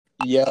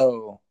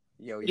Yo,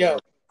 yo, Yo, yo.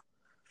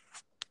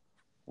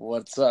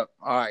 What's up?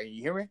 All right,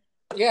 you hear me?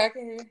 yeah, I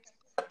can hear you.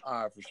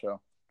 All right, for sure.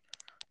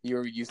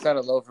 You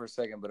sounded low for a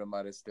second, but it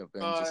might have still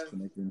been Uh, just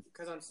connecting.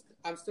 because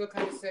I'm still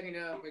kind of setting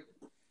up,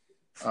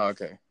 Oh,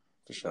 okay,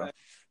 for sure.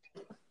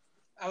 but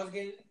I was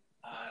getting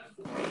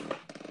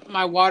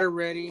my water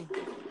ready.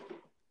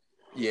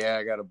 Yeah,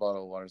 I got a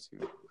bottle of water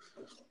too.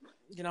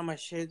 Get all my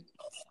shit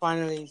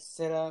finally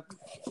set up.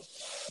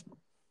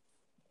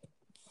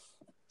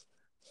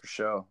 For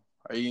sure.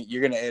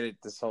 You're gonna edit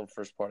this whole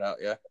first part out,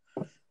 yeah?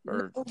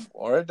 Or No,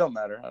 or it don't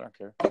matter. I don't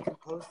care. I can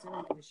post it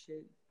and this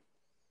shit.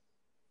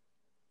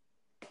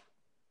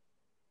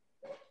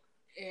 Oh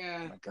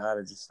Yeah, my God,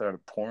 it just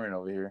started pouring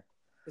over here.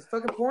 it's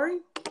fucking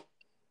pouring.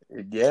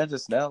 Yeah,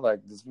 just now,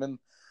 like it's been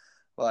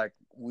like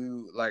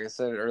I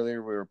said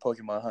earlier, we were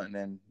Pokemon hunting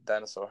and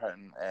dinosaur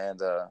hunting, and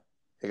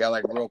it got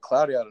like real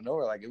cloudy out of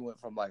nowhere. Like it went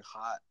from like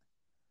hot,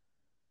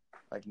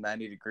 like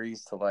 90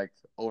 degrees to like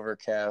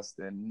overcast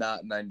and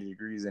not 90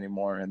 degrees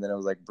anymore, and then it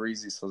was like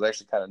breezy, so it was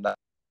actually kind of nice.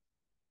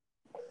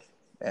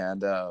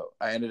 And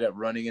I ended up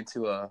running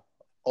into a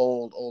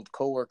old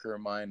coworker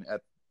of mine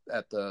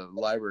at the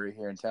library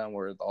here in town,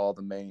 where all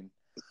the main,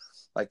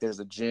 like there's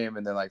a gym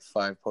and then like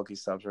 5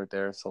 Pokestops right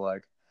there. So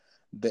like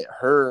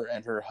her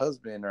and her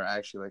husband are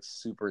actually like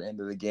super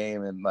into the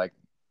game and like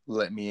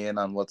let me in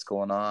on what's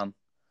going on.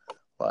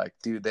 Like,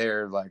 dude,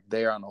 they're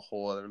on a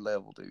whole other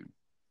level, dude.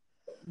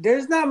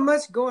 There's not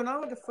much going on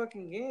with the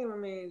fucking game. I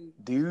mean,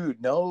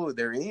 Dude, no,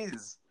 there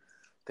is.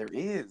 There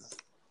is.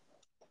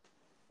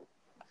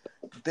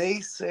 They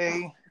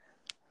say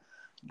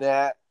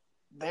that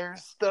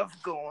there's stuff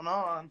going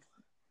on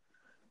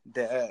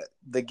that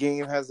the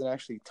game hasn't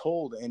actually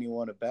told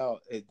anyone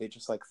about. They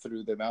just like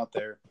threw them out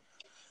there.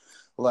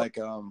 Like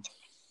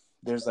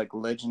there's like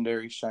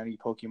legendary shiny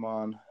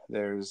Pokemon.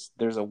 There's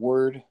a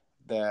word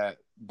that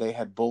they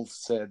had both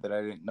said that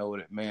I didn't know what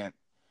it meant.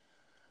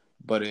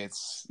 But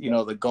it's, the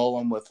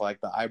golem with like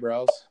the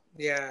eyebrows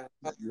yeah,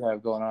 that you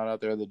have going on out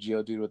there, the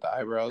Geodude with the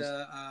eyebrows.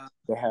 the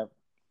They have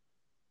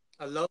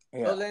a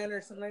yeah. lowland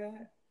or something like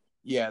that.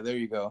 Yeah, there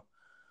you go.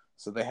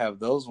 So they have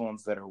those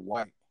ones that are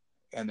white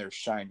and they're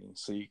shiny.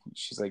 So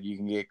she's like, you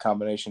can get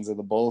combinations of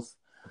the both.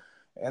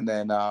 And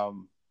then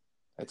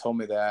they told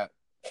me that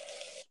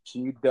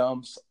she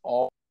dumps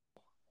all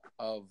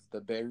of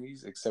the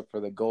berries except for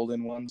the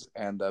golden ones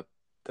and the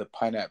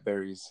pineapple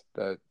berries,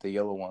 the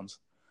yellow ones.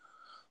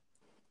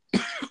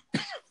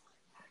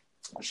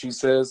 She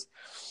says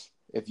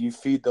if you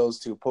feed those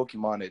to a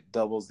Pokemon, it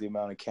doubles the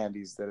amount of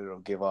candies that it'll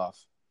give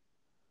off.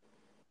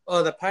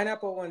 Oh, the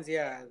pineapple ones,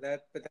 yeah.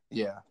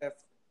 Yeah. That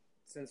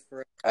since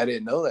forever. I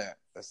didn't know that.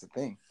 That's the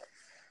thing.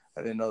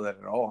 I didn't know that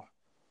at all.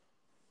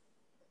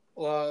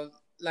 Well,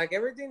 like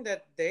everything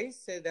that they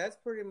said, that's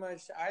pretty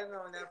much. I don't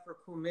know that for a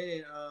cool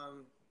minute.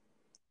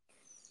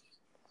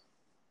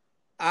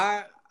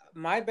 I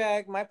my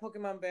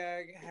Pokemon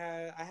bag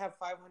I have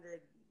 500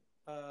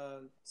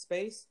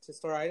 space to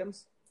store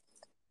items,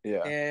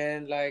 Yeah.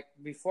 and like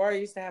before I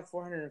used to have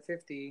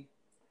 450,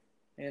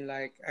 and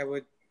like I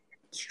would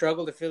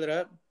struggle to fill it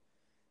up.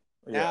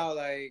 Yeah. Now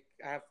like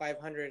I have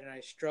 500, and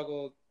I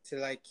struggle to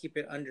like keep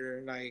it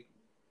under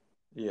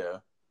Yeah.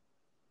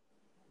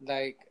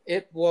 like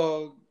it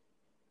will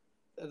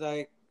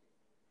like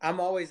I'm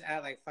always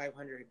at like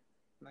 500,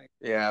 like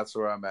Yeah, that's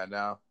where I'm at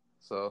now.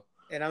 So.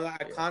 and I'm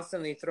like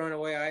constantly throwing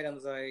away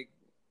items. Like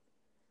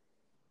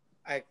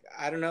I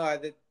don't know.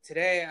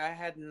 Today I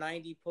had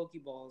 90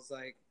 Pokeballs,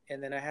 like,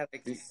 and then I had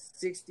like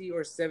 60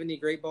 or 70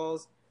 Great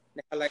Balls,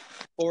 and I had like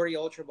 40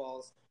 Ultra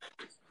Balls.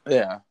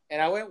 Yeah.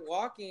 And I went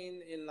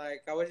walking, and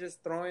like I was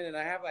just throwing, and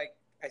I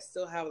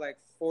still have like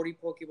 40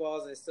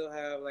 Pokeballs. I still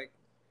have like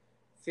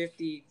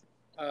 50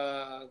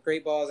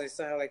 Great Balls. I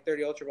still have like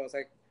 30 Ultra Balls.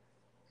 Like,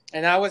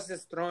 and I was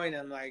just throwing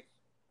them. Like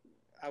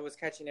I was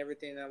catching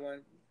everything. I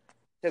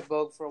took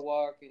Vogue for a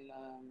walk, and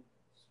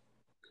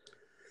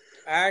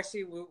I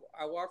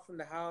walked from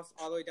the house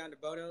all the way down to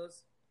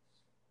Bono's.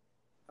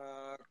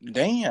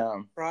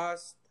 Damn.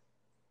 Crossed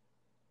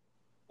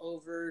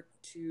over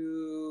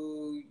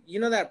to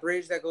that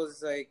bridge that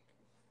goes like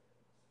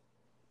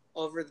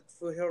over the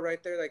foothill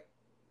right there, like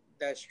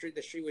that street.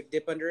 The street would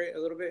dip under it a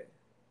little bit.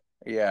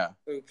 Yeah.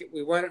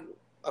 We went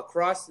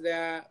across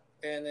that,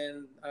 and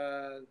then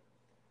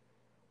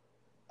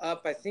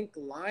up. I think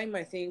Lime.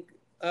 I think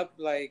up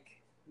like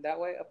that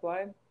way, up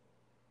Lime.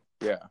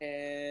 Yeah.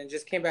 And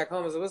just came back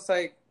home. It was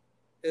like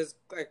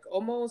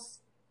almost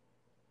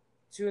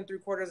 2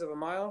 3/4 of a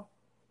mile.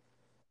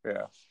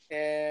 Yeah.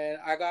 And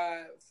I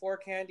got 4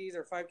 candies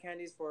or 5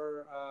 candies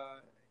for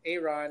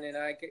Aaron, and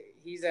I think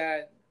he's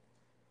at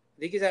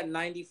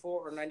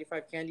 94 or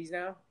 95 candies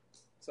now.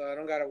 So I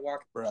don't gotta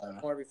walk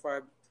more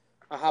before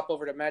I hop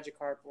over to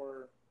Magikarp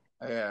or.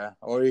 Yeah,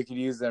 or you could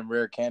use them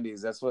rare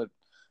candies. That's what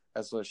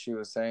she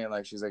was saying.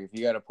 Like she's like, if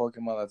you got a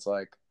Pokemon that's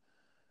like,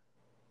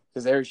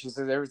 because she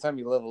says every time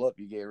you level up,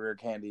 you get rare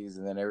candies,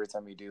 and then every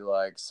time you do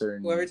like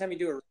certain every time you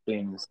do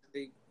things,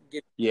 they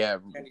give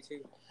candy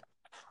too.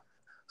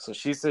 So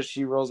she says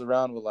she rolls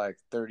around with like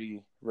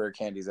 30 rare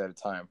candies at a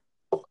time,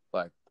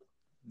 like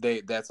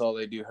that's all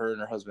they do. Her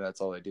and her husband,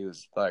 that's all they do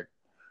is like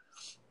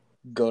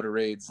go to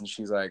raids. And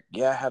she's like,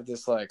 yeah, I have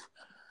this like,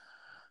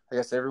 I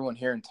guess everyone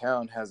here in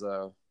town has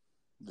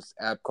this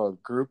app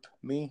called Group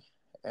Me,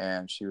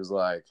 and she was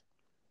like,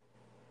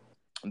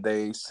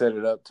 they set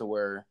it up to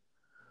where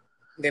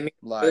They make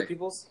like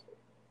people's.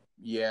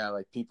 yeah,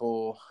 like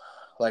people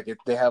like if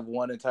they have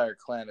one entire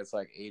clan, it's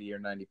like 80 or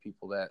 90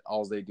 people that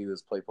all they do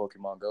is play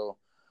Pokemon Go,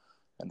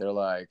 and they're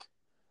like,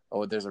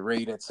 oh, there's a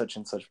raid at such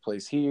and such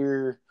place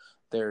here.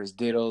 There's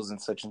Dittos in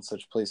such and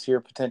such place here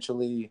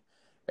potentially,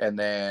 and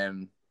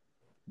then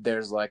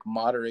there's like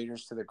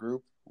moderators to the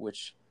group,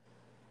 which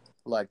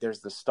like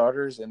there's the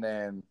starters, and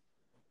then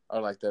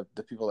are like the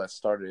people that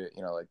started it,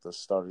 you know, like the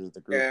starters of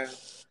the group. Yeah.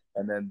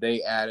 And then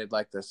they added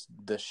like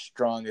the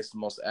strongest,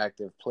 most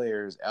active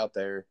players out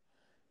there,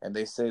 and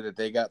they say that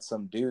they got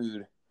some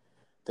dude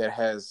that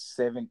has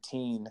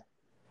 17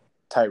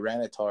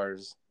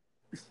 Tyrannitars.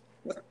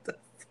 What the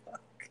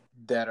fuck?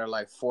 That are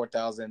like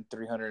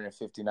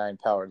 4,359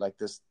 powered. Like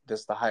this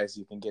the highest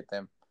you can get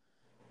them.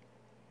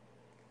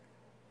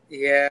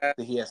 Yeah.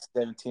 He has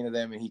 17 of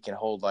them, and he can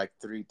hold like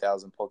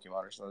 3,000 Pokemon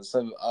or something.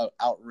 Some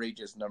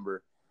outrageous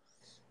number.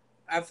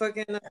 I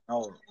fucking. I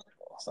was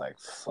like,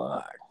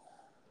 fuck.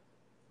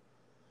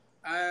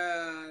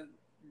 I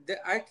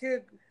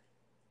could.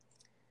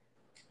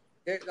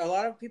 A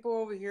lot of people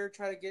over here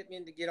try to get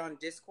me to get on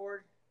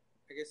Discord.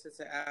 I guess it's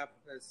an app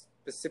that's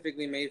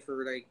specifically made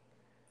for like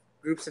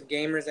groups of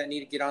gamers that need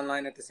to get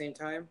online at the same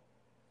time.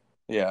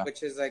 Yeah.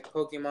 Which is like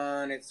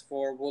Pokemon. It's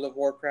for World of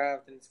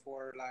Warcraft, and it's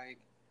for like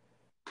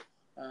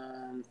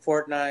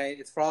Fortnite.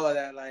 It's for all of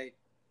that. Like,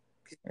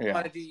 you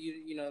want to do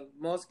you know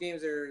most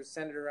games are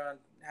centered around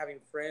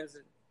having friends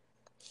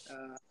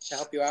to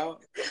help you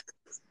out.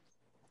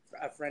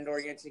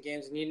 Friend-oriented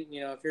games, and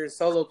you know if you're a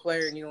solo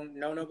player and you don't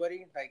know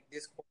nobody, like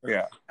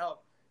Discord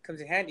help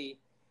comes in handy.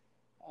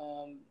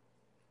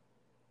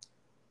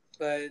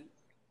 But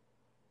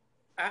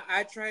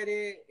I tried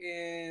it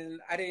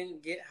and I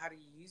didn't get how to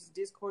use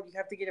Discord. You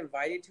have to get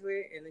invited to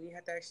it, and then you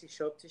have to actually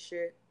show up to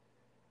shit.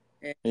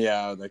 And,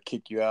 yeah, they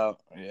kick you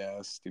out. Yeah,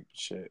 that's stupid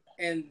shit.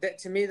 And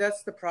to me,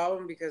 that's the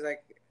problem because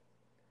like,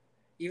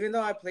 even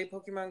though I play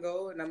Pokemon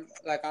Go and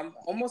I'm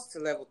almost to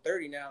level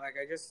 30 now. Like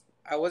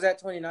I was at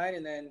 29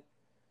 and then,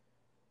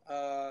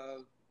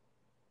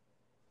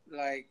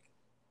 like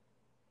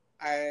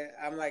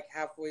I'm like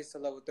halfway to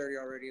level 30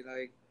 already.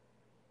 Like,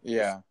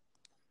 yeah.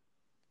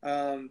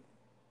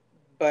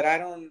 But I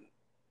don't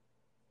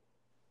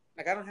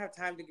have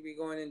time to be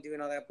going and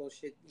doing all that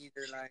bullshit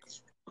either. Like,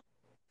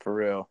 for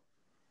real.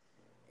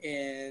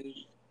 And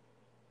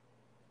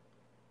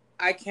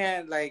I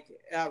can't like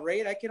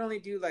raid. I can only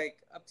do like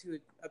up to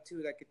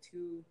like a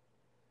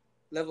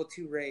level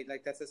 2 raid.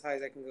 Like that's as high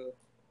as I can go.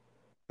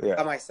 Yeah.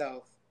 By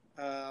myself.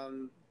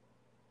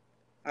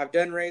 I've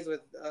done raids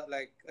with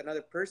like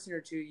another person or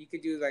two. You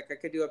could do like I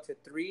could do up to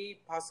 3,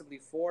 possibly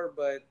 4,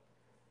 but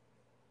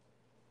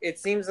it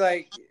seems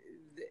like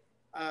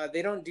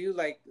they don't do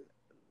like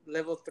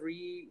level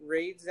 3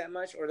 raids that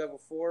much or level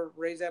 4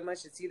 raids that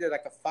much. It's either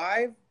like a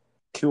 5,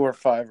 2 or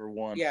 5 or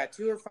 1. Yeah,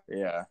 2 or 5.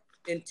 Yeah.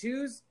 In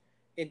twos,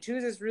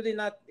 it's really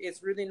not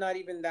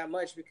even that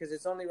much because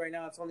it's only right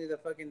now. It's only the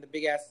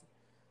big ass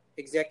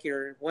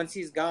executor. Once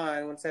he's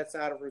gone, once that's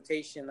out of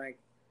rotation, like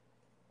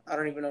I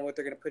don't even know what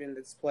they're gonna put in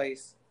this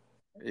place.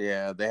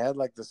 Yeah, they had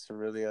like the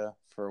Cerealia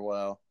for a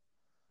while,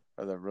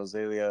 or the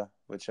Rosalia,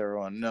 whichever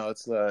one. No,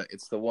 it's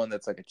the one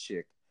that's like a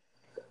chick.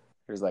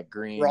 There's like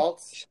green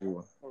Ralts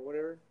or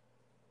whatever.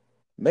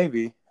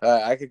 Maybe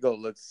I could go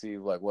look to see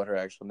like what her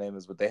actual name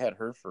is, but they had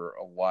her for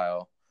a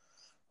while.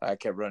 I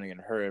kept running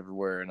into her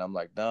everywhere, and I'm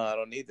like, no, I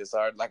don't need this.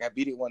 I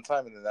beat it one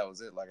time, and then that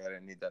was it. Like I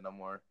didn't need that no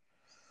more.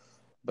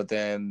 But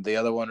then the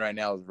other one right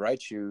now is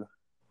Raichu,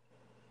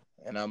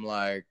 and I'm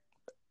like,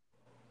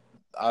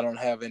 I don't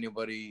have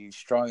anybody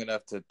strong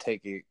enough to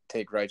take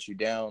Raichu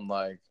down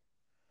like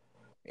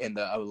in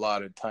the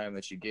allotted time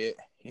that you get.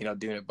 You know,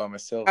 doing it by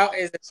myself. How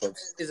is it? So,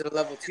 is it a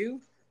level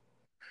 2?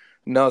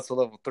 No, it's a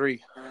level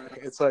 3.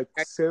 It's like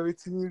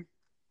 17.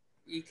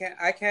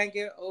 I can't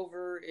get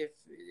over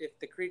if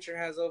the creature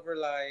has over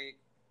like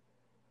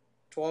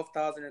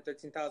 12,000 or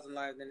 13,000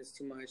 lives, then it's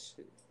too much.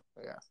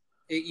 Yeah.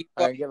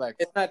 I can get like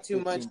it's not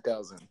too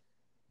 15,000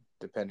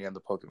 depending on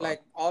the Pokemon.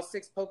 Like all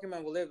 6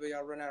 Pokemon will live, but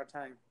y'all run out of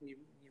time. You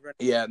run.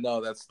 Yeah,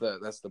 no, that's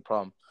the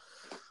problem.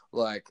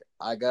 Like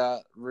I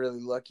got really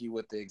lucky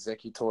with the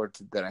Executor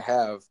that I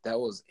have. That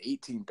was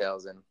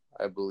 18,000,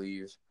 I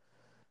believe,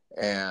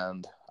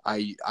 and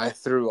I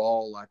threw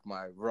all like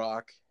my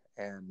rock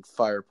and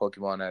fire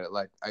Pokemon at it.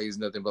 Like I used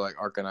nothing but like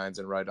Arcanines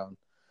and Rhydon,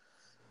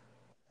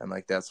 and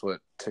like that's what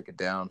took it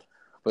down.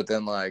 But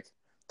then like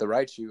the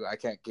Raichu, I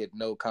can't get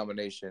no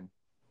combination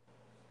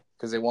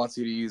because it wants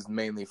you to use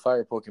mainly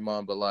fire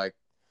Pokemon, but like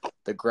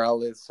the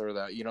Growlithe or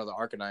the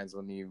Arcanines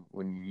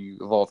when you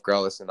evolve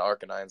Growlithe into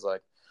Arcanines,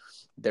 like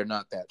they're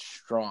not that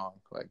strong.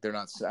 Like they're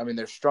not. I mean,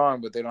 they're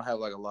strong, but they don't have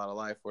like a lot of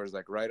life. Whereas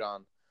like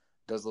Rhydon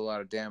does a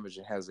lot of damage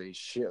and has a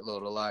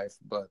shitload of life,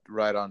 but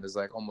Rhydon is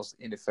like almost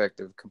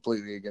ineffective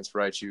completely against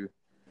Raichu.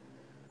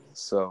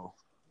 So,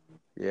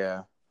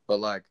 yeah, but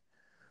like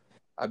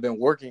I've been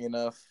working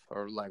enough,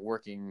 or like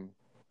working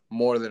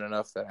more than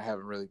enough, that I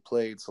haven't really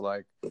played. So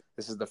like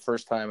this is the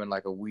first time in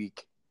like a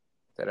week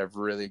that I've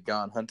really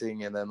gone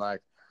hunting, and then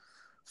like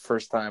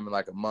first time in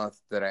like a month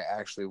that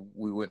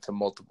we went to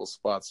multiple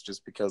spots,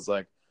 just because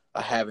like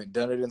I haven't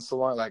done it in so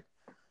long. Like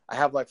I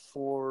have like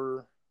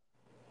 4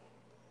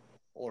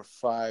 or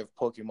 5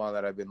 Pokemon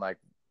that I've been like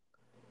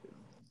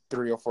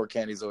 3 or 4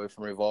 candies away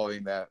from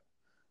evolving, that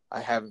I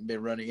haven't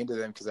been running into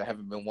them because I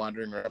haven't been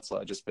wandering around. So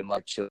I've just been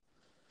like chill.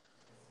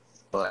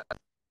 But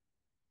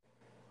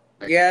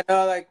Yeah,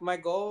 no, like my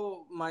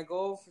goal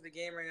for the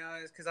game right now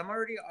is, because I'm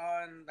already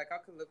on, like, I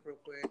could look real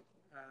quick,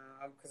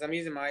 because I'm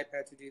using my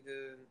iPad to do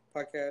the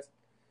podcast.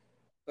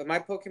 But my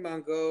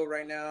Pokemon Go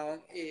right now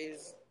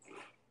is,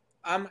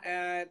 I'm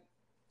at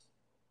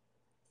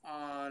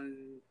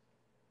on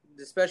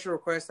the special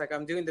request. Like,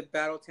 I'm doing the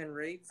Battle 10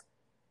 raids.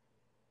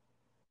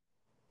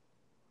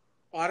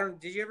 Oh, I don't.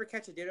 Did you ever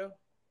catch a Ditto?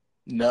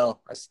 no,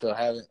 I still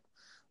haven't.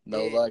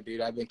 No Yeah, luck,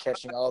 dude. I've been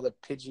catching all the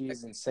like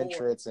Pidgeys and 4.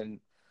 Centrets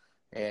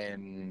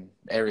and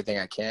everything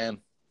I can.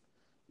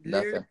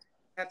 Literally, Nothing.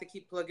 have to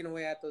keep plugging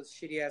away at those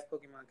shitty ass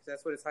Pokemon because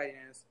that's what it's hiding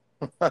as.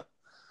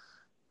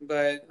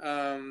 But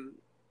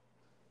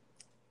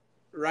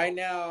right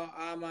now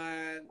I'm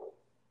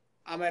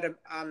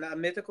a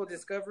mythical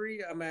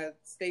discovery. I'm at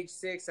stage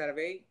 6 out of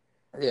 8.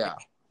 Yeah.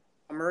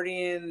 I'm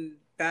already in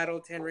battle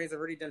 10 raids. I've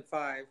already done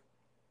 5.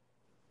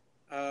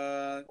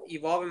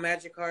 Evolving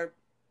Magikarp.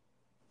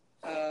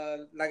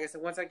 Like I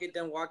said, once I get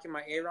done walking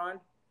my Aeron,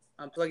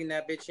 I'm plugging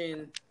that bitch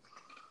in,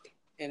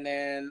 and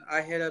then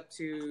I head up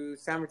to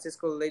San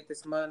Francisco late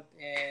this month,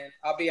 and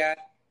I'll be at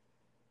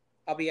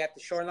the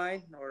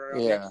shoreline, or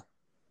Yeah.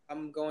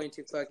 I'm going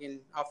to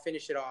I'll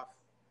finish it off.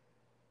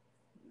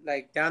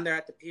 Like down there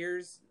at the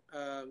piers,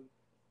 I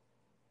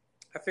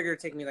figure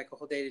it'd take me like a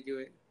whole day to do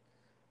it.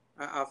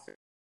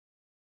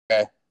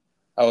 Okay.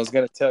 I was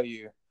gonna tell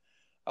you.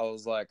 I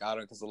was like, I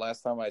don't, because the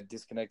last time I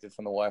disconnected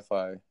from the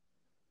Wi-Fi.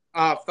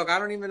 Oh fuck! I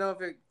don't even know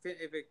if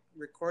it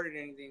recorded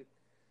anything.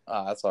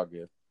 That's all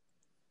good.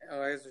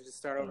 Oh, I guess we'll just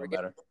start over Doesn't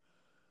again.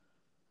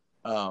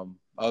 matter.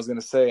 I was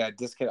gonna say I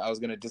was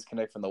gonna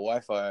disconnect from the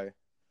Wi-Fi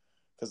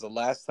because the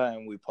last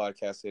time we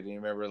podcasted, you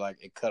remember,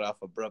 like it cut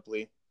off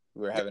abruptly.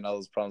 We were having all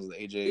those problems with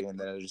AJ, and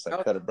then it just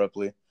like cut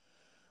abruptly.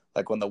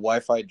 Like when the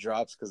Wi-Fi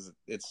drops, because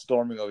it's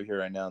storming over here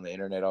right now, and the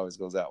internet always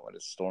goes out when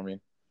it's storming.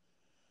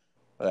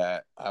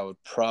 That I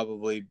would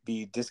probably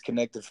be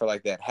disconnected for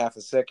like that half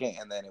a second,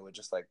 and then it would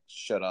just like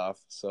shut off.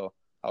 So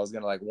I was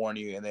gonna like warn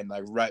you, and then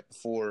like right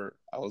before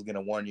I was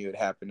gonna warn you, it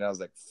happened. And I was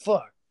like,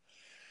 "Fuck!"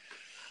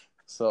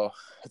 So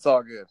it's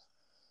all good.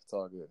 It's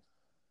all good.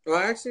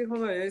 Well, actually,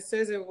 hold on. It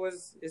says it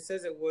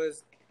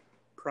was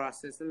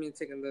processed. Let me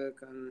take a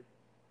look on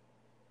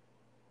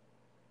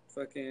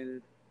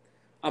fucking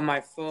on my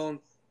phone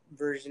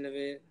version of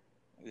it.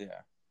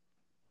 Yeah.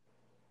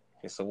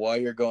 Okay, so while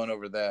you're going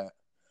over that,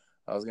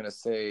 I was gonna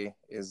say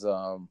is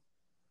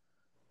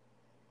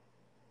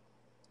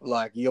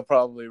like you'll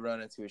probably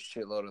run into a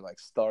shitload of like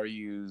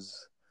Staryus,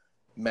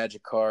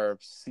 Magikarp,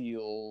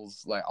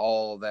 Seals, like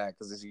all that,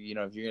 because if you're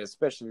gonna,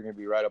 especially if you're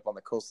gonna be right up on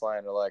the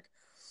coastline or like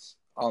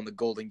on the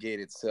Golden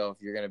Gate itself,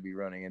 you're gonna be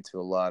running into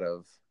a lot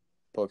of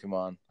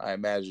Pokemon. I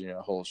imagine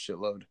a whole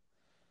shitload.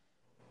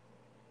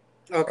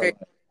 Okay,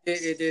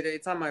 it did.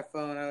 It's on my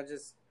phone. I'll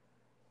just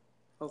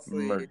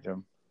hopefully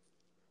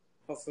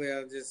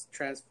I'll just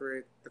transfer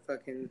it. The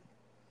fucking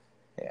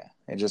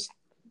and just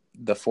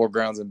the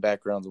foregrounds and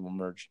backgrounds will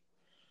merge.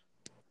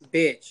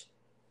 Bitch.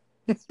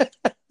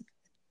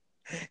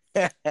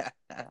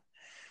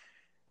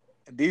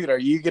 Dude, are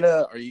you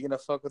gonna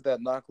fuck with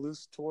that Knock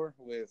Loose tour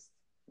with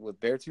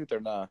Beartooth or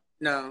not?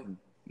 No.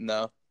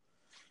 No.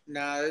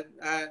 No,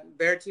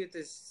 Beartooth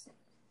is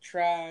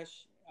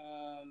trash.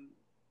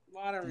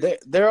 Well, I don't really...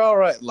 they're all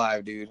right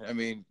live, dude. I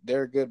mean,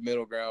 they're a good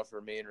middle ground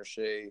for me and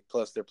Rashay.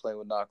 Plus, they're playing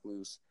with Knock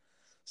Loose,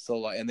 so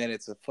like, and then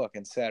it's a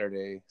fucking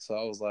Saturday. So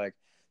I was like,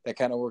 that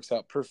kind of works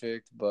out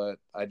perfect. But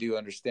I do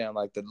understand,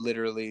 like, the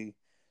literally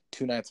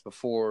 2 nights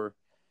before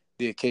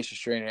the Acacia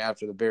Strain and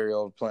after the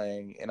Burial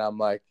playing, and I'm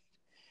like,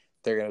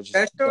 they're gonna just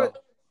that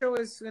show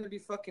is gonna be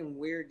fucking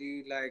weird,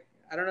 dude. Like,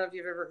 I don't know if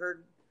you've ever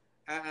heard.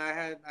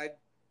 I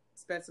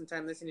spent some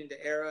time listening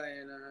to Era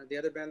and the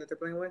other band that they're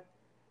playing with.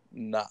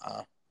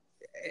 Nah.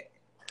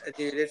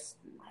 Dude, it's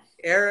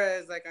Era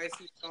is like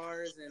Icy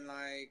Stars, and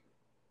like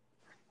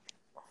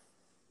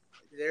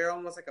they're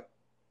almost like a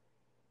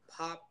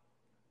pop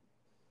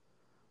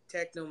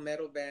techno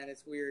metal band.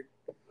 It's weird.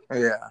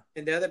 Yeah.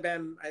 And the other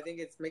band, I think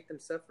it's Make Them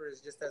Suffer,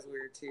 is just as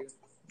weird too.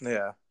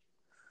 Yeah.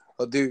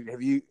 Well, dude,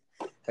 have you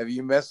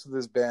messed with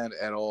this band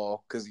at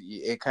all? Because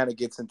it kind of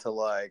gets into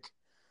like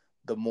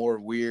the more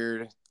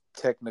weird,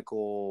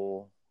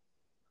 technical,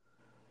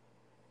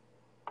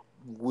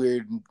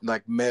 weird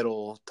like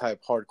metal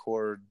type,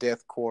 hardcore,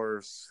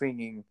 deathcore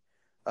singing.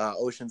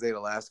 Ocean's 8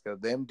 Alaska.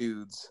 Them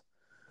dudes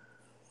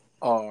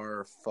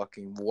are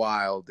fucking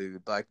wild,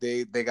 dude. Like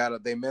they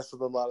mess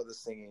with a lot of the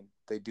singing.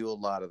 They do a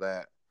lot of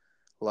that.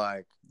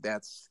 Like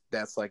that's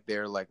like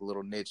their like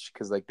little niche,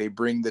 because like they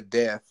bring the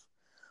death,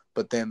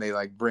 but then they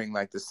like bring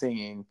like the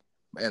singing,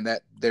 and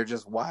that they're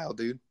just wild,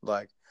 dude.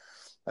 Like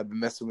I've been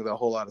messing with a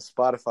whole lot of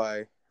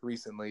Spotify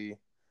recently,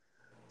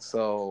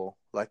 so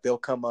like they'll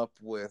come up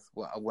with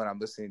when I'm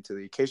listening to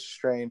the Acacia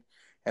Strain,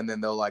 and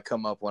then they'll like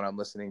come up when I'm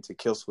listening to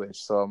Killswitch.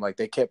 So I'm like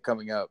they kept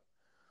coming up,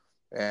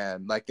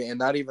 and like and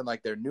not even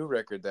like their new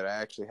record that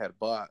I actually had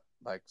bought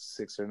like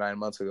 6 or 9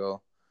 months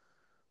ago,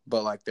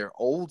 but like their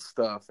old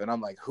stuff, and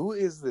I'm like, who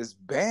is this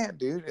band,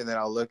 dude? And then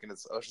I'll look and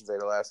it's Ocean's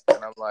 8 Alaska,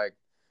 and I'm like,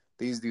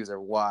 these dudes are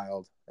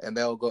wild. And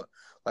they'll go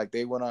like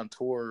they went on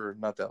tour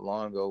not that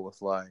long ago with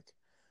like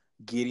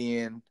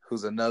Gideon,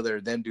 who's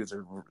another. Them dudes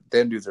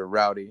are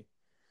rowdy.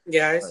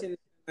 Yeah, I Like, seen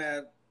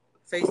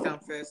Face Down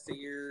Fest a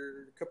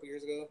couple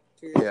years ago,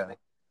 2 years yeah,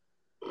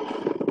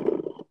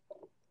 ago.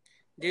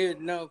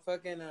 Dude, no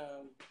fucking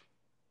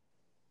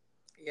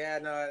yeah,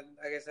 no.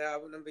 Like I said, I'm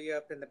gonna be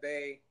up in the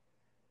Bay,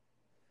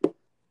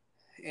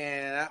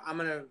 and I'm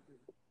gonna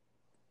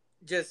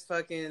just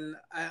fucking.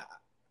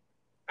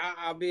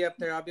 I'll be up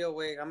there. I'll be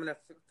awake. I'm gonna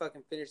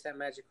fucking finish that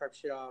Magikarp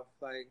shit off,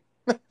 like.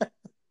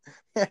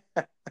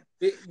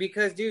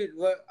 Because, dude,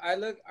 I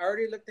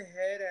already looked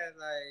ahead at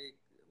like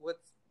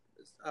what's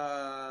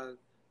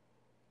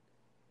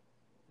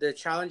the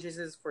challenges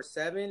is for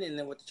 7, and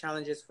then what the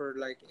challenges for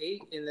like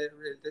 8, and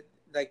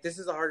like this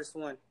is the hardest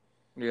one.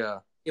 yeah.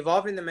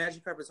 Evolving the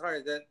Magikarp is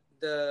hard.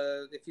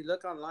 The if you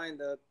look online,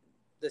 the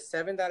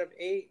 7th out of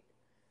 8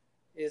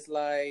 is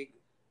like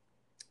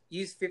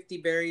use 50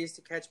 berries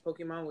to catch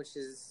Pokemon, which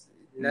is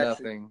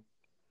Nothing.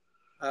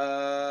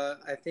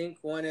 I think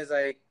one is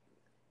like,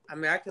 I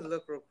mean, I could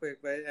look real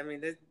quick, but I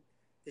mean,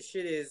 the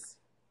shit is,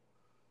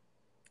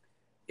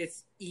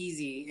 it's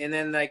easy. And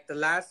then like the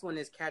last one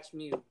is catch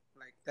Mew.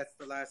 Like that's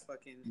the last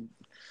fucking.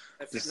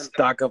 Just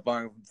stock up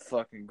on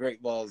fucking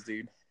Great Balls,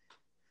 dude.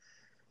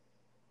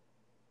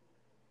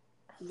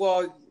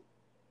 Well,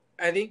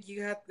 I think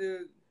you have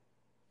to.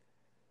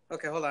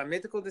 Okay, hold on.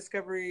 Mythical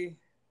Discovery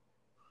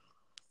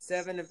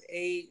 7 of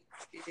 8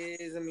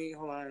 is. Let me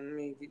hold on.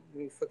 Let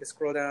me fucking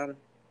scroll down.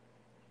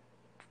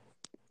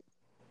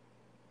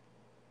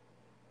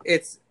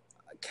 It's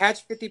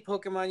catch 50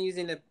 Pokemon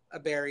using a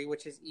berry,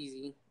 which is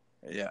easy.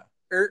 Yeah.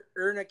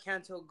 Earn a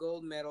Kanto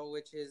Gold Medal,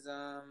 which is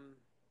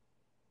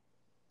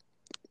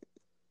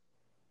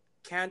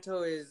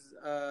Kanto is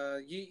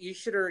you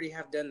should already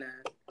have done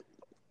that.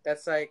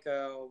 That's like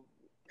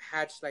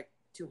hatch like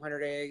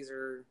 200 eggs,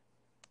 or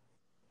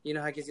you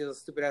know how it gives you those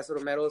stupid ass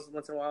little medals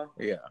once in a while.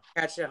 Yeah.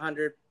 Catch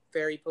 100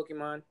 fairy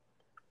Pokemon.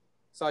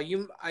 So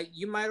you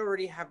might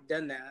already have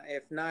done that.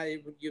 If not,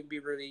 you'd be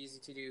really easy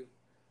to do.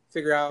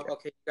 Figure out,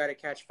 okay, you got to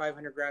catch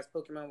 500 grass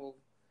Pokemon. Well,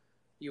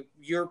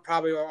 you're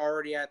probably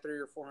already at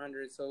 300 or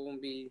 400, so it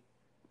won't be.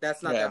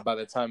 That's not that. By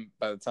the time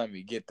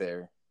you get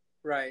there.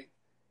 Right,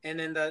 and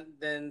then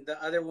the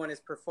other one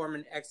is perform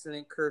an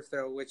excellent curve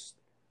throw, which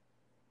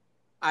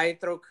I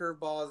throw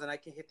curveballs and I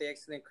can hit the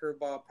excellent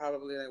curveball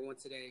probably like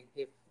once a day,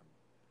 if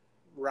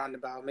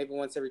roundabout, maybe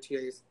once every 2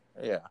 days.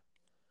 Yeah.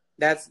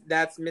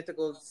 That's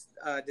Mythical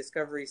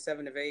Discovery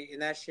 7 of 8,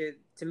 and that shit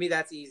to me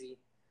that's easy.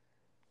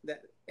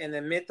 That and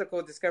the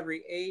Mythical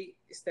Discovery 8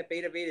 step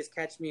 8 of 8 is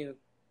catch Mew.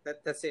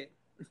 That's it.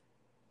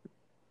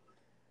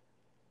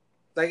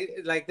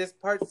 like this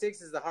part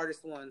 6 is the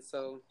hardest one,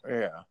 so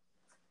yeah,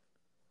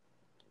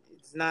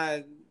 it's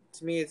not,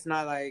 to me it's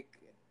not like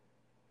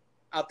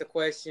out the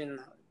question.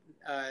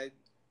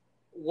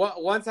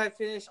 Once I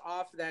finish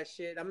off that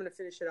shit, I'm gonna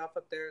finish it off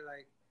up there.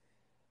 Like,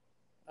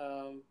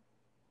 I'm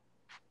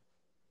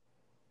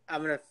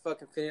gonna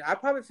fucking finish. I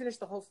probably finish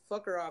the whole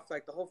fucker off,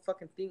 like the whole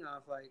fucking thing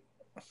off, like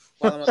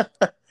while I'm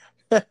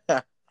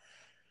up.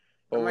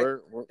 Well,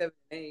 we're 7,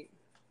 8.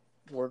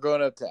 We're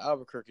going up to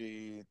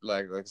Albuquerque,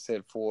 like I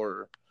said,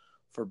 for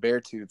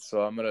Beartooth.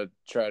 So I'm gonna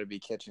try to be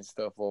catching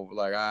stuff over.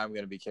 Like I'm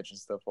gonna be catching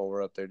stuff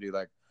over up there, dude.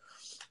 Like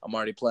I'm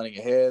already planning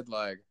ahead.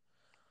 Like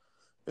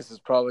this is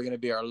probably gonna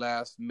be our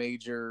last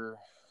major.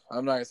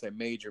 I'm not gonna say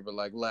major, but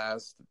like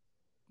last,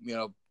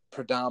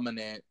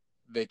 predominant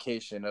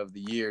vacation of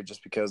the year.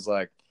 Just because,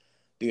 like,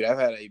 dude, I've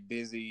had a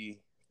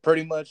busy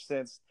pretty much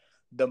since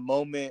the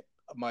moment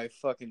my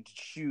fucking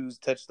shoes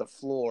touched the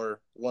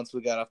floor once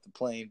we got off the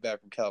plane back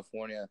from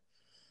California.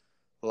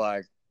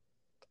 Like,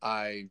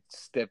 I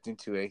stepped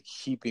into a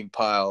heaping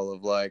pile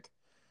of like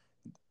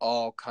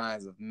all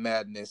kinds of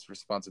madness,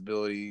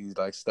 responsibilities,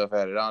 like stuff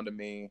added onto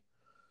me,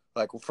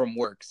 like from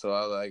work. So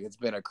it's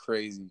been a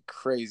crazy,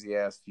 crazy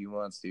ass few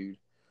months, dude.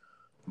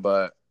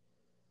 But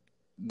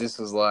this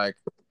was like,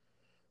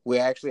 we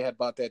actually had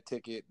bought the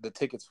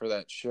tickets for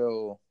that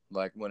show,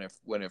 like when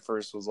it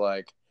first was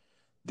like,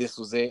 this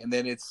was it. And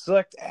then it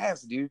sucked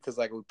ass, dude, because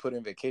like we put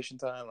in vacation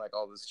time, like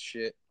all this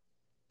shit.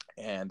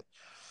 And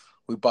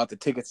we bought the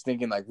tickets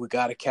thinking like we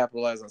got to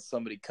capitalize on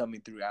somebody coming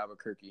through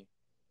Albuquerque.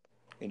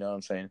 You know what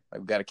I'm saying?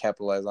 Like we got to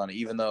capitalize on it,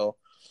 even though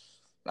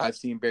I've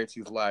seen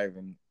Beartooth live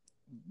and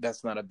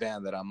that's not a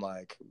band that I'm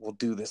like, we'll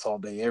do this all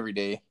day, every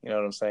day. You know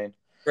what I'm saying?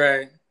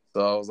 Right. So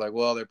I was like,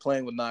 well, they're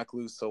playing with Knock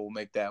Loose, so we'll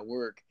make that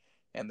work.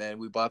 And then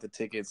we bought the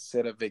tickets,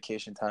 set up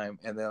vacation time.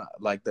 And then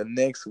like the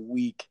next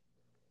week,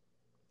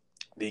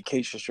 the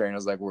Acacia Strain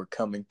was like, we're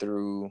coming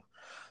through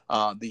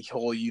the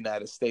whole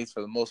United States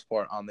for the most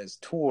part on this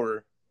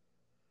tour.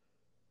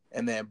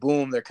 And then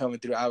boom, they're coming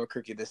through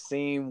Albuquerque the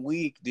same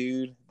week,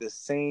 dude. The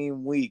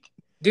same week.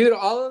 Dude,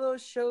 all of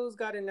those shows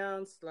got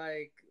announced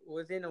like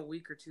within a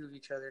week or two of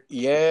each other.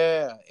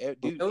 Yeah,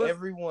 dude.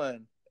 Was,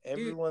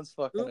 everyone's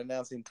fucking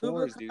announcing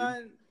tours, dude.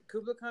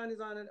 Kubla Khan is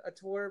on a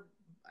tour,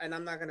 and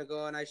I'm not gonna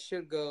go, and I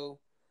should go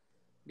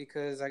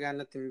because I got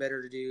nothing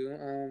better to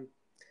do.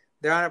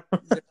 They're on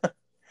a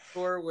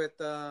tour with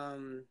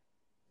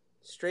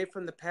Straight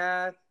from the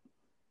Path.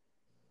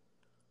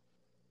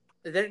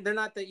 They're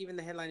not even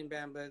the headlining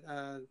band, but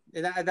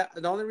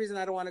the only reason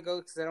I don't want to go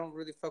is because I don't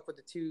really fuck with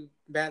the two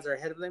bands that are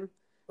ahead of them.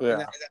 Yeah.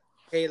 And I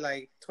pay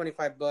like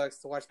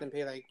 $25 to watch them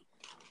play like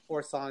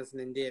 4 songs and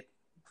then dip.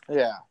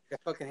 Yeah. I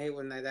fucking hate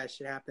when that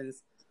shit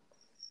happens.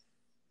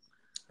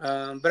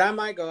 But I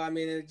might go. I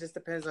mean, it just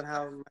depends on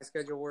how my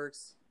schedule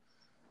works.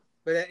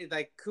 But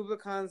like Kubla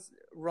Khan's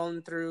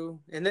rolling through,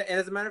 and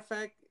as a matter of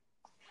fact,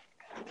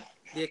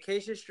 the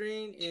Acacia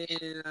Strain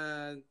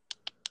in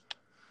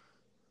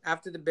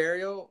After the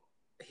Burial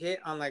hit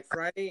on like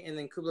Friday, and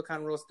then Kubla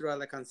Khan rolls through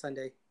like on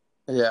Sunday.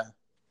 Yeah.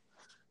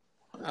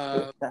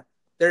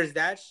 There's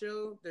that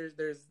show.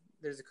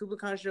 There's a Kubla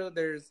Khan show.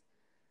 There's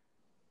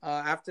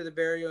After the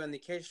Burial and the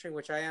Acacia Strain,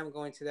 which I am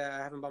going to that.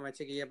 I haven't bought my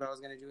ticket yet, but I was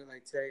gonna do it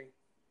like today.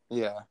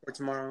 Yeah. Or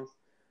tomorrow.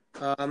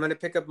 I'm going to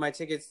pick up my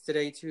tickets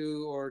today,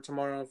 too, or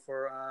tomorrow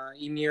for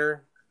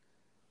Emir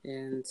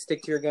and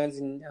Stick to Your Guns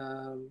and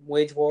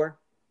Wage War.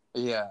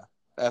 Yeah,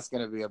 that's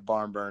going to be a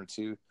barn burn,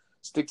 too.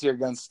 Stick to Your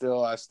Guns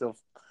I still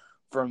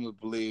firmly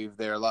believe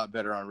they're a lot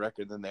better on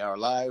record than they are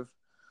live.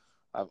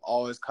 I've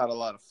always caught a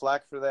lot of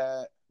flack for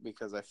that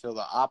because I feel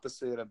the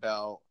opposite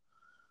about,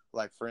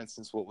 like, for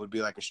instance, what would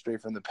be like a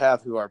Straight from the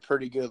Path, who are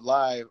pretty good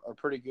live, or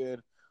pretty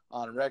good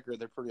on record.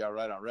 They're pretty all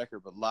right on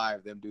record, but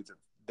live, them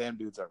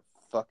dudes are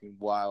fucking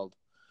wild.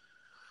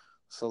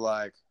 So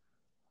like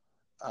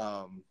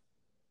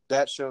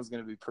that show's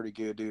gonna be pretty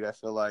good, dude. I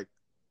feel like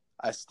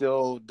I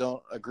still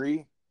don't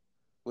agree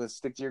with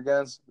Stick to Your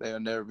Guns. They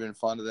have never been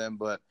fond of them,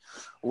 but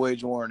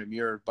Wage War and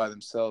Amir by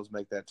themselves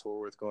make that tour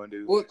worth going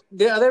to. Well,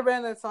 the other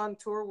band that's on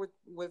tour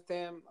with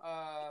them,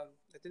 I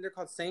think they're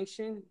called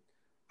Sanction.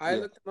 I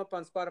looked them up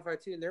on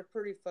Spotify too, and they're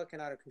pretty fucking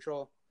out of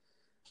control.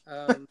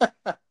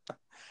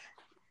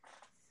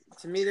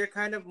 To me, they're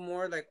kind of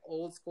more like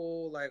old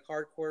school, like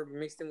hardcore,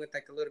 mixed in with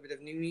like a little bit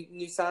of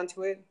new sound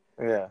to it.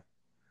 Yeah.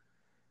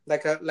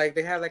 Like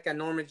they have like a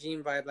Norma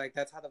Jean vibe. Like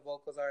that's how the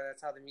vocals are.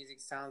 That's how the music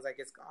sounds. Like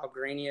it's all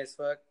grainy as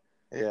fuck.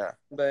 Yeah.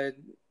 But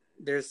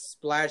there's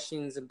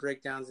splashings and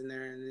breakdowns in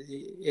there, and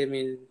I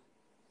mean,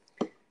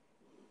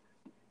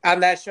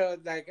 on that show,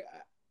 like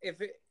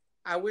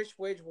I wish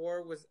Wage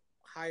War was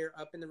higher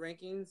up in the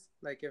rankings.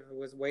 Like if it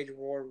was Wage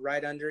War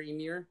right under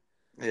Emir.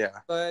 Yeah.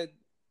 But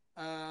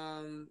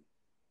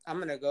I'm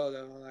gonna go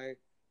though. Like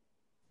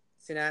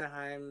it's in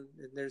Anaheim.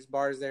 There's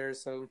bars there,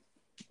 so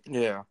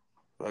yeah.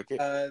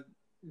 Okay.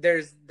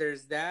 There's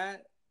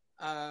that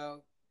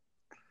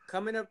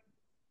coming up.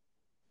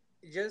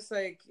 Just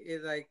like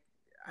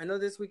I know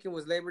this weekend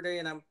was Labor Day,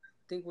 and I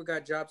think we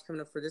got jobs coming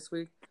up for this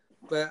week,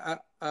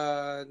 but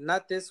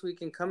not this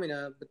weekend coming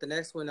up, but the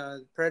next one,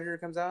 Predator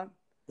comes out.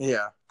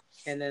 Yeah.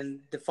 And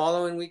then the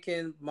following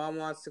weekend, Mom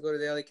wants to go to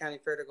the LA County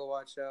Fair to go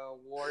watch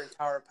War and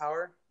Tower of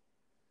Power.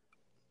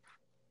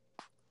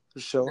 For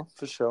sure.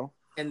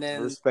 And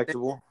then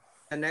respectable.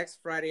 The next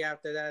Friday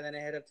after that, then I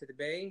head up to the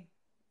Bay,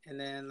 and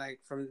then like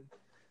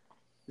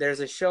there's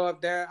a show up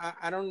there.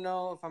 I don't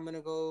know if I'm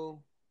gonna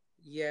go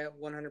yet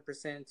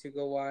 100% to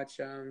go watch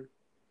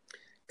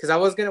because I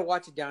was gonna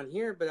watch it down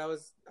here, but I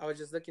was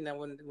just looking at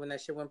when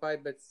that shit went by.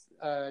 But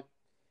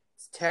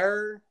it's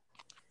Terror,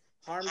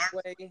 Harm's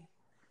Way.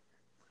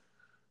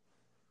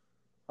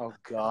 Oh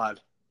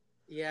God.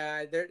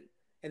 Yeah,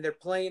 they're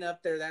playing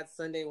up there that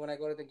Sunday when I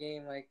go to the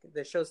game. Like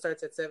the show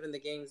starts at 7, the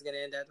game's gonna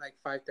end at like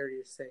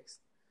 5:30 or 6.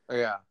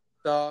 Yeah.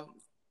 So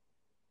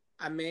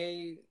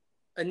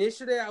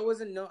initially I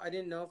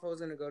didn't know if I was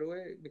gonna go to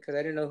it because I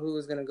didn't know who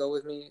was gonna go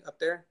with me up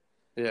there.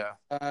 Yeah.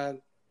 I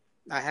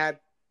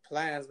had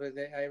plans, but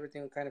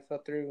everything kind of fell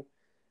through.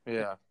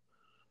 Yeah.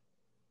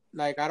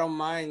 Like I don't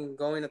mind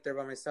going up there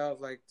by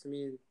myself. Like to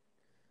me,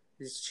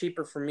 it's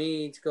cheaper for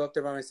me to go up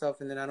there by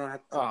myself, and then I don't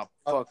have to. Oh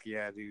fuck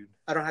yeah, dude!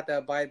 I don't have to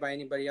abide by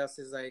anybody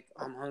else's like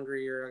I'm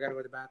hungry or I gotta go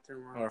to the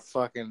bathroom or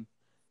fucking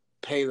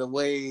pay the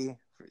way.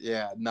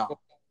 Yeah, no.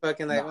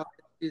 Fucking like let's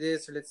do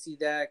this or let's see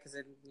that because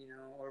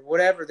or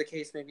whatever the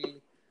case may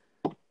be.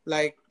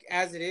 Like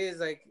as it is,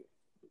 like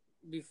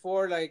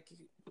before, like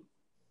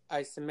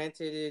I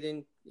cemented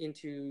it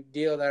into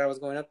deal that I was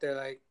going up there.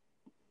 Like,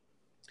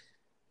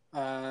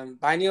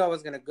 I knew I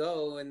was gonna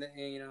go, and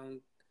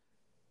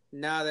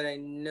now that I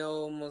know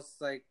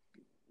almost like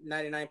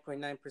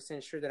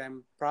 99.9% sure that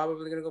I'm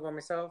probably gonna go by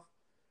myself.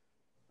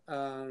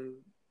 I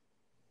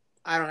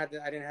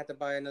didn't have to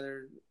buy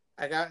another.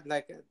 I got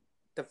like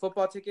the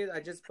football ticket I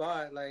just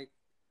bought. Like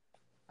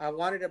I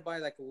wanted to buy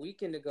like a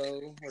weekend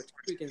ago or 2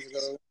 weekends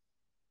ago,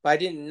 but I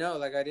didn't know.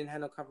 Like I didn't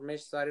have no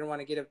confirmation, so I didn't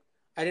want to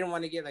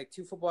get like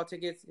 2 football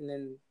tickets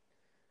and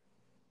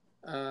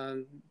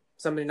then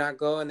somebody not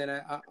go, and then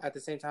at the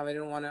same time I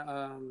didn't want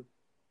to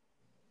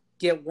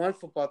get one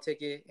football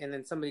ticket and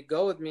then somebody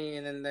go with me,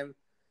 and then them,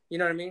 you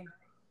know what I mean?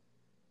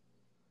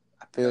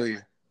 I feel you.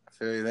 I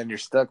feel you. Then you're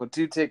stuck with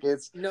 2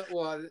 tickets. No,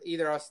 well,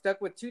 either I was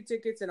stuck with 2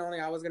 tickets and only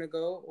I was gonna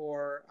go,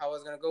 or I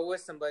was gonna go with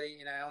somebody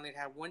and I only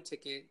had 1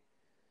 ticket.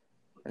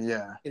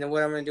 Yeah. You know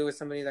what I'm gonna do with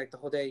somebody like the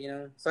whole day, you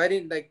know? So I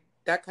didn't like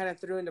that. Kind of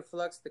threw into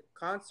flux the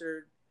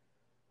concert,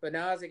 but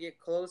now as I get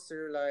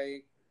closer,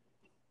 like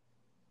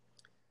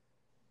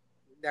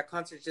that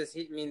concert just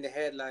hit me in the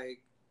head,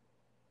 like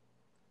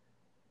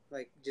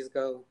just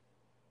go.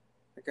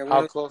 Like I How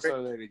went. close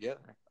are they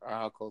together? Or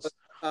how close?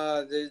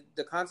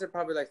 The concert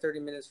probably like 30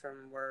 minutes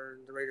from where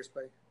the Raiders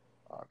play.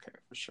 Okay,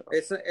 for sure.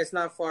 It's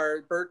not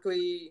far.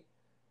 Berkeley,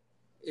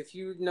 if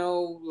you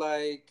know,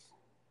 like,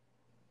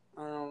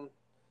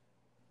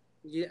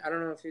 yeah, I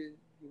don't know if you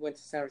went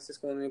to San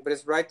Francisco with me, but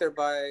it's right there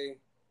by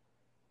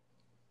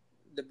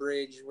the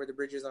bridge where the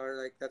bridges are.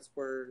 Like that's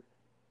where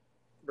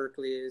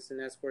Berkeley is, and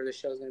that's where the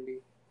show's gonna be.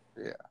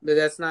 Yeah, but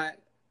that's not.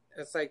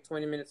 That's like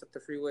 20 minutes up the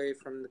freeway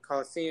from the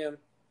Coliseum,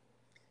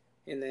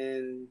 and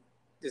then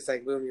it's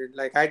like boom. You're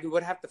like I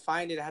would have to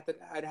find it.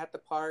 I'd have to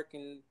park,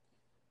 and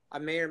I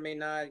may or may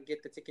not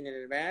get the ticket in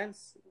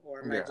advance,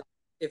 or I might just,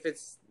 if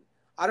it's.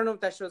 I don't know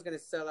if that show's gonna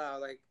sell out.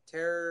 Like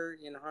Terror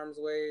in Harm's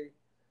Way,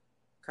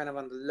 kind of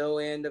on the low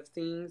end of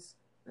things.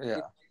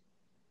 Yeah.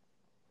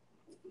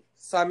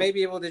 So I may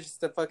be able to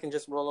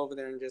just roll over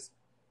there and just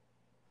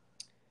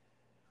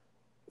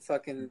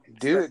fucking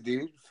do it,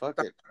 dude. Fuck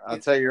it. I'll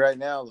tell you right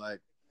now,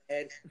 like,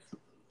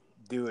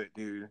 do it,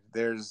 dude.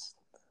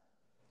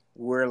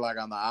 We're like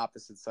on the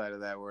opposite side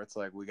of that, where it's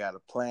like we got a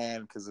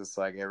plan because it's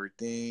like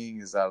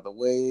everything is out of the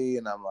way,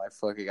 and I'm like,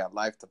 fuck, I got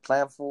life to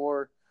plan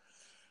for.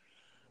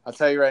 I'll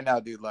tell you right now,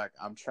 dude. Like,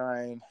 I'm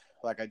trying.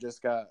 Like, I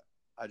just got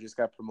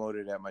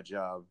promoted at my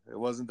job. It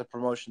wasn't the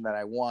promotion that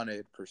I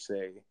wanted per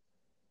se.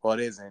 Well,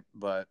 it isn't,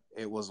 but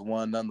it was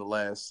one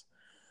nonetheless,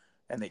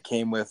 and it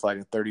came with like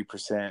a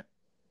 30%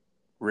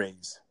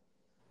 raise.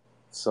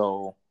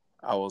 So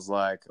I was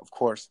like, of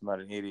course, I'm not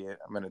an idiot.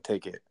 I'm gonna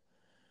take it.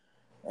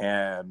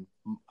 And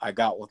I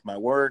got with my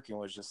work and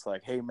was just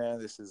like, hey, man,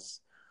 this is,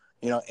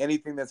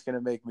 anything that's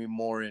gonna make me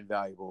more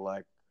invaluable.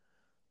 Like,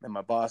 and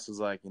my boss was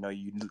like,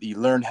 you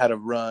learned how to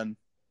run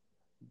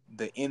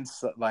the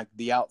inside, like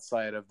the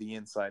outside of the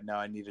inside. Now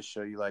I need to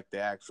show you like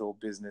the actual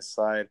business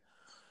side,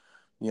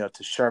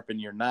 to sharpen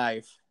your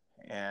knife.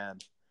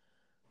 And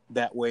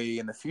that way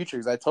in the future,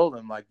 because I told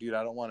him, like, dude,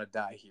 I don't want to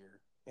die here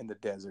in the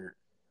desert.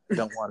 I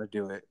don't want to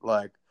do it.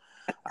 Like,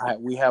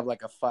 we have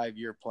like a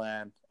 5-year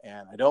plan,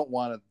 and I don't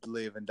want to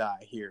live and die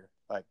here.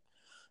 Like,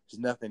 there's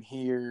nothing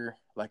here.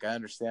 Like, I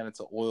understand it's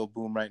an oil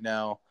boom right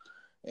now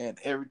and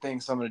everything.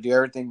 So I'm going to do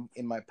everything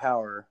in my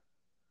power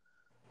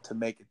to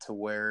make it to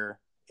where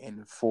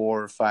in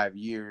 4 or 5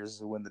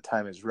 years, when the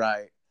time is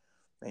right,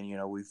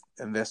 and, we've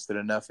invested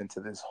enough into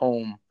this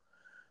home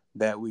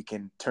that we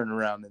can turn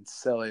around and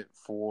sell it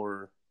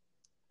for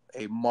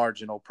a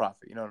marginal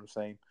profit. You know what I'm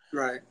saying?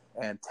 Right.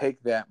 And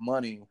take that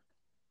money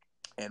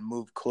and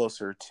move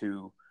closer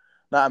to,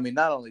 not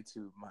only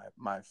to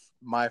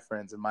my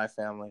friends and my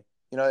family.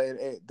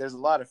 There's a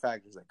lot of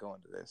factors that go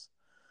into this,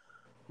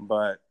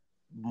 but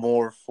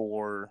more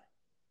for,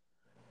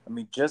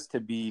 just to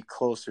be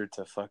closer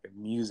to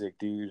fucking music,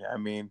 dude.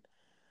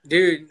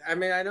 Dude, I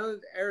know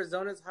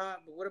Arizona's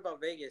hot, but what about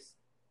Vegas?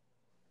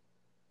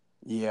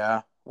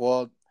 Yeah.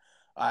 Well,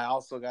 I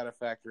also got to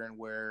factor in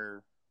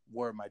where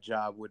my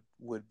job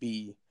would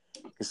be.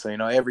 So,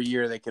 every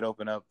year they could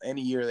open up,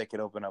 any year they could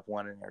open up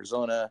one in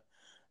Arizona.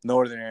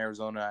 Northern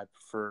Arizona, I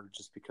prefer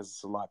just because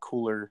it's a lot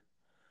cooler.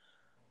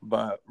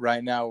 But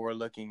right now we're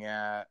looking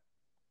at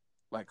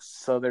like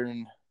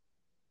southern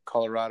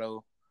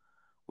Colorado,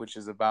 which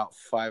is about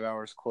 5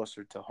 hours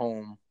closer to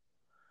home.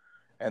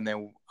 And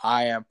then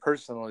I am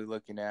personally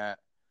looking at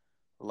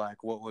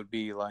like what would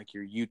be like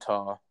your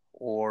Utah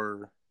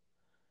or,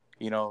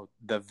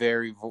 the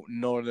very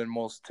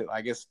northernmost,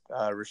 I guess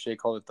Rashay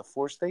called it the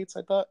 4 states,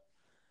 I thought,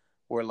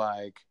 where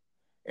like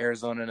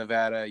Arizona,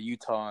 Nevada,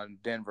 Utah,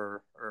 and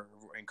Denver or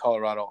in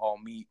Colorado all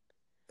meet.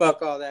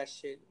 Fuck all that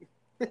shit.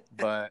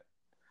 But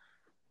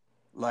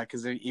like,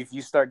 because if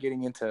you start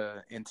getting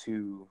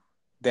into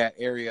that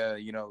area,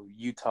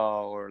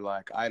 Utah or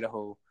like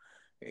Idaho,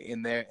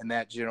 in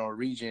that general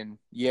region,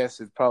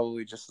 yes, it's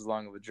probably just as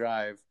long of a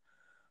drive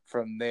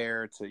from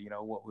there to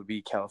what would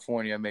be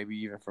California, maybe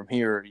even from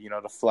here,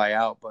 to fly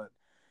out. But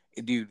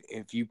dude,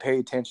 if you pay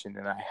attention,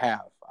 and I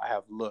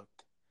have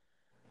looked,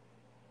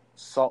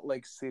 Salt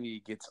Lake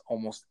City gets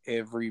almost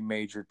every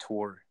major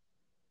tour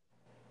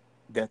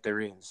that there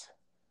is.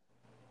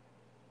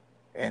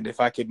 And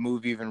if I could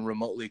move even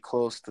remotely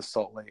close to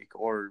Salt Lake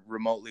or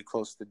remotely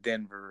close to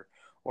Denver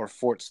or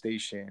Fort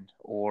Station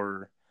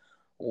or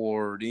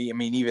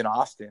even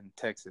Austin,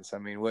 Texas.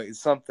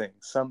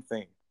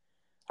 Something.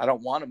 I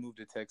don't want to move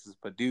to Texas,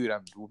 but dude,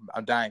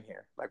 I'm dying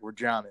here. Like, we're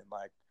drowning.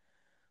 Like,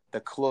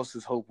 the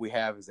closest hope we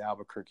have is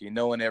Albuquerque.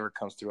 No one ever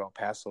comes through El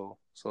Paso.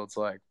 So it's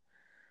like,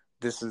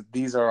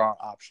 these are our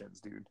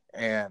options, dude.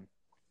 And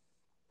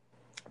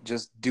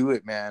Just do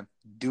it, man.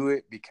 Do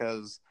it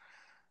because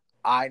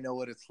I know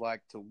what it's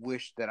like to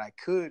wish that I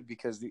could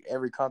because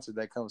every concert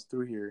that comes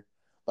through here,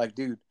 like,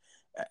 dude,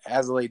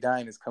 As I Lay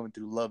Dying is coming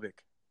through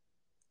Lubbock.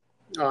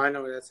 Oh, I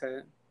know where that's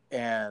at.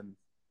 And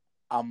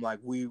I'm like,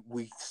 we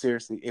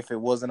seriously, if it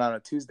wasn't on a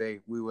Tuesday,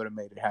 we would have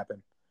made it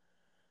happen.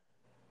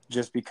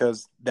 Just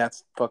because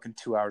that's fucking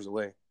 2 hours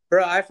away.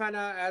 Bro, I found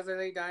out As I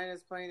Lay Dying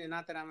is playing, and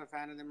not that I'm a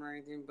fan of them or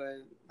anything, but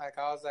like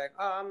I was like,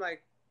 oh, I'm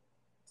like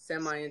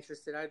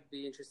semi-interested. I'd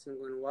be interested in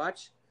going to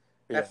watch.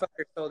 That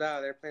fucker sold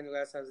out. They're playing the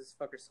last house. This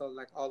fucker sold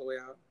like all the way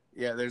out.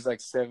 Yeah, there's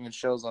like 7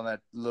 shows on that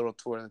little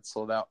tour that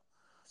sold out.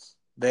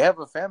 They have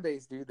a fan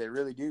base, dude. They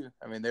really do.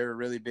 I mean, they were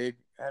really big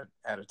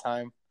at a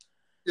time.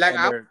 Like,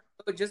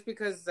 just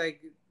because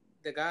like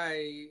the guy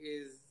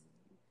is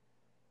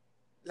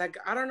like,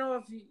 I don't know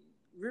if you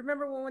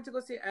remember when we went to go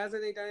see As I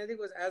Lay Dying. I think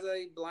it was As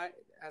I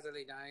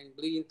Lay Dying,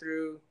 Bleeding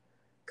Through,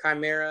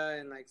 Chimera,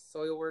 and like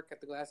Soilwork at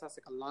the Glass House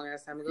like a long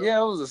ass time ago.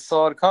 Yeah, it was a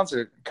solid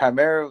concert.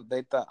 Chimera,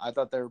 I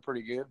thought they were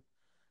pretty good,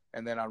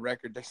 and then on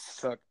record they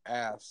suck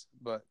ass.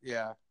 But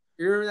yeah,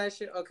 you remember that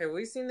shit? Okay,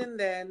 we seen them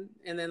then,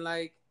 and then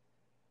like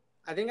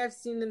I think I've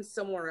seen them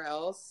somewhere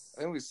else.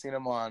 I think we've seen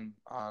them on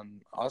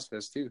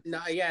Ozfest too. No,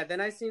 yeah. Then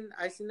I seen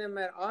them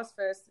at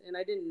Ozfest, and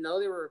I didn't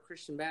know they were a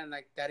Christian band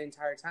like that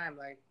entire time.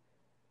 Like,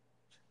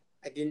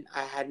 I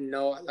had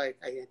no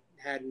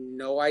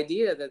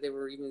idea that they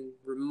were even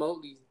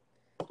remotely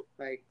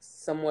like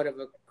somewhat of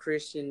a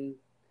Christian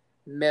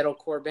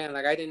metalcore band.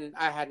 Like, I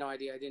had no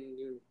idea. I didn't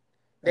even.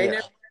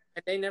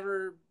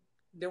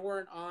 They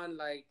weren't on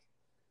like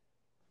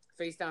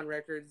Face Down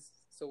Records,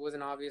 so it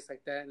wasn't obvious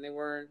like that, and they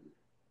weren't.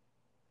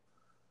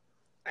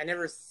 I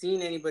never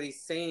seen anybody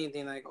say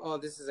anything like, "Oh,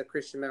 this is a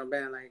Christian metal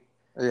band." Like,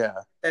 yeah,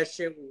 that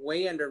shit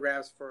way under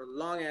wraps for a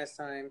long ass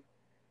time,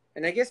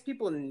 and I guess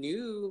people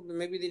knew, but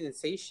maybe they didn't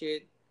say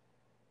shit.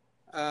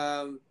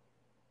 But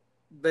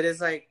it's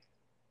like,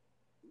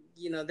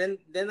 then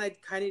I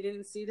kind of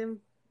didn't see them,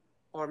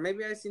 or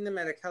maybe I seen them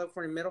at a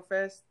California Metal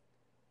Fest.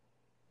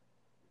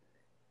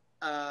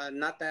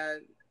 Not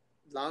that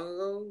long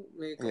ago,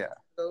 maybe a couple years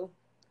ago.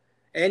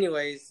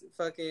 Anyways,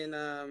 fucking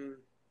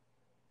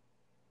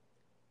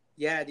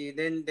yeah, dude.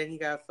 Then he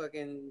got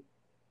fucking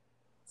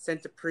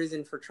sent to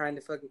prison for trying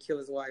to fucking kill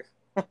his wife.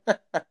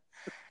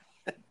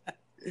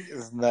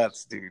 It's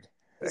nuts, dude.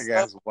 That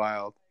guy's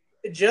wild.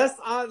 Just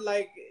on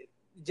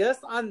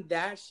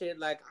that shit,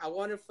 like I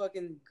want to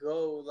fucking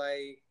go.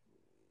 Like,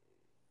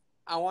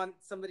 I want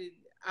somebody.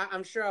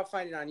 I'm sure I'll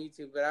find it on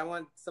YouTube, but I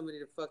want somebody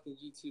to fucking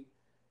YouTube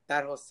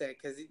that whole set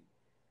because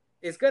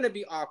it's gonna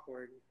be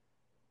awkward.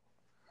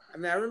 I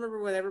mean, I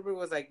remember when everybody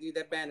was like, "Dude,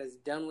 that band is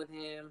done with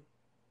him."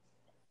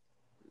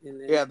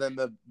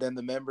 Then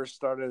the members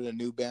started a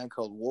new band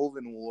called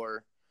Woven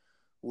War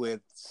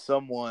with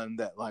someone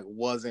that like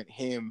wasn't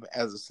him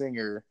as a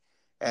singer,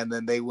 and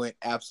then they went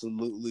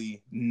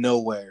absolutely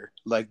nowhere.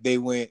 Like they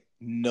went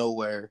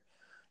nowhere,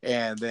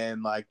 and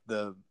then like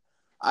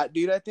I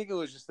think it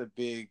was just a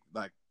big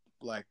like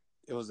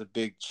it was a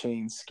big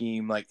chain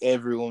scheme. Like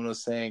everyone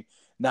was saying,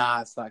 "Nah,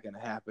 it's not gonna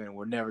happen.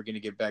 We're never gonna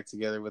get back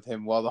together with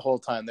him." While the whole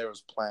time there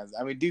was plans.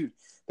 I mean, dude,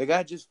 the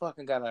guy just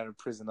fucking got out of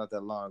prison not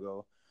that long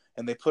ago.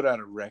 And they put out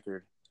a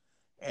record,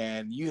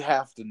 and you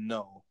have to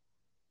know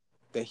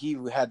that he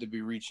had to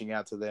be reaching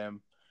out to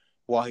them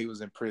while he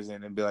was in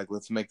prison and be like,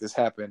 let's make this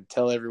happen.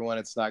 Tell everyone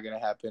it's not going to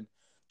happen,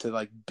 to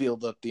like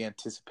build up the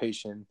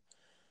anticipation.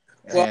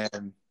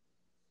 And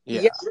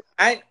yeah.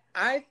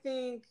 I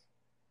think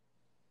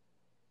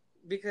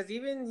because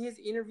even his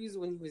interviews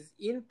when he was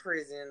in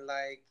prison,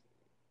 like,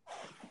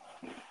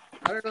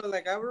 I don't know,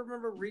 like I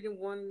remember reading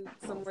one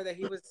somewhere that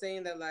he was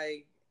saying that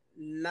like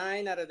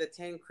 9 out of the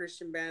 10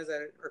 Christian bands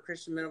that are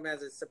Christian metal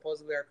bands that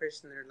supposedly are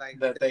Christian, they're like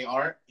that they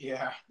aren't.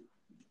 Yeah.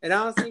 And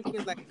I was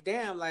thinking like,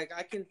 damn, like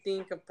I can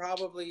think of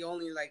probably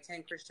only like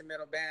 10 Christian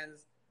metal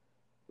bands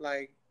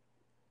like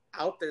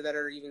out there that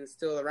are even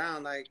still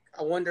around. Like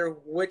I wonder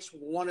which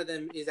one of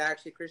them is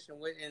actually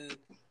Christian. And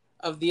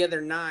of the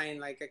other 9,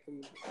 like I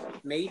can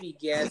maybe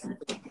guess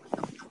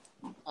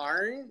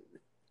aren't.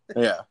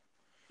 Yeah.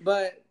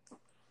 But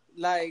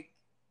like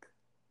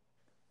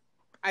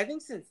I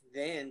think since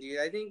then, dude,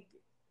 I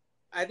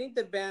think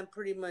the band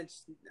pretty much,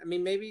 I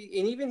mean, maybe,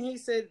 and even he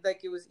said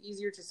like it was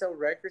easier to sell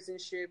records and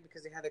shit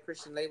because they had a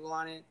Christian label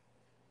on it.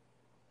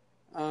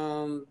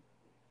 And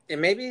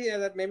maybe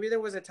there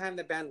was a time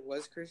the band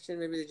was Christian.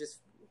 Maybe they just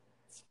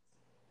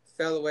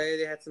fell away.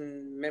 They had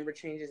some member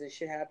changes and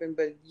shit happen.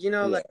 But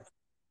like,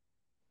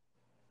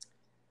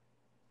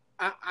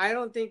 I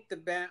don't think the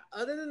band,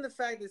 other than the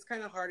fact that it's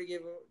kind of hard to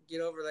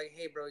get over. Like,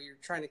 hey, bro, you're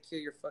trying to kill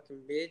your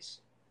fucking bitch.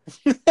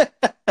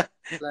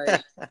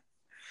 Like,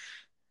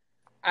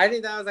 I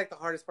think that was like the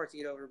hardest part to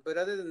get over. But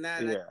other than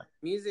that, the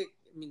music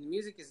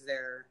is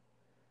there.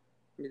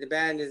 I mean, the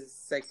band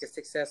is like a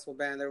successful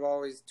band. They're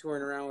always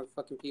touring around with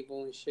fucking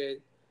people and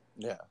shit.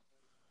 Yeah.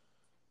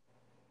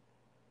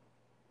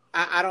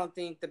 I don't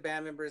think the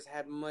band members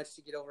had much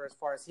to get over as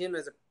far as him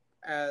as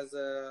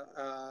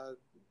a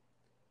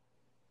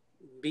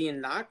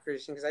being not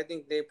Christian, because I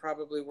think they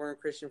probably weren't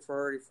Christian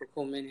for a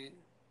cool minute.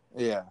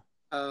 Yeah.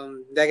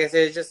 Like I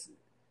said,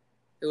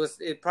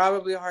 it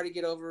probably hard to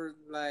get over.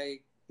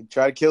 Like, He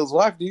tried to kill his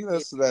wife, dude. yeah,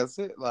 That's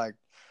it. Like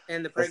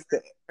and the that's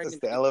the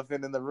pregnancy.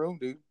 elephant in the room,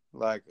 dude.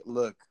 Like,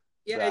 look,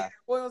 Yeah, it guy.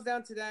 boils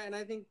down to that, and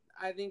I think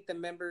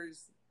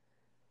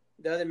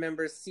the other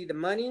members see the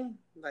money.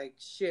 Like,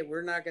 shit,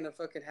 we're not gonna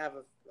fucking have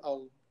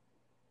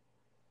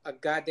a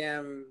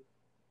goddamn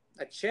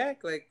a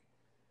check. Like,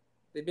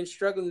 they've been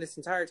struggling this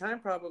entire time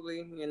probably,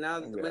 and now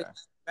that the money's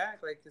Yeah. back,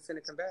 like it's gonna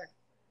come back.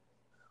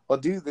 Well,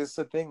 dude, this is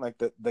the thing. Like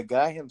the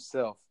guy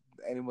himself.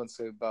 Anyone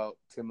say about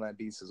Tim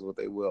Lambesis is what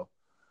they will.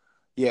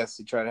 Yes,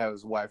 he tried to have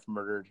his wife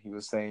murdered. He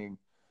was saying,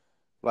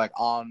 like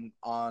on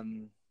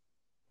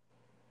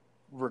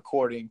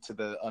recording to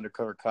the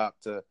undercover cop,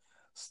 to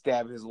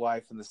stab his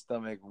wife in the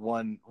stomach,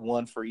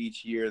 one for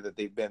each year that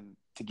they've been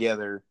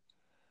together,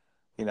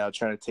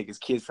 trying to take his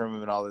kids from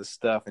him and all this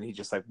stuff, and he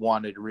just like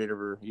wanted rid of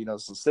her,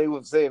 so say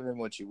him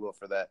what you will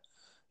for that.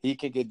 He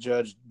can get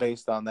judged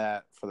based on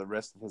that for the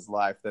rest of his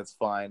life. That's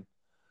fine.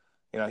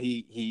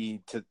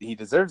 He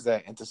deserves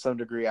that, and to some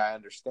degree I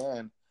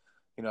understand,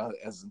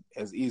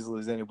 as easily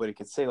as anybody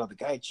could say, well, the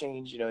guy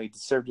changed, he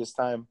deserved his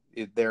time.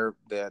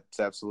 That's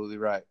absolutely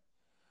right.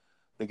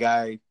 The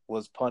guy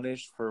was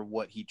punished for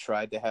what he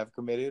tried to have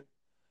committed.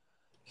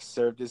 He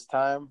served his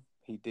time.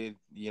 He did,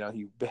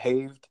 he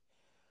behaved,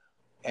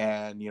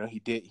 and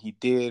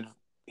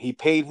he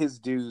paid his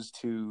dues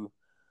to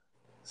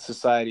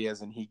society,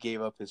 as in he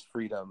gave up his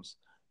freedoms.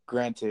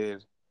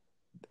 Granted,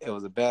 it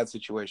was a bad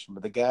situation,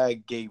 but the guy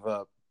gave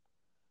up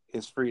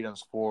his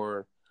freedoms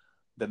for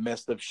the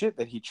messed up shit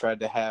that he tried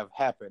to have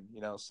happen,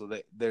 so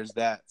that there's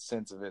that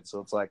sense of it. So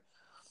it's like,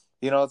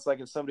 it's like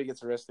if somebody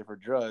gets arrested for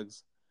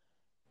drugs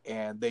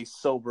and they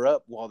sober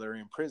up while they're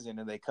in prison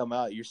and they come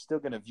out, you're still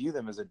going to view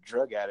them as a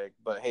drug addict,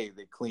 but hey,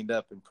 they cleaned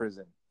up in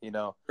prison,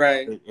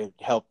 Right. it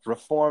helped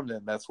reform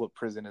them. That's what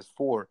prison is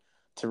for,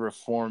 to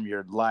reform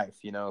your life,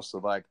 so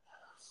like,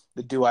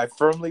 do I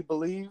firmly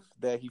believe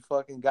that he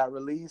fucking got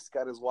released,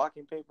 got his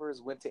walking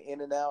papers, went to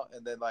In-N-Out,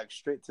 and then like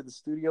straight to the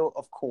studio?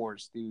 Of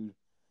course, dude.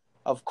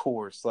 Of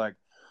course. Like,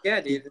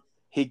 Yeah, he dude.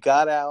 he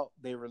got out,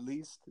 they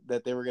released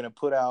that they were going to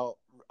put out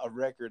a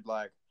record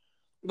like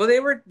Well, they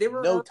were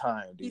no all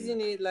time, dude.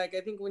 teasing it. Like, I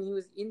think when he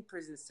was in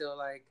prison still,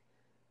 like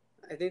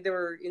I think there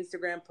were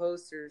Instagram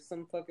posts or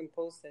some fucking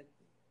posts that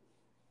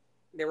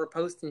they were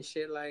posting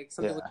shit like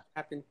something would Yeah.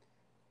 happen.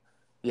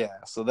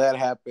 Yeah, so that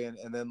happened,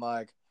 and then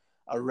like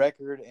a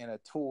record and a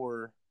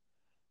tour,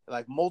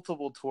 like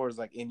multiple tours,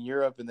 like in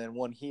Europe and then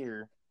one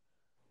here,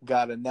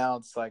 got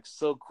announced like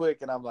so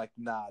quick, and I'm like,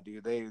 nah,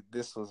 dude,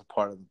 this was a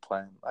part of the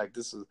plan. Like,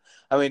 this is,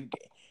 I mean,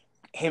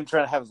 him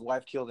trying to have his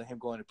wife killed and him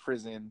going to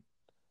prison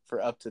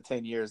for up to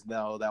 10 years,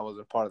 no, that was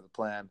a part of the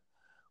plan.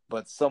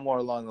 But somewhere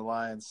along the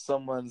line,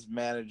 someone's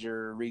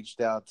manager reached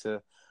out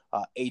to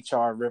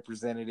HR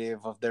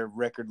representative of their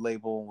record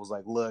label and was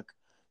like, look,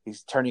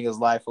 he's turning his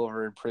life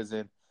over in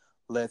prison.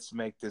 Let's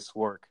make this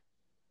work.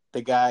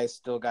 The guy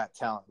still got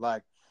talent.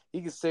 Like,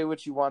 you can say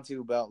what you want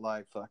to about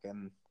like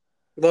fucking,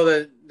 Well,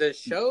 the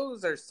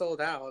shows are sold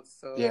out,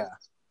 yeah,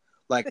 so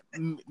like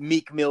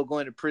Meek Mill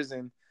going to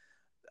prison.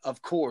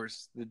 Of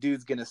course, the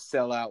dude's gonna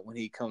sell out when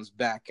he comes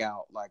back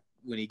out. Like,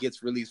 when he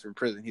gets released from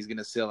prison, he's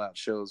gonna sell out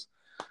shows.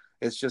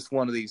 It's just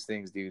one of these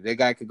things, dude. That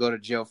guy could go to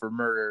jail for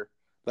murder,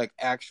 like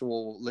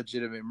actual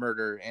legitimate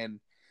murder,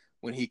 and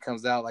when he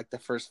comes out, like the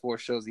first 4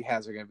 shows he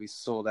has are gonna be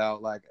sold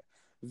out, like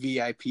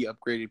VIP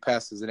upgraded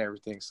passes and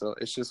everything. So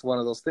it's just one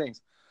of those things,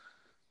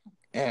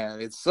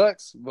 and it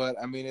sucks, but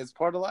I mean, it's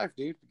part of life,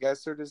 dude. The guy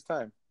served his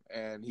time,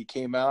 and he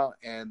came out,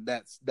 and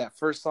that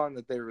first song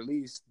that they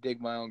released, "Dig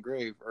My Own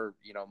Grave," or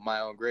 "My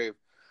Own Grave."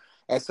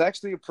 It's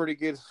actually a pretty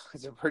good.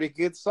 It's a pretty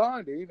good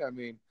song, dude. I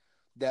mean,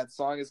 that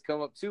song has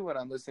come up too when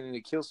I'm listening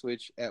to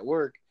Killswitch at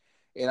work,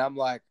 and I'm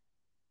like,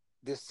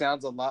 this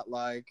sounds a lot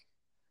like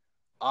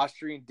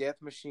Austrian Death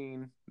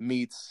Machine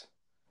meets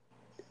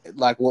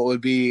like what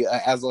would be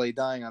Azalea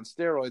Dying on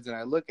steroids, and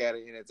I look at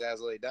it and it's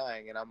Azalea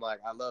Dying, and I'm like,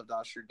 I loved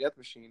Austrian Death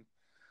Machine,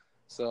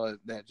 so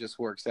that just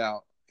works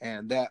out.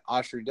 And that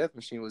Austrian Death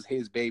Machine was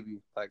his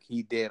baby. Like,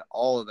 he did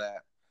all of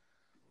that,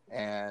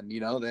 and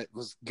that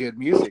was good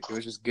music. It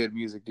was just good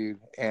music, dude.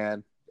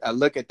 And I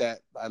look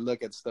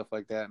at stuff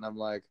like that, and I'm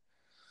like,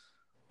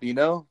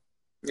 yeah.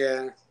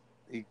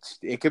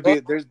 it could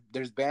Well, be,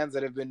 there's bands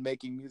that have been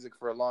making music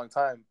for a long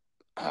time,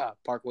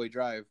 Parkway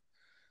Drive,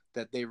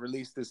 that they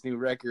released this new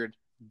record,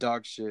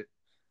 dog shit,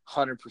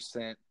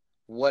 100%.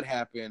 What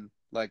happened?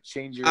 Like,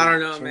 I don't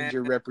know, man. change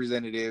your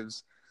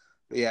representatives.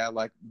 Yeah,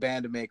 like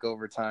band to make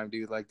overtime,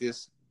 dude. Like,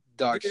 this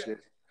dog Dude, shit.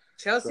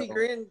 Chelsea So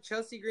Grin,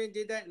 Chelsea Grin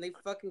did that, and they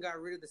fucking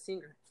got rid of the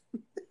singer.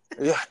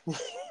 yeah,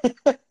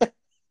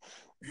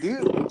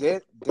 dude,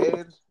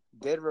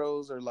 Dead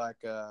Rose, or like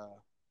that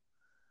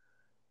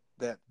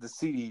the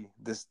CD,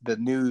 the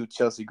new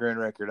Chelsea Grin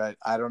record.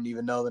 I don't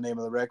even know the name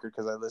of the record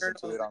because I listened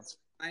to Eternals,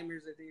 it on.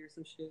 Nightmares, I think, or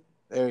some shit.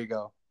 There you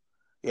go.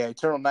 Yeah,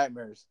 Eternal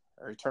Nightmares,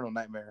 or Eternal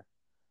Nightmare.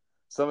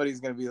 Somebody's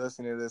gonna be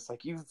listening to this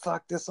like, you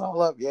fucked this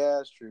all up. Yeah,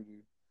 it's true,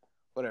 dude.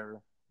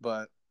 Whatever.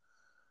 But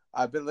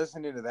I've been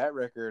listening to that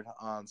record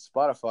on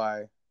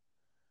Spotify,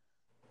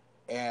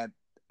 and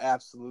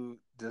absolute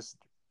just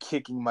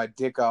kicking my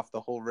dick off the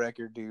whole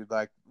record, dude.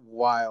 Like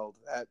wild.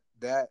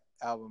 That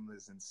album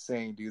is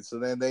insane, dude. So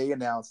then they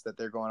announced that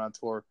they're going on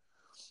tour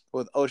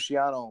with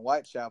Oceano and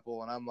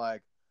Whitechapel, and I'm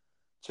like,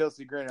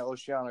 Chelsea Grin and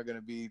Oceano are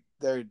gonna be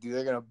there, dude.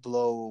 They're gonna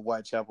blow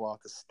Whitechapel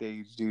off the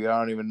stage, dude. I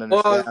don't even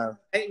understand. Well,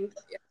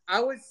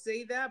 I would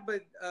say that,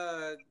 but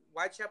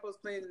Whitechapel's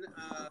playing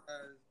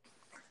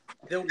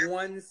the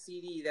one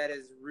CD that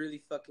is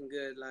really fucking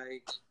good.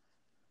 Like,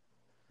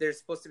 they're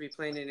supposed to be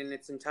playing it in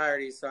its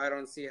entirety, so I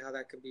don't see how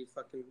that could be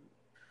fucking.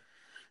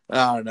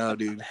 I don't know,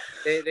 dude.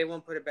 They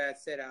won't put a bad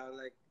set out.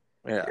 Like,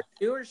 Yeah.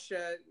 The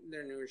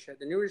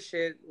newer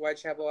shit,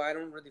 Whitechapel, I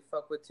don't really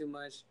fuck with too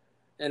much.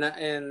 And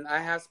I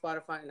have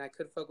Spotify and I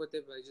could fuck with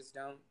it, but I just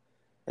don't.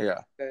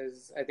 Yeah.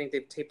 Because I think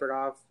they've tapered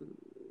off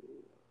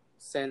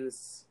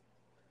since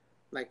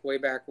like way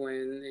back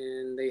when,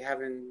 and they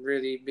haven't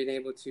really been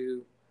able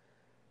to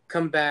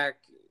come back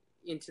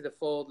into the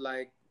fold.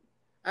 Like,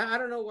 I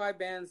don't know why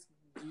bands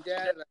do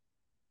that. Like,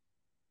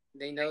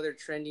 they know they're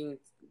trending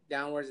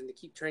downwards and they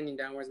keep trending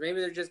downwards.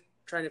 Maybe they're just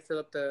trying to fill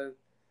up the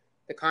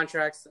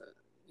contracts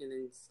and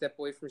then step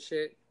away from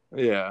shit.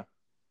 Yeah.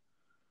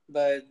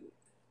 But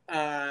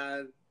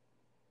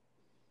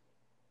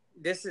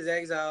This Is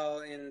Exile,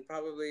 and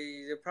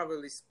they'll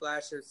probably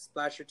splash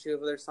or two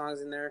of their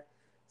songs in there,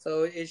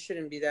 so it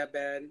shouldn't be that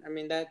bad. I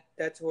mean, that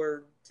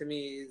tour to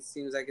me, it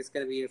seems like it's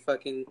gonna be a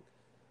fucking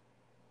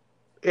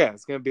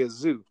it's gonna be a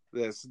zoo.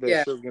 That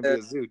show's gonna be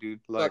a zoo, dude.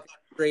 Like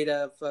straight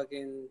up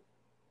fucking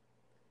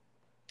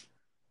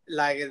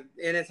like, and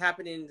it's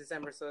happening in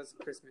December, so it's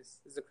Christmas.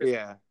 It's a Christmas.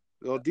 Yeah.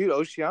 Well, dude,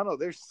 Oceano,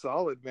 they're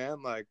solid,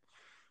 man. Like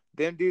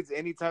them dudes,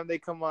 anytime they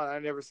come on, I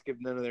never skip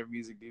none of their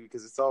music, dude,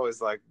 because it's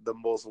always like the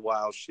most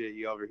wild shit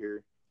you ever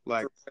hear.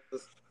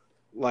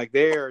 Like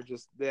they are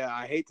just,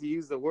 I hate to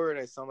use the word,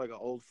 I sound like an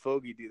old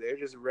fogey, dude. They're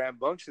just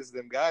rambunctious,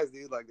 them guys,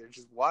 dude. Like they're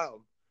just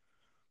wild.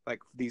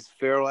 Like these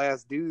feral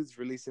ass dudes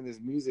releasing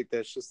this music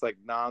that's just like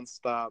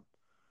nonstop,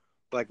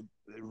 like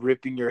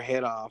ripping your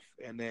head off.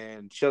 And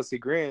then Chelsea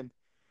Grin,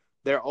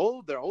 their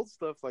old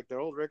stuff, like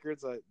their old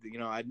records. We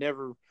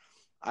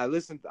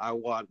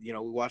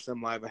watched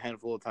them live a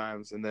handful of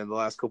times, and then the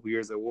last couple of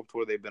years at Warped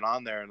Tour, they've been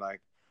on there and like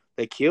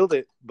they killed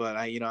it. But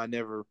I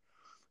never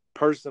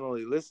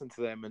personally listened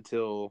to them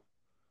until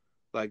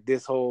like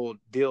this whole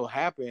deal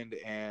happened,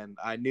 and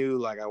I knew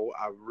like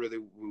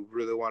we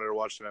really wanted to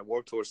watch them at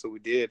Warped Tour, so we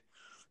did,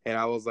 and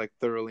I was like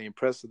thoroughly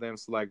impressed with them.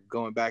 So like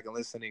going back and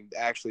listening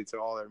actually to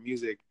all their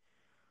music,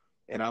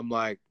 and I'm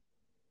like,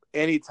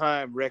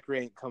 anytime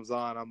Recreant comes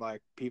on, I'm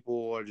like,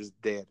 people are just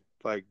dead.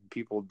 Like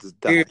people just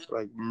die,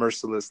 like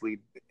mercilessly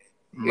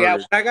murdered. Yeah,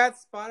 when I got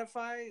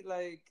Spotify,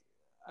 like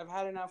I've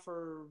had it now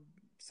for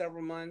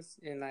several months,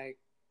 and like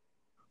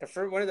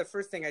one of the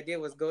first thing I did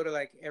was go to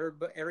like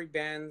every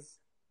band's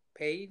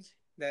page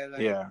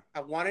that I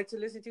wanted to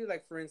listen to.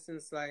 Like for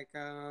instance, like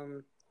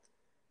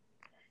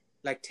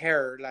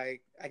Terror.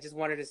 Like I just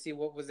wanted to see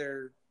what was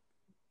their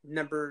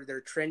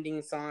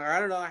trending song. Or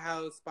I don't know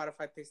how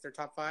Spotify picks their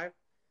top 5,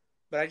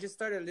 but I just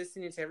started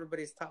listening to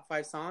everybody's top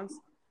 5 songs.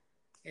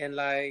 And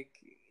like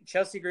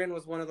Chelsea Grin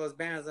was one of those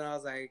bands, and I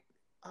was like,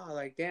 oh,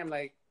 like damn,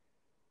 like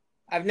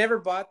I've never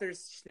bought their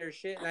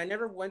shit, and I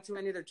never went to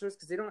any of their tours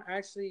because they don't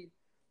actually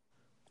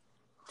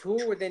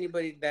tour with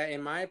anybody that,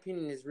 in my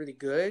opinion, is really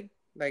good.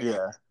 Like,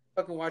 I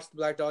fucking watch the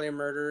Black Dahlia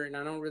Murder, and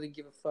I don't really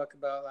give a fuck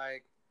about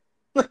like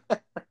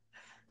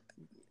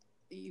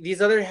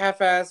these other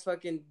half-ass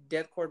fucking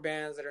deathcore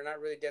bands that are not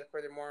really deathcore.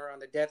 They're more on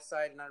the death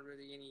side, not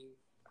really any.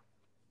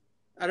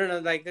 I don't know.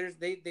 Like,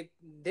 they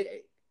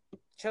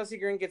Chelsea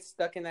Grin gets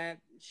stuck in that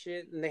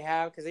shit, and they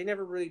have, because they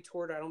never really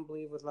toured, I don't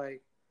believe, with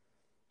like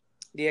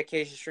the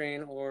Acacia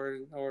Strain or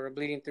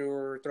Bleeding Through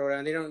or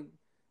Throwdown.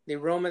 They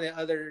roam in the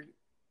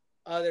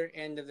other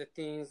end of the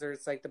things, or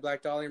it's like the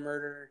Black Dahlia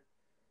Murder.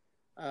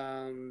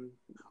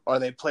 Or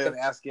they play with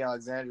Asking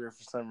Alexandria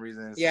for some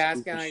reason.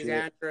 Asking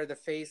Alexandria, or the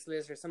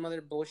Faceless, or some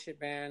other bullshit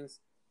bands.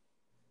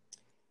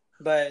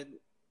 But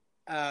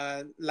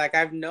like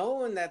I've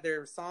known that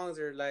their songs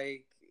are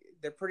like,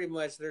 they're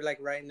like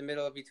right in the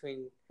middle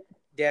between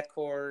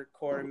deathcore,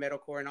 core, and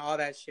metalcore, and all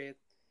that shit.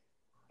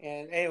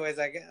 And anyways,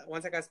 like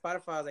once I got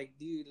Spotify, I was like,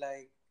 dude,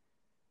 like,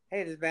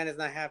 hey, this band is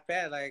not half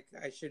bad. Like,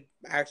 I should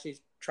actually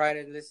try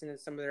to listen to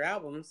some of their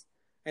albums.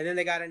 And then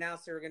they got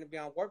announced they were going to be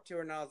on Warped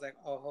Tour, and I was like,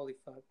 oh, holy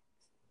fuck.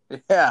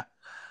 Yeah.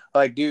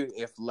 Like, dude,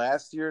 if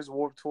last year's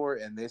Warped Tour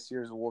and this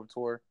year's Warped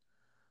Tour,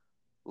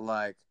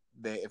 like,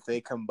 if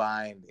they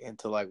combined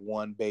into, like,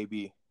 one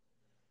baby,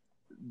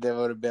 they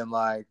would have been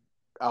like,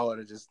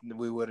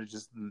 we would have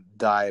just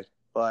died.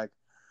 Like,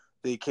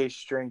 the Acacia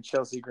Strain,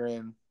 Chelsea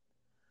Grin,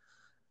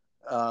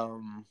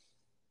 who,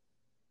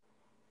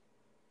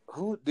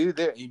 dude,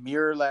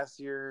 Emir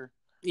last year.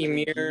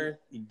 Emir.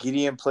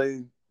 Gideon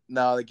played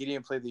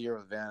the year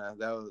with Vanna.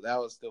 That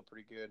was still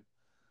pretty good.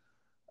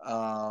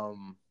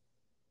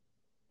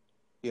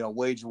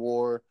 Wage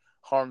War,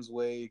 Harm's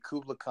Way,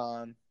 Kubla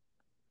Khan.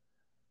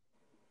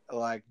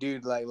 Like,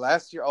 dude, like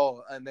last year.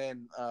 Oh, and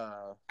then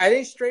I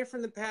think Straight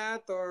from the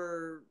Path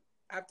or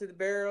After the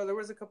Barrel. There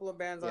was a couple of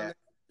bands on there.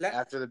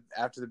 after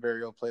the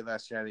burial played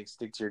last year, I think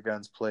Stick to Your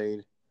Guns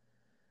played.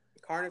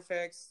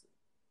 Carnifex.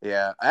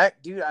 Yeah, I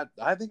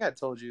think I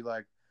told you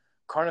like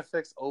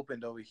Carnifex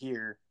opened over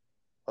here.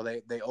 Well,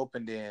 they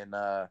opened in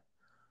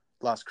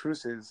Las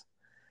Cruces,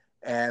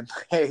 and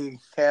they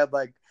had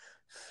like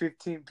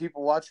 15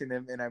 people watching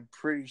them, and I'm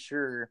pretty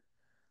sure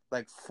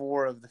like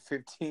 4 of the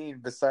 15,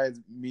 besides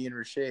me and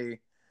Rashay,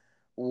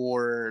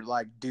 were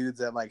like dudes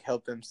that like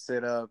helped them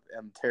sit up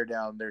and tear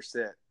down their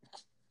set.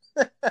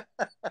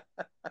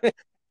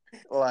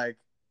 Like,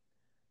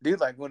 dude,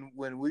 like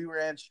when we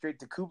ran straight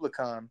to Kubla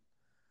Khan,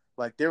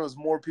 like there was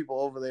more people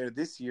over there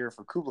this year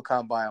for Kubla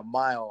Khan by a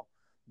mile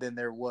than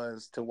there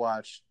was to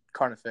watch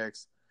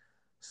Carnifex.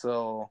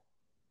 So,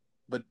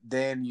 but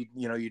then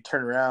you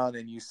turn around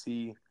and you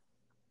see,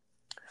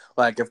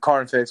 like, if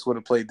Carnifex would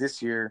have played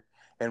this year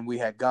and we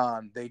had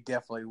gone, they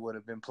definitely would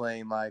have been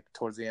playing like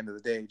towards the end of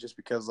the day, just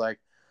because like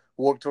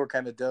Warped Tour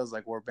kind of does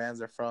like where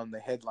bands are from, they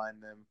headline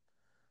them.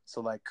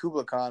 So like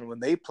Kubla Khan, when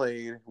they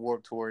played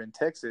Warped Tour in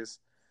Texas,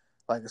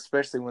 like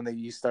especially when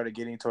you started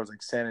getting towards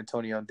like San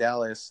Antonio and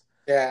Dallas,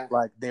 Yeah.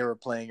 like they were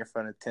playing in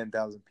front of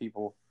 10,000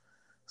 people.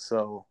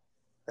 So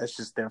that's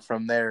just them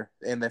from there.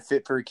 And then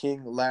Fit for a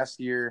King last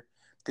year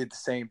did the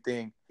same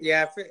thing.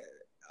 Yeah.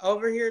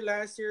 Over here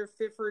last year,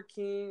 Fit for a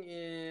King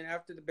and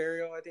After the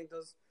Burial, I think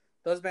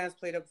those bands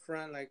played up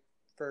front like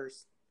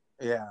first.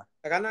 Yeah.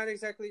 Like I'm not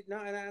exactly no,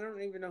 and I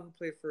don't even know who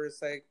played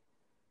first. Like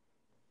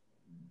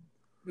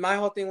my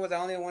whole thing was I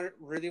only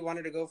really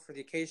wanted to go for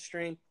the Cage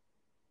String.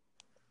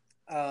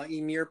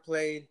 Emir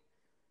played.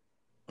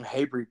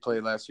 Hatebreed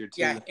played last year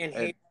too. Yeah, and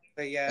Hatebreed.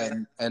 Yeah,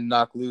 and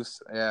Knock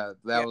Loose. Yeah,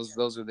 yeah.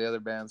 those were the other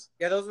bands.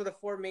 Yeah, those were the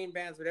 4 main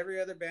bands. But every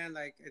other band,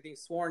 like I think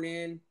Sworn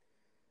In,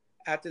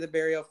 After the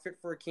Burial, Fit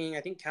for a King.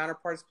 I think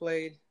Counterparts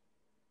played.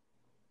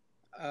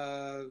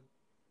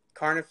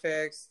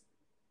 Carnifex.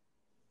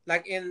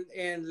 Like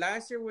and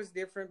last year was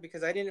different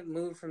because I didn't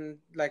move from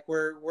like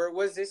where it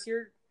was this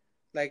year,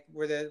 like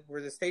where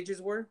the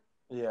stages were.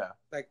 Yeah.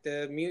 Like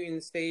the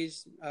Mutant stage,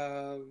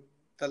 the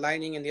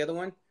Lightning, and the other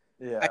one.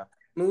 Yeah. I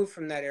moved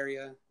from that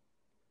area.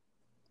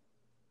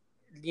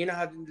 You know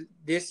how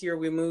this year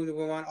we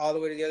went all the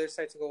way to the other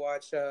side to go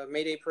watch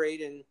Mayday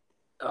Parade, and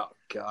oh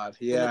god,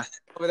 yeah,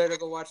 over there to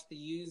go watch the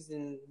Used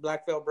and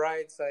Black Veil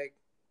Brides. Like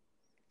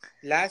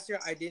last year,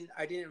 I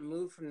didn't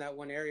move from that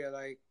one area.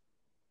 Like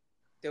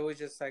there was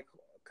just like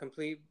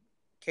complete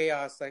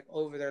chaos, like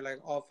over there, like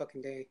all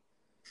fucking day.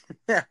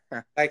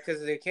 Like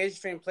because the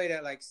Cage Train played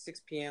at like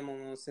 6 p.m.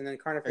 almost, and then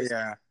Carnifex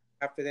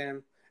after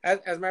them. As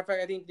a matter of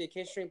fact, I think the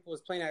Cage Train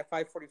was playing at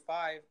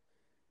 5:45.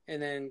 And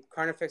then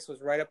Carnifex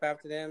was right up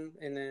after them,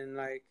 and then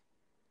like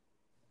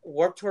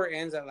Warped Tour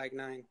ends at like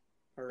 9,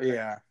 or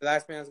the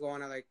last band's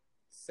going at like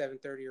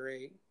 7:30 or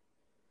 8.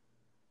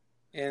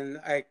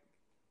 And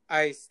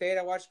I stayed.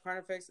 I watched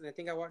Carnifex, and I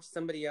think I watched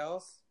somebody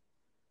else,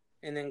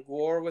 and then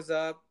Gore was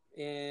up,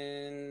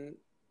 and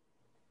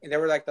they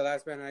were like the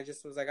last band. And I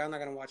just was like, I'm not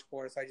gonna watch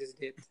Gore, so I just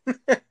did.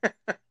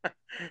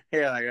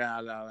 Yeah, like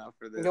no,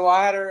 for this. No,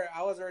 I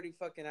was already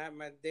fucking.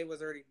 My day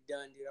was already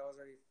done, dude. I was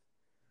already.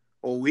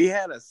 Well, we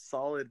had a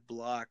solid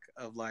block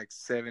of like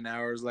 7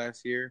 hours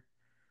last year,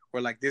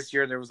 where like this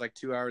year there was like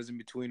 2 hours in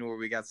between where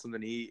we got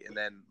something to eat, and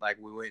then like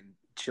we went and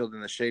chilled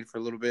in the shade for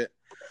a little bit.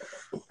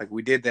 Like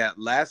we did that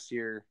last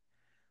year,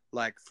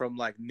 like from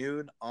like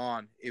noon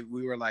on,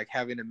 we were like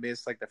having to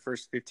miss like the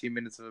first 15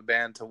 minutes of a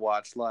band to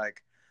watch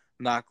like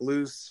Knock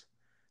Loose.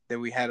 Then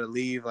we had to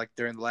leave like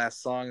during the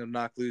last song of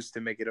Knock Loose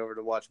to make it over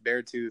to watch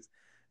Beartooth,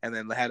 and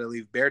then had to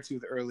leave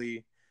Beartooth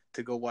early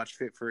to go watch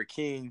Fit for a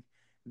King.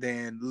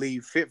 Then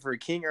leave Fit for a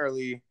King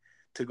early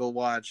to go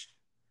watch,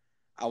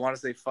 I want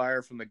to say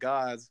Fire from the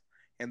Gods,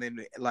 and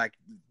then like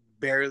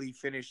barely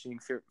finishing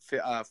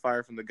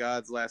Fire from the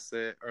Gods last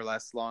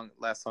song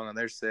on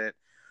their set,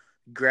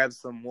 grab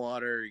some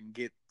water and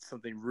get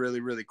something really,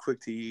 really quick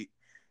to eat,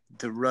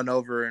 to run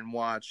over and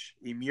watch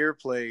Emir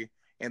play,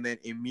 and then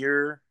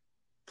Emir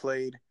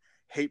played,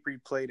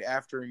 Hatebreed played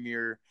after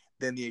Emir,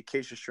 then the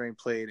Acacia Strain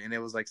played, and it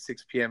was like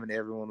 6 p.m. and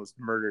everyone was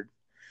murdered.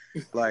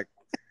 Like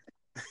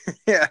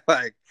yeah,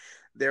 like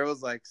there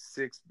was like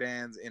 6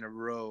 bands in a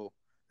row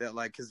that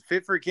like, because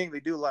Fit for a King, they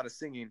do a lot of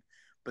singing,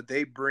 but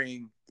they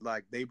bring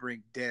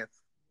death.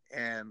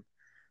 And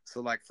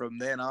so like from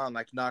then on,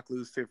 like Knock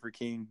Loose, Fit for a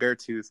King,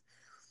 Beartooth,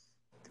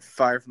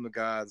 Fire from the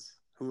Gods,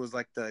 who was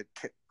like the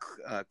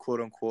quote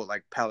unquote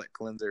like palate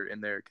cleanser in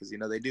there, because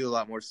they do a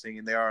lot more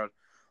singing, they are a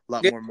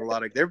lot more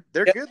melodic. They're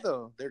good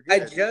though. They're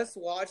good. I just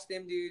watched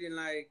them, dude, and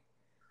like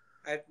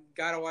I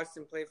gotta watch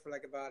them play for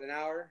like about an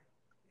hour.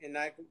 And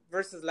like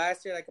versus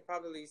last year, like I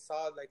probably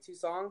saw like 2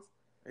 songs.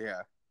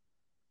 Yeah.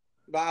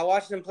 But I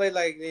watched them play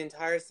like the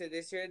entire set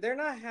this year. They're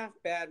not half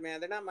bad, man.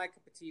 They're not my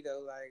cup of tea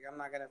though. Like I'm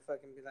not gonna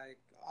fucking be like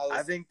all.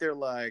 I think they're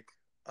like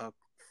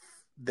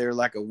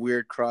a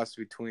weird cross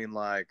between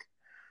like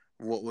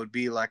what would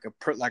be like a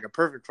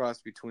perfect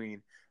cross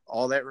between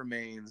All That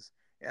Remains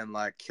and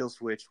like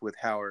Killswitch with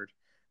Howard,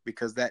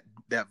 because that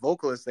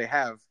vocalist they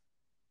have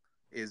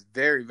is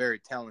very, very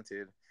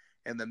talented.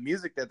 And the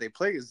music that they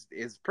play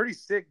is pretty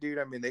sick, dude.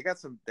 I mean, they got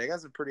some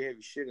pretty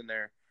heavy shit in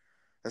there.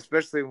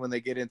 especially when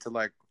they get into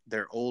like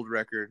their old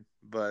record.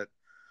 But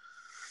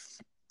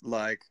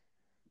like,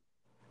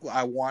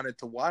 I wanted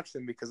to watch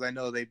them because I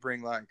know they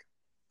bring like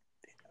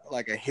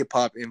a hip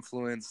hop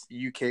influence,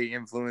 UK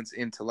influence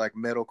into like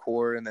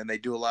metalcore, and then they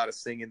do a lot of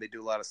singing, they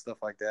do a lot of stuff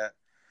like that.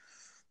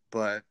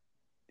 But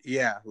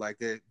yeah, like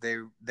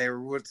they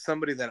were with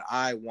somebody that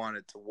I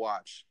wanted to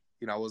watch.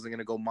 You know, I wasn't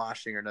gonna go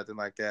moshing or nothing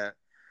like that.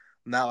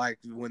 Not like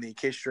when the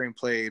Kiss String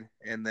played,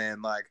 and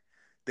then like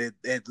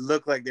it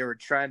looked like they were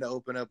trying to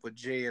open up with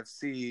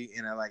JFC,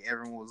 and like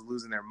everyone was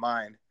losing their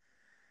mind.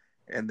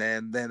 And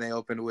then they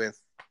opened with,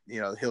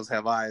 you know, Hills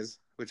Have Eyes,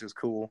 which was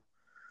cool.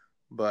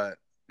 But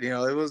you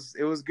know, it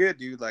was good,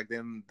 dude. Like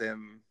them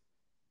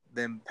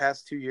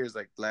past 2 years,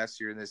 like last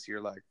year and this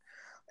year, like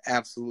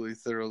absolutely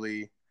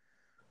thoroughly.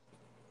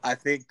 I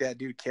think that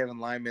dude Kevin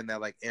Lyman, that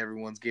like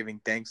everyone's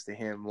giving thanks to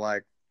him,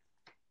 like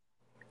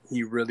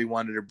he really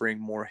wanted to bring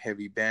more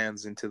heavy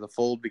bands into the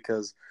fold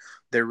because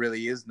there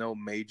really is no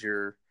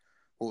major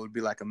what would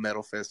be like a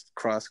metal fest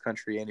cross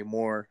country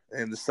anymore.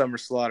 And the Summer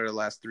Slaughter the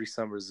last 3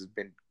 summers has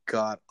been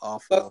god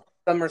awful.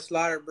 Summer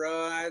Slaughter,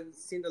 bro. I've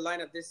seen the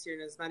lineup this year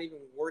and it's not even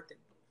worth it.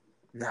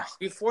 No.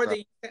 Before they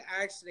used to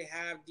actually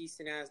have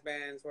decent ass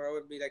bands where I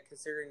would be like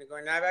considering to go.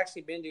 And I've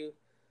actually been to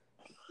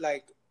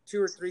like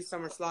 2 or 3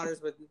 Summer Slaughters,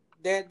 but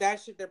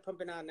that shit they're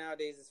pumping out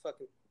nowadays is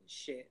fucking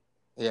shit.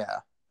 Yeah.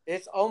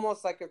 It's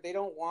almost like if they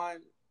don't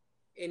want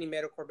any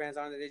metalcore bands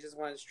on it, they just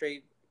want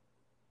straight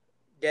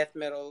death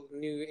metal,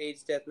 new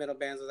age death metal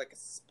bands with like a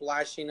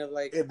splashing of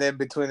like. And then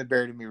Between the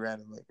Buried and Me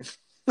randomly.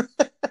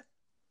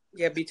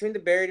 Yeah, Between the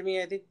Buried and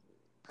Me, I think.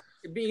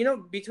 You know,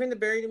 Between the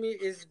Buried and Me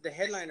is the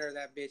headliner of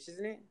that bitch,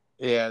 isn't it?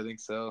 Yeah, I think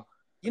so.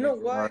 You know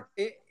what?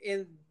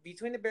 In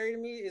Between the Buried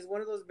and Me is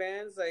one of those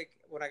bands. Like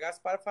when I got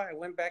Spotify, I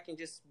went back and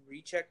just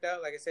rechecked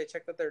out. Like I said,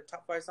 checked out their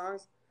top 5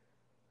 songs.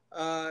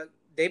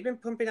 They've been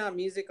pumping out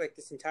music like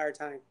this entire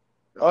time.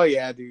 Oh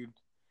yeah, dude.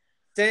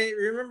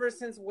 Remember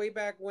since way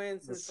back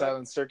when? The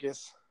Silent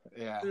Circus.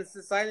 Yeah. Since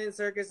the Silent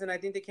Circus, and I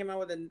think they came out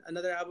with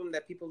another album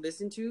that people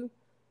listened to,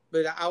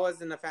 but I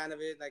wasn't a fan of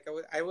it. Like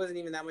I wasn't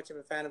even that much of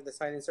a fan of the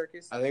Silent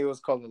Circus. I think it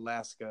was called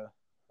Alaska.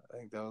 I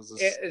think that was.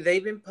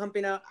 They've been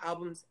pumping out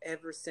albums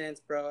ever since,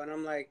 bro, and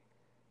I'm like,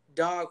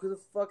 dog, who the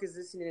fuck is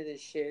listening to this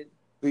shit?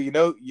 But you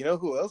know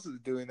who else is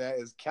doing that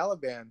is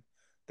Caliban.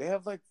 They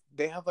have like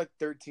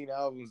 13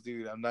 albums,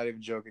 dude. I'm not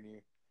even joking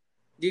you.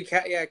 Dude,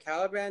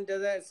 Caliban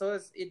does that. So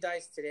It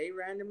Dies Today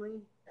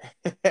randomly.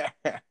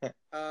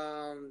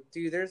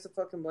 Dude, there's a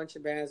fucking bunch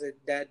of bands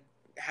that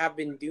have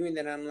been doing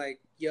that. I'm like,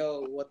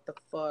 yo, what the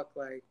fuck?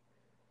 Like,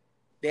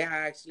 they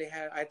actually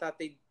have. I thought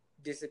they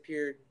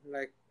disappeared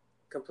like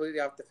completely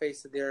off the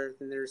face of the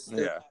earth, and they're still.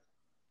 Yeah.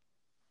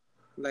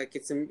 Like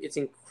it's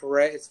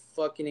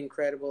fucking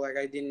incredible. Like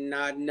I did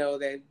not know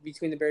that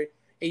Between the Buried.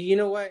 And you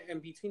know what?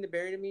 And Between the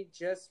Buried and Me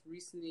just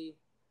recently,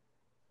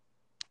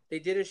 they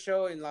did a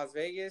show in Las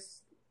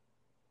Vegas,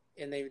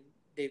 and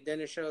they've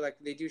done a show, like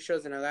they do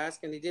shows in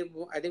Alaska, and they did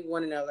I think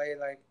one in LA.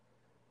 Like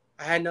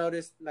I had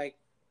noticed, like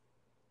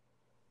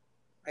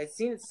I'd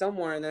seen it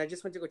somewhere, and then I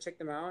just went to go check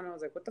them out, and I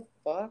was like, what the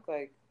fuck?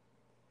 Like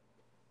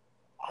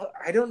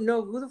I don't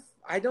know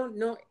I don't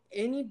know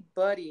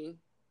anybody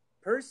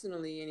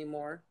personally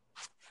anymore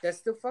that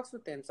still fucks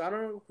with them. So I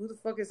don't know who the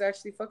fuck is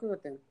actually fucking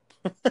with them.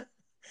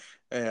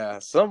 Yeah,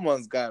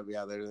 someone's got to be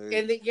out there.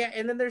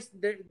 And then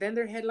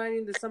they're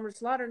headlining the Summer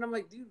Slaughter, and I'm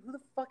like, dude, who the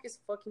fuck is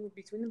fucking with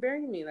Between the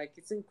Buried and Me? Like,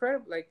 it's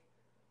incredible. Like,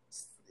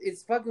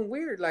 it's fucking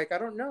weird. Like, I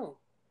don't know.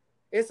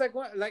 It's like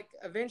what, like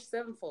Avenged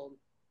Sevenfold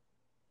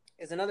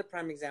is another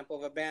prime example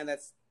of a band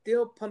that's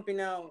still pumping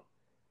out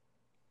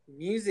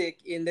music,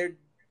 and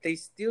they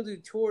still do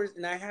tours,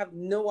 and I have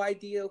no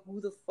idea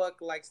who the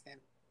fuck likes them.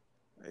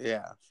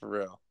 Yeah, for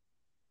real.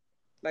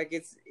 Like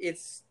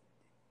it's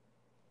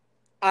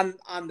on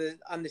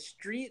the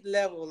street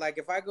level. Like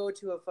if I go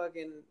to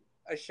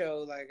a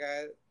show, like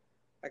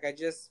I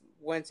just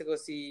went to go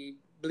see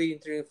Bleeding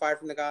Through, Fire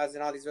from the Gods,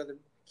 and all these other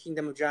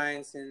Kingdom of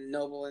Giants and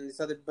Noble and this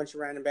other bunch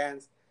of random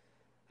bands.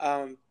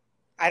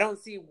 I don't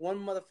see one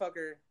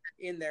motherfucker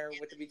in there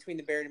with the Between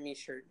the Buried and Me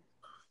shirt.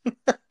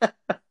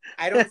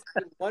 I don't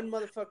see one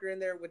motherfucker in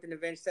there with an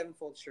Avenged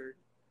Sevenfold shirt.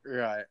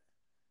 Right.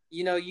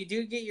 You know, you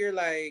do get your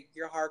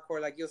hardcore,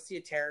 like you'll see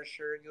a Terror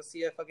shirt, you'll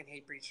see a fucking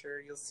Hatebreed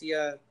shirt, you'll see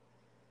a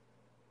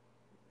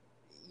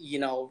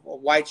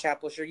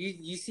Whitechapel shirt.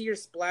 You see your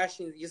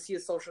splashing, you see a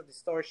Social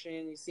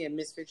Distortion, you see a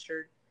Misfit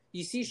shirt,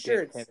 you see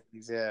shirts.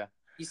 Yeah.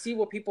 You see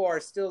what people are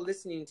still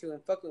listening to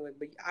and fucking with,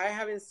 but I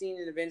haven't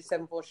seen an Avenged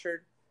Sevenfold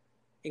shirt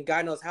in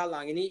God knows how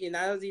long. And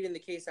that was even the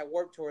case at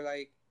Warped Tour.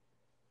 Like,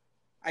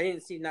 I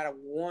didn't see not a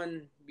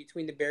one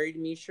Between the Buried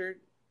and Me shirt,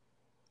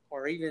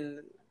 or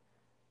even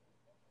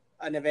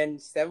an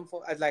Avenged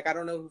Sevenfold. Like, I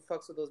don't know who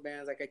fucks with those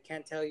bands. Like, I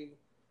can't tell you.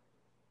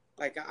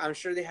 Like, I'm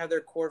sure they have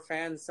their core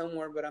fans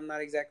somewhere, but I'm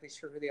not exactly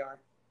sure who they are.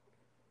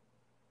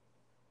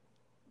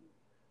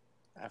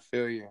 I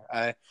feel you.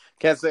 I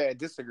can't say I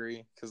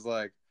disagree, because,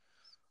 like,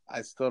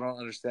 I still don't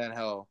understand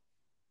how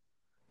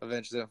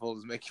Avenged Sevenfold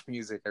is making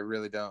music. I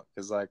really don't,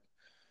 because, like,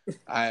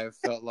 I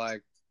felt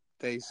like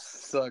they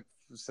sucked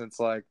since,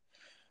 like,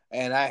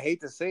 And I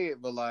hate to say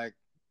it, but like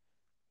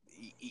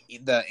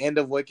the end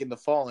of Waking the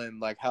Fallen,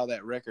 like how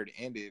that record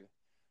ended,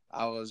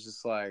 I was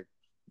just like,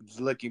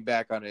 looking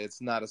back on it,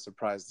 it's not a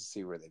surprise to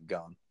see where they've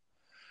gone.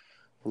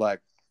 Like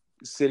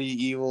City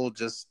Evil,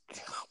 just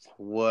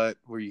what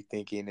were you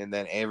thinking? And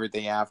then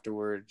everything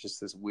afterward, just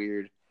this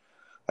weird,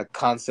 like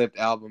concept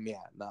album.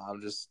 Yeah, no,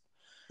 I'm just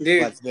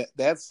dude. like that.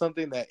 That's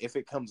something that if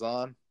it comes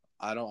on,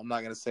 I'm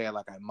not gonna say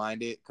like I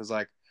mind it, because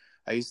like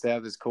I used to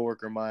have this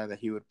coworker of mine that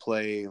he would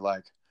play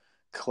like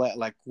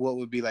like what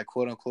would be like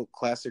quote unquote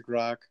classic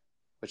rock,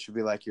 which would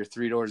be like your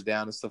Three Doors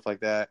Down and stuff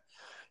like that.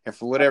 And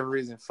for whatever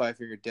reason, Five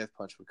Finger Death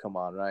Punch would come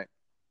on, right?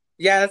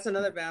 Yeah, that's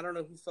another band. I don't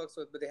know who fucks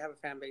with, but they have a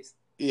fan base.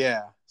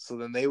 Yeah. So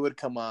then they would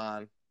come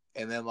on,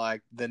 and then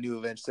like the new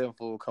Avenged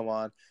Sevenfold would come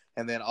on,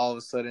 and then all of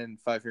a sudden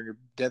Five Finger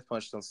Death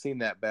Punch don't seem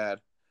that bad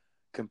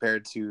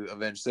compared to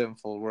Avenged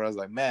Sevenfold, where I was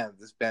like, man,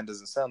 this band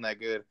doesn't sound that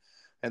good.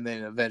 And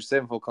then Avenged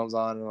Sevenfold comes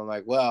on, and I'm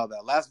like, wow,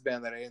 that last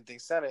band that I didn't think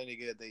sounded any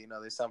good, they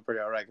sound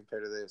pretty all right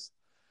compared to this.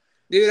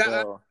 Dude,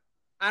 So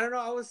I don't know.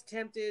 I was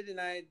tempted, and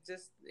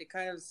it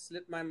kind of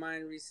slipped my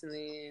mind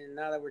recently. And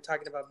now that we're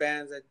talking about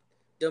bands that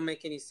don't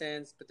make any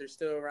sense, but they're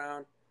still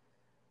around,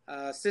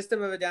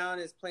 System of a Down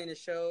is playing a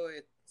show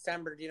at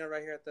San Bernardino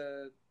right here at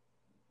the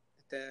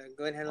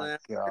Glen my Helen,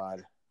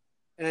 God,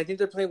 and I think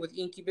they're playing with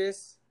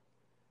Incubus.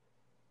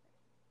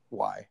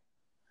 why?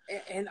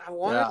 And I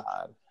want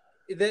God.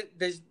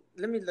 there's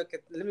let me look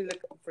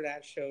for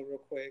that show real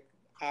quick.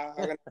 I'm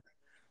gonna,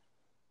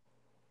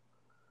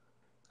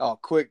 Oh,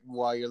 quick,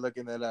 while you're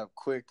looking that up,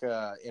 quick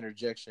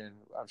interjection.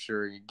 I'm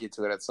sure you get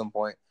to it at some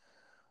point.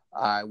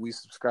 We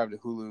subscribed to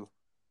Hulu.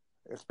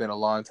 It's been a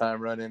long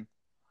time running,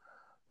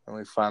 and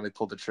we finally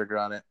pulled the trigger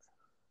on it.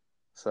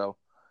 So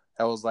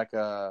that was like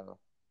a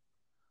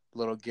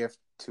little gift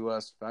to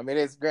us. I mean,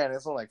 it's granted,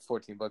 it's only like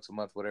 $14 a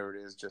month, whatever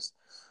it is. Just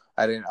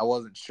I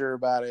wasn't sure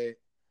about it.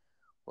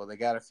 Well, they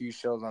got a few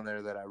shows on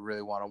there that I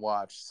really want to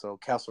watch. So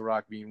Castle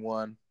Rock being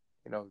one.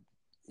 You know,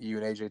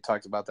 you and AJ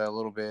talked about that a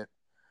little bit.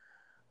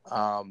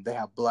 They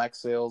have Black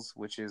Sails,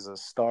 which is a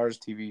Stars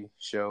TV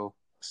show,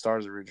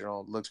 Stars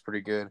original. Looks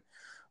pretty good.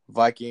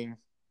 Viking,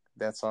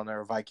 that's on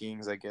there.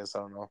 Vikings, I guess. I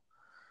don't know.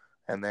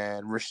 And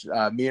then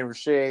me and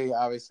Rashay,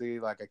 obviously,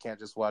 like I can't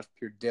just watch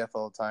pure death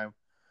all the time.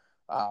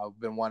 I've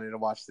been wanting to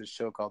watch this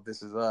show called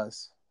This Is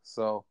Us.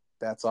 So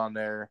that's on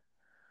there.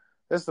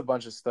 There's a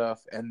bunch of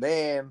stuff. And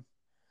then,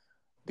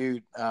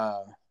 dude,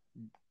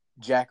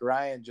 Jack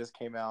Ryan just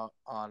came out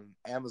on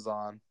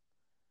Amazon.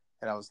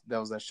 And that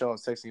was that show I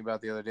was texting you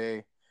about the other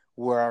day.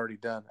 We're already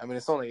done. I mean,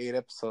 it's only 8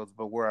 episodes,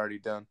 but we're already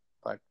done.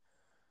 Like,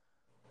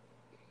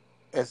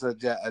 it's a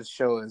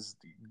show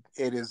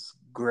it is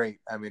great.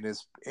 I mean,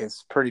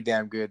 it's pretty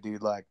damn good,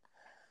 dude. Like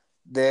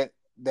that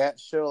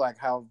show, like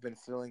how I've been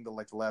feeling the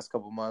last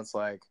couple months,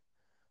 like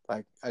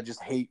I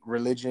just hate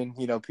religion.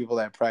 You know, people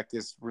that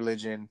practice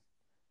religion,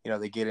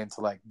 they get into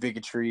like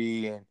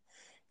bigotry and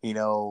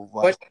like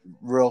what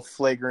real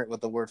flagrant with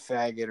the word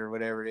faggot or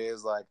whatever it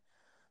is. Like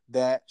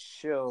that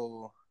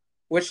show,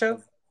 what show?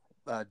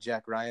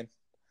 Jack Ryan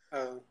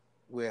Uh,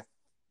 with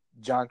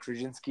John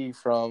Krasinski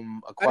from A I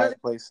know that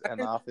Quiet Place I've and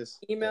The been Office.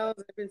 seeing Yeah, emails.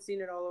 I've been seeing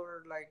it all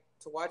over, like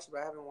to watch it,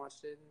 but I haven't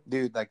watched it.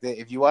 dude, like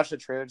if you watch the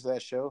trailer to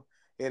that show,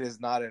 it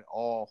is not at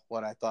all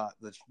what I thought.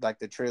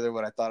 The trailer,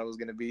 what I thought it was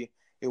gonna be,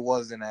 it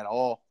wasn't at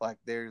all. Like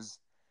they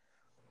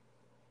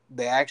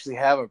actually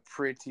have a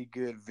pretty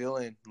good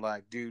villain.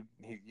 Like, dude,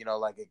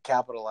 like it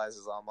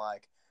capitalizes on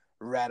like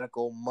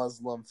radical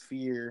Muslim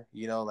fear.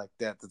 Like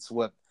that.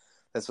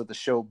 That's what the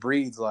show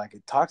breeds. Like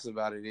it talks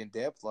about it in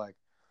depth. Like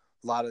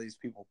a lot of these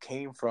people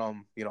came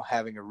from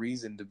having a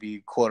reason to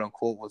be quote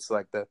unquote what's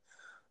like the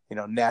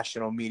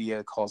national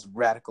media calls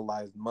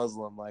radicalized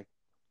Muslim. Like,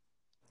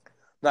 I'm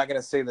not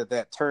gonna say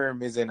that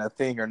term isn't a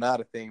thing or not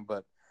a thing,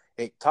 but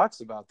it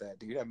talks about that,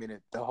 dude. I mean,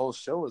 the whole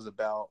show is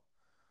about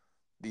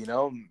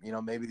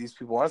maybe these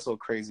people aren't so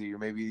crazy, or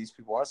maybe these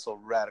people are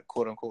so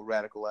quote unquote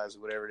radicalized,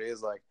 or whatever it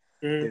is. Like,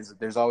 Mm.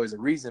 there's always a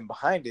reason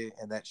behind it,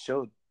 and that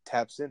show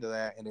taps into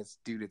that, and it's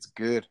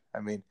good. I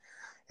mean,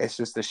 it's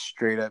just a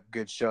straight up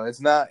good show.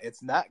 It's not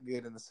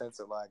good in the sense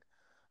of like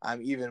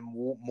I'm even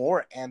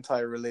more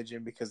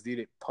anti-religion because, dude,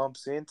 it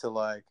pumps into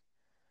like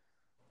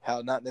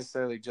how not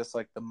necessarily just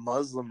like the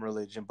Muslim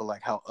religion, but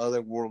like how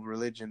other world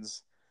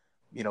religions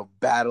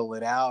battle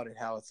it out, and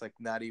how it's like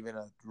not even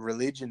a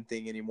religion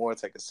thing anymore.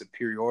 It's like a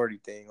superiority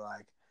thing.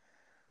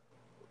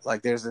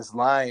 Like there's this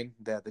line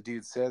that the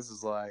dude says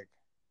is like,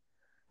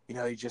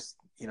 he just,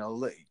 he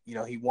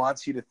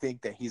wants you to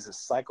think that he's a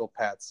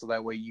psychopath. So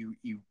that way you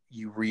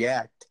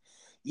react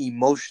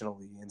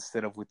emotionally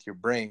instead of with your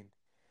brain.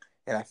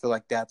 And I feel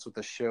like that's what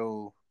the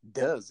show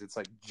does. It's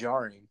like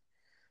jarring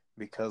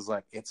because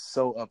like it's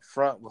so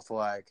upfront with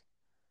like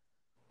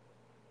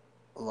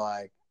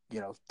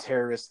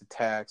terrorist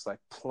attacks, like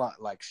plot,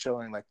 like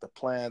showing like the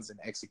plans and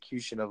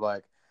execution of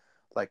like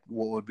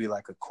what would be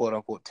like a quote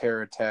unquote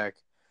terror attack,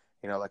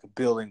 like a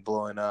building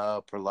blowing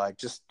up or like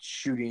just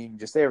shooting,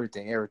 just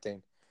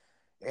everything,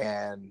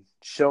 and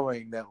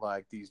showing that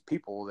like these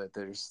people that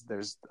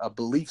there's a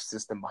belief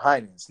system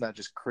behind it. It's not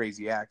just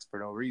crazy acts for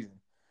no reason.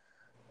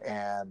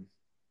 and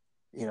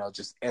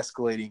just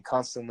escalating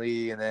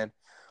constantly. And then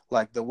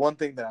like the one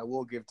thing that I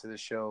will give to the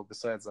show,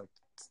 besides like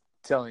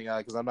telling you,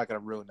 because I'm not gonna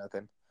ruin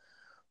nothing,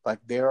 like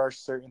there are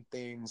certain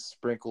things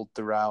sprinkled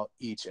throughout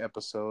each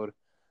episode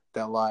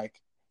that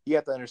like you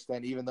have to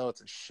understand, even though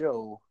it's a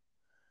show,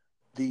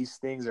 these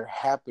things are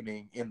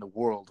happening in the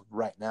world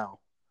right now.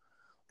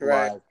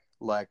 Right.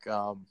 Like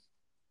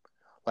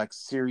like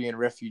Syrian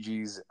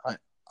refugees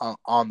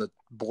on the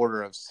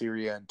border of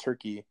Syria and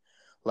Turkey,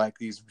 like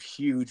these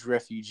huge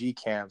refugee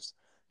camps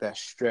that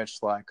stretch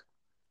like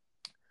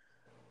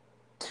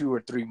 2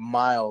 or 3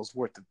 miles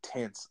worth of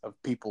tents of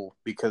people,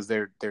 because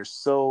they're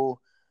so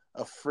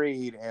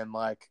afraid, and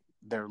like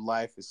their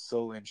life is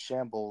so in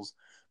shambles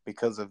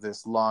because of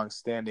this long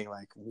standing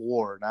like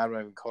war. And I don't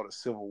even call it a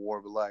civil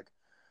war, but like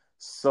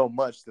so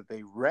much that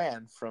they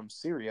ran from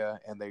Syria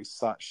and they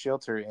sought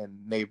shelter in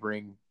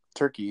neighboring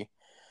Turkey.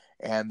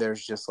 And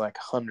there's just like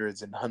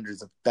hundreds and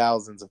hundreds of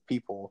thousands of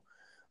people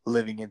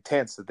living in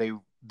tents that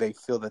they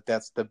feel that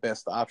that's the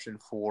best option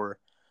for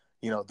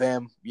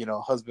them,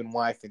 husband,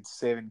 wife, and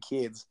 7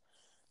 kids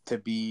to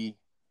be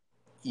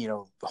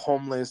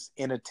homeless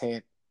in a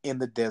tent in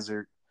the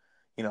desert,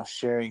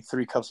 sharing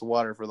 3 cups of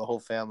water for the whole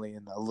family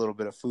and a little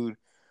bit of food,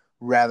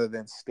 rather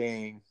than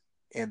staying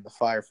in the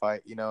firefight.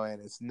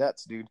 And it's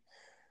nuts, dude.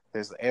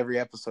 There's every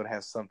episode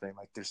has something,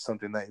 like there's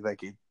something that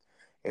like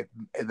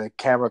the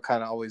camera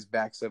kind of always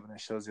backs up and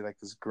it shows you like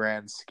this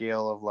grand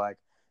scale of like,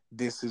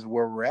 this is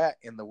where we're at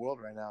in the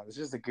world right now.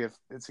 It's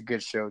a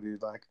good show,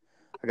 dude. Like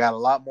I got a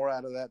lot more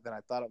out of that than I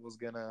thought it was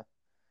gonna.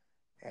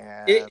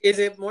 And Is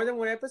it more than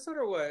one episode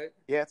or what?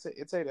 yeah,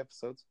 it's 8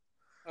 episodes.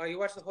 Oh, you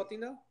watched the whole thing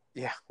though?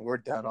 Yeah, we're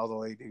done all the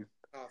way, dude.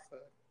 Oh fuck.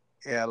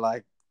 Yeah,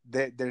 like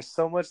there's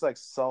so much like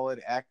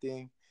solid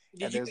acting,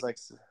 and there's like.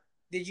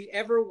 Did you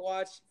ever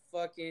watch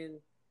fucking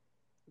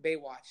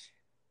Baywatch?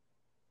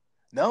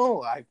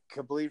 No, I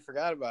completely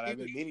forgot about it. I've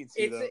been meaning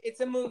to.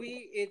 It's a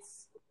movie.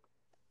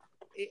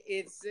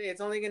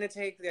 It's only gonna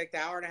take like the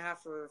hour and a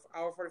half or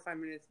hour 45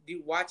 minutes.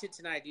 Dude, watch it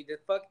tonight, dude.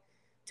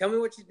 Tell me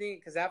what you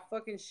think, because that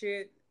fucking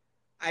shit.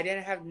 I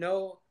didn't have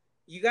no.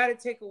 You got to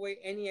take away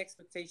any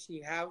expectation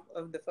you have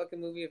of the fucking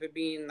movie of it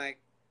being like.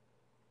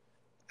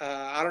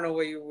 I don't know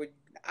what you would.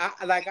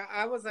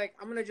 I was like,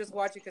 I'm gonna just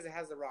watch it because it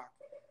has The Rock.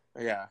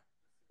 Yeah.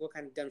 What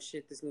kind of dumb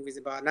shit this movie's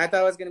about? And I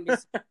thought it was gonna be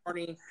some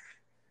funny,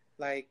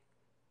 like,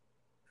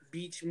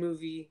 beach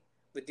movie.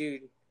 But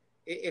dude,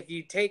 if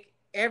you take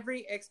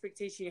every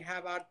expectation you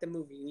have out of the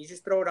movie and you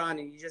just throw it on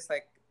and you just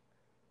like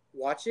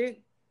watch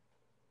it,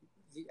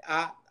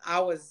 I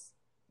was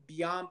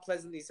beyond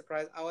pleasantly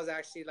surprised. I was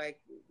actually like,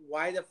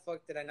 why the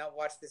fuck did I not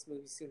watch this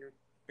movie sooner?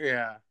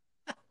 Yeah.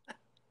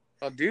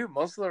 Oh, dude,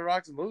 most of The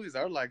Rock's movies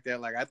are like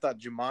that. Like I thought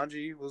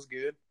Jumanji was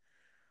good.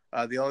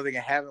 The only thing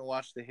I haven't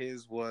watched of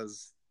his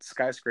was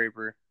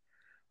Skyscraper.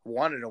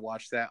 Wanted to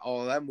watch that.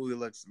 Oh, that movie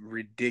looks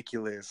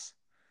ridiculous.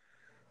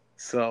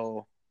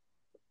 So,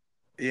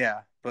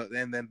 yeah. But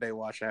and then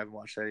Baywatch, I haven't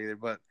watched that either.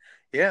 But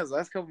yeah, his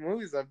last couple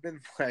movies, I've been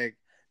like,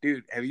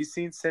 dude, have you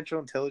seen Central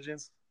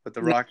Intelligence with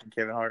The Rock and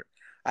Kevin Hart?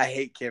 I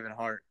hate Kevin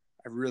Hart.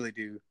 I really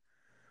do.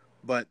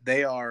 But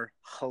they are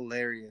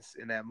hilarious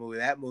in that movie.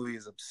 That movie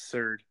is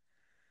absurd.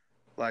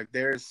 Like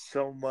there's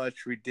so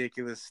much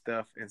ridiculous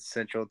stuff in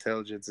Central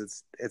Intelligence.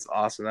 It's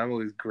awesome. That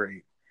movie's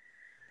great.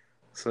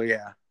 So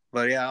yeah,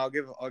 but yeah, I'll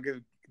give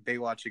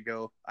Baywatch a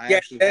go. I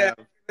actually have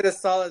give it a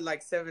solid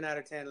like 7 out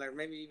of 10, like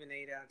maybe even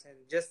 8 out of 10.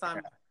 Just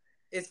on,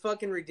 it's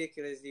fucking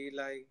ridiculous, dude.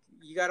 Like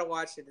you gotta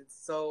watch it.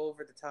 It's so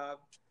over the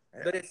top,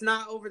 but it's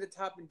not over the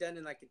top and done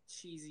in like a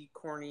cheesy,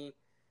 corny,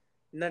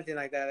 nothing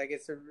like that. Like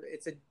it's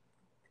a.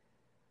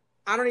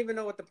 I don't even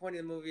know what the point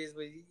of the movie is,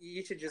 but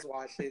you should just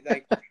watch it.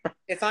 Like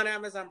it's on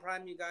Amazon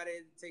Prime. You got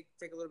it.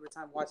 Take a little bit of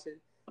time, watch it.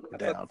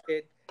 Down.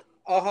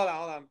 Oh, hold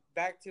on.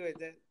 Back to it.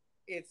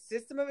 It's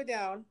System of a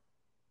Down,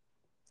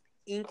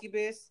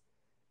 Incubus,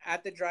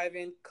 At the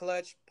Drive-In,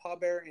 Clutch,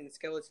 Pallbearer, and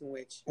Skeleton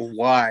Witch.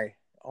 Why?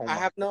 Oh I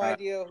have no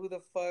idea who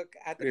the fuck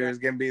at the. There's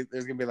gonna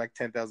be like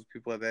 10,000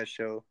 people at that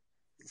show.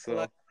 So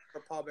Clutch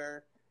or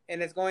Pallbearer,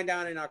 and it's going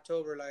down in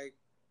October, like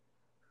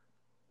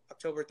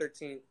October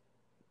 13th.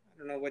 I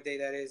don't know what day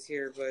that is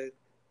here, but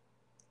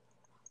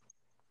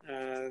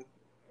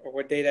or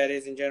what day that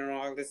is in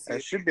general.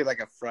 It should be like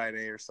a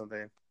Friday or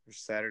something, or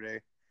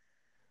Saturday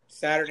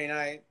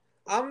night.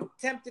 I'm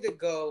tempted to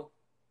go,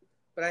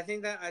 but I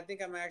think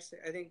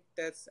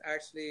that's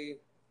actually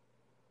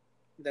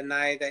the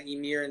night that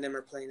Emir and them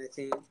are playing. I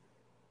think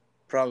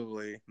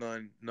probably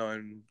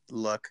knowing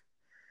luck.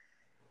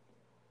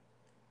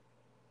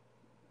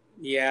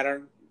 Yeah,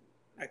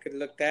 I could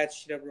look that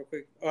shit up real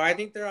quick. Oh, I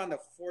think they're on the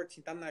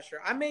 14th. I'm not sure.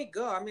 I may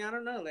go. I mean, I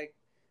don't know. Like,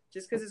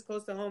 just because it's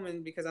close to home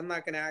and because I'm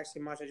not going to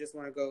actually watch, I just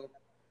want to go.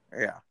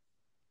 Yeah.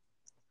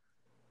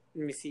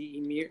 Let me see.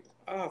 Emir.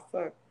 Oh,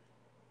 fuck.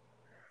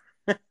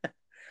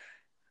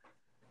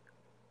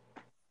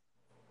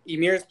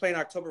 Emir is playing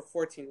October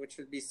 14th, which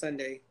would be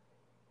Sunday.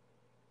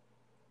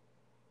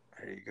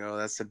 There you go.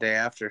 That's the day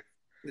after.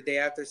 The day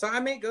after. So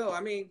I may go. I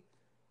may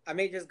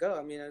just go.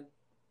 I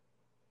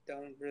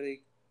don't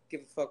really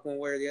give a fuck one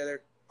way or the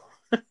other.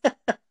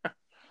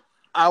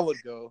 I would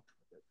go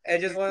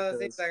It's just one of those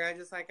things.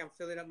 because Like I'm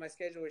filling up my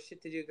schedule with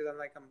shit to do because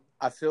I'm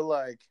I feel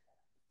like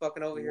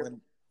fucking over here.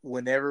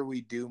 whenever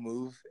we do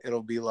move,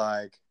 it'll be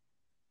like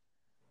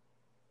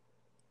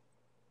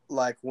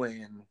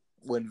when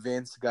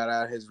Vince got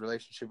out of his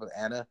relationship with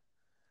Anna,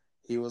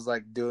 he was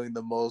like doing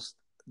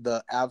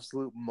the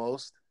absolute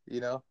most,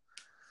 you know.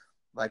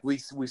 Like we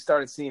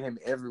started seeing him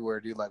everywhere,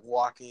 dude. Like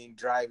walking,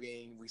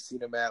 driving. We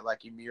seen him at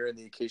like Ymir and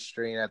the Acacia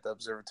Strain at the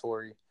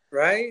observatory,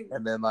 Right?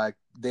 and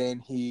then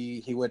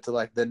he went to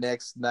like the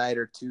next night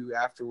or two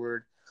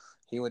afterward.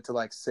 He went to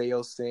like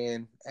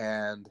Seosin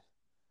and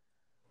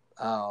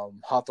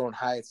Hawthorne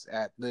Heights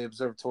at the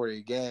observatory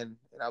again,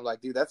 and I'm like,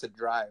 dude, that's a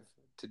drive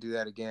to do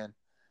that again,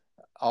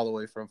 all the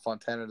way from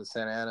Fontana to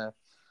Santa Ana.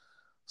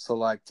 So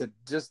like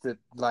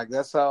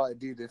that's how I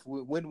do.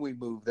 When we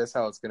move, that's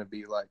how it's gonna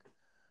be. Like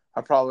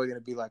I'm probably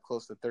gonna be like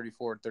close to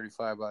 34,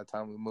 35 by the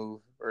time we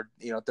move, or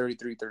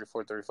 33,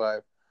 34,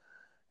 35,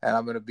 and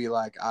I'm gonna be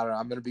like I don't know.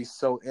 I'm gonna be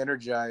so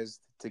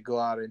energized to go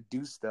out and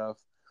do stuff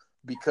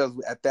because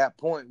at that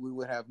point we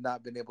would have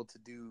not been able to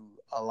do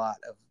a lot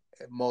of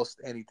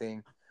most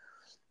anything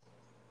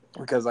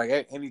because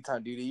like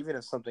anytime, dude, even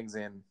if something's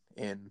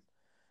in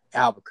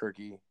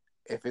Albuquerque,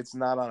 if it's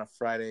not on a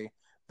Friday,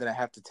 then I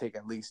have to take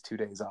at least 2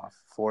 days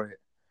off for it.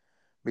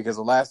 Because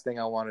the last thing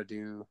I want to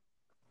do,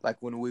 like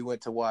when we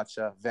went to watch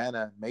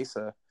Vanna and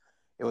Mesa,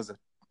 it was a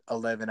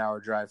 11-hour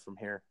drive from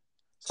here.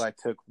 So I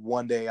took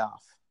one day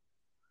off.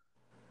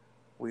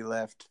 We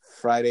left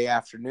Friday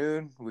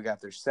afternoon. We got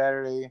there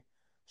Saturday.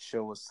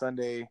 Show was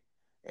Sunday.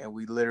 And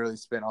we literally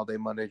spent all day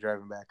Monday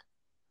driving back.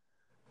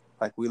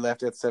 Like we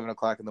left at 7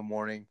 o'clock in the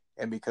morning.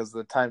 And because of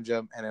the time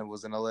jump and it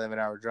was an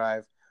 11-hour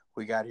drive,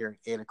 we got here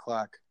at 8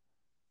 o'clock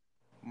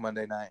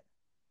Monday night.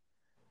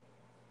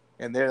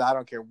 And there, I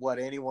don't care what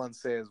anyone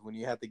says when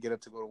you have to get up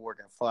to go to work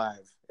at 5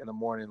 in the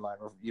morning, like,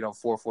 or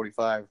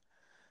 4:45.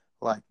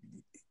 Like,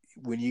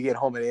 when you get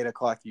home at 8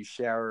 o'clock, you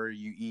shower,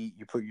 you eat,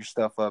 you put your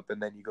stuff up, and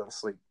then you go to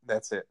sleep.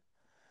 That's it.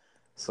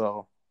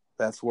 So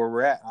that's where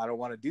we're at. I don't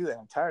want to do that.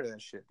 I'm tired of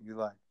that shit. Dude.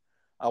 Like,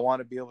 I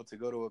want to be able to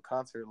go to a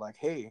concert. Like,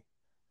 hey,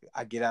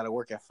 I get out of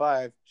work at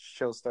 5.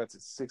 Show starts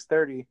at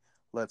 6:30.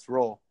 Let's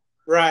roll.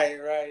 Right.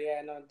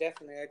 Yeah, no,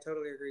 definitely. I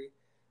totally agree.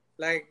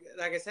 Like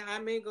I said, I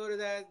may go to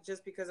that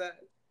just because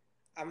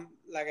I'm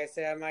like I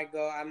said, I might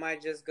go. I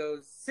might just go.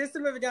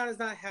 System of a Down is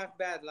not half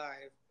bad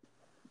live.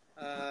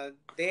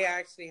 They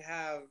actually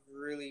have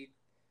really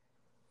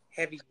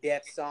heavy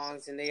depth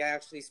songs, and they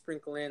actually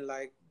sprinkle in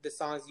like the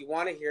songs you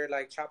want to hear,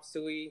 like Chop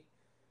Suey.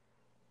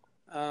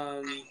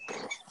 All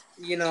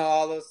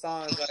those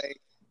songs.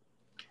 Like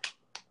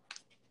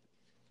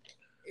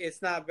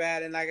it's not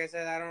bad, and like I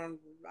said, I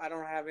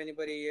don't have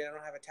anybody. I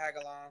don't have a tag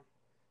along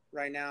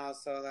right now,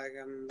 so like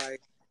I'm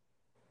like.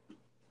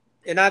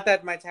 And not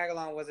that my tag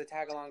along was a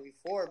tag along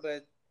before,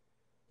 but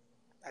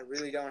I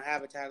really don't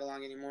have a tag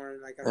along anymore.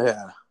 Like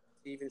I'm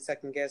even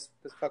second guess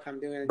what the fuck I'm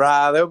doing.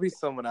 Bruh, there'll be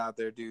someone out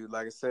there, dude.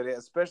 Like I said,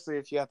 especially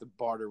if you have to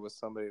barter with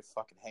somebody to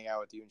fucking hang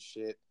out with you and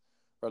shit,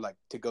 or like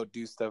to go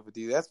do stuff with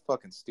you. That's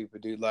fucking stupid,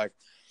 dude. Like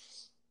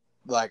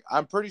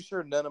I'm pretty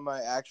sure none of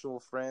my actual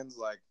friends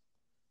like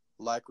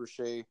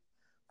Rashay,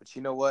 but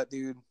you know what,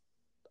 dude?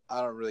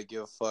 I don't really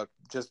give a fuck.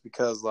 Just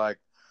because like.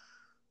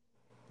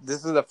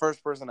 This is the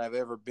first person I've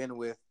ever been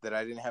with that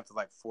I didn't have to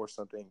like force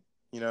something.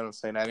 You know what I'm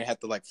saying? I didn't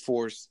have to like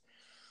force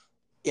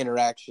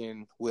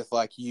interaction with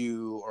like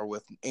you or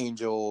with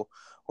Angel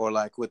or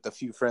like with the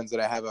few friends that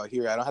I have out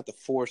here. I don't have to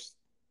force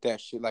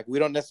that shit. Like we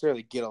don't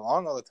necessarily get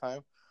along all the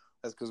time.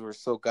 That's because we're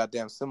so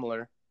goddamn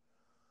similar.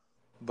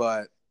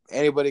 But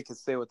anybody can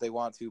say what they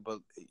want to. But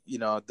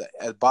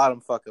the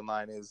bottom fucking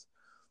line is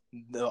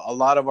a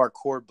lot of our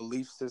core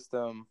belief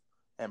system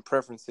and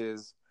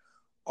preferences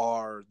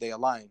they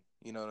align.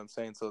 You know what I'm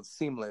saying? So it's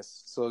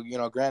seamless. So,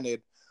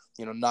 granted,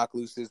 Knock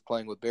Loose is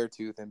playing with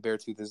Beartooth, and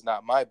Beartooth is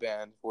not my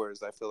band,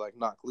 whereas I feel like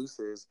Knock Loose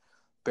is.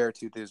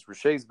 Beartooth is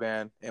Rashay's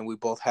band, and we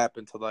both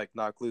happen to like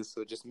Knock Loose,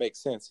 so it just makes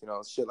sense,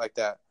 shit like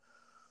that.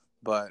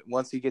 But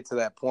once you get to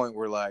that point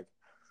where, like,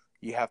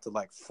 you have to,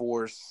 like,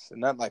 force,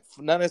 not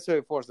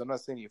necessarily force, I'm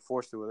not saying you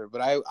forced it with her, but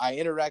I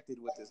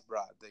interacted with this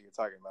broad that you're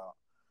talking about.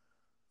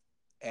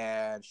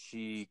 And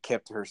she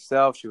kept to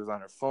herself, she was on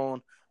her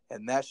phone,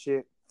 and that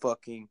shit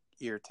fucking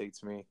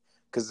irritates me.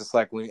 Because it's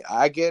like when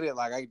I get it,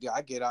 like I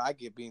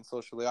get being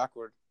socially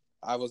awkward.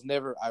 I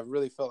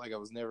really felt like I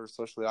was never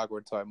socially awkward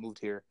until I moved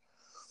here.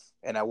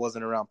 And I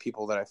wasn't around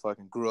people that I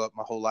fucking grew up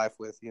my whole life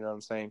with, you know what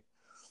I'm saying?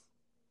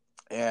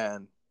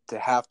 And to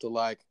have to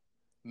like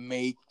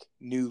make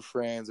new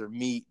friends or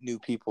meet new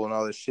people and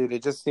all this shit,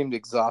 it just seemed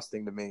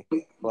exhausting to me.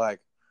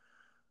 Like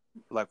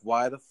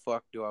why the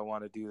fuck do I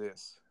want to do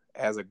this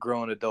as a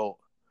grown adult?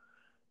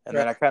 And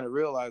then I kind of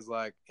realized,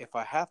 like, if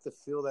I have to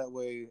feel that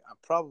way, I'm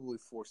probably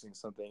forcing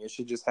something. It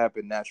should just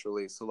happen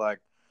naturally. So, like,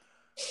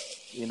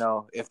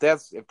 if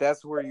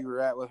that's where you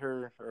were at with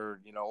her, or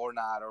or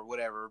not, or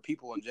whatever,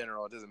 people in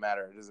general, it doesn't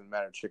matter. It doesn't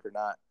matter, chick or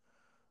not.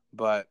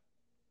 But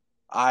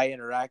I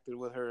interacted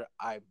with her.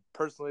 I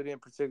personally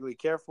didn't particularly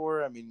care for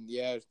her. I mean,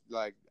 yeah,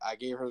 like I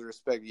gave her the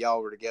respect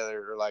y'all were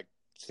together or like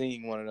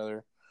seeing one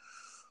another.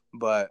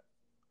 But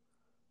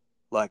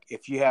like,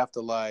 if you have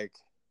to like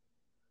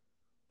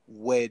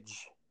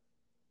wedge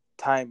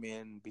time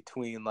in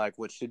between like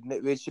what should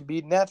it should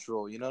be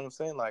natural, you know what I'm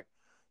saying? Like,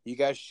 you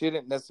guys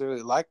shouldn't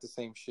necessarily like the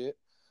same shit,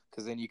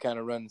 because then you kind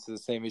of run into the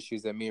same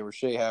issues that me and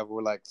Rashay have,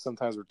 where like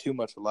sometimes we're too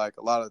much alike.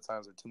 A lot of the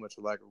times we're too much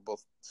alike. We're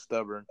both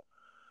stubborn,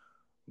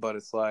 but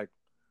it's like,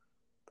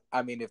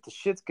 I mean, if the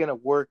shit's gonna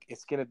work,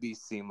 it's gonna be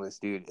seamless,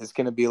 dude. It's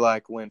gonna be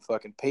like when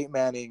fucking Peyton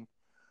Manning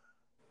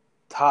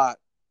taught,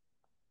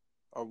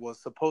 or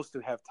was supposed to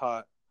have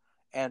taught,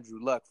 Andrew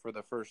Luck for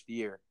the first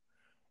year.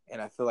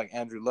 And I feel like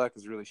Andrew Luck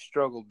has really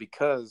struggled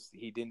because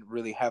he didn't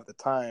really have the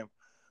time.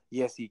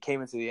 Yes, he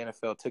came into the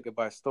NFL, took it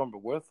by storm,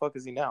 but where the fuck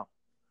is he now?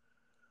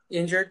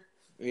 Injured?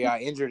 Yeah,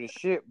 injured as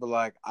shit, but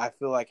like, I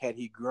feel like had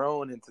he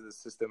grown into the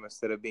system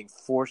instead of being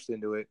forced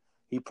into it,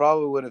 he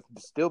probably would have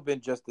still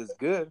been just as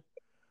good,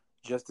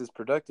 just as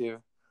productive.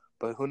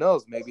 But who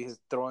knows? Maybe his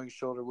throwing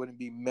shoulder wouldn't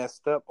be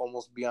messed up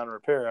almost beyond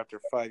repair after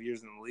 5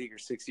 years in the league or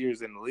 6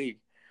 years in the league.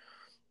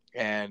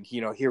 And,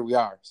 you know, here we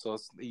are. So,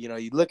 it's, you know,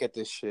 you look at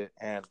this shit,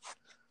 and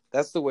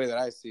that's the way that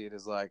I see it,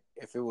 is like,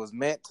 if it was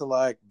meant to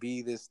like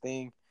be this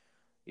thing,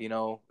 you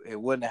know,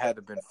 it wouldn't have had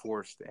to been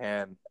forced.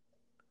 And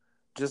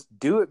just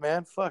do it,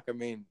 man. Fuck. I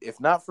mean, if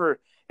not for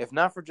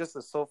just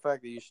the sole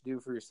fact that you should do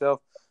it for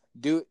yourself,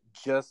 do it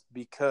just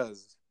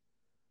because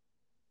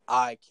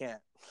I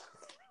can't.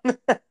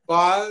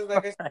 Well,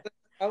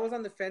 I was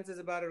on the fences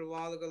about it a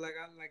while ago. Like,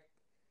 I'm like,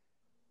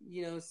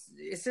 you know,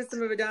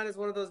 System of a Down is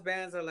one of those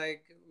bands that,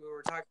 like, we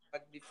were talking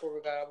about before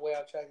we got way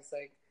off track. It's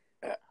like,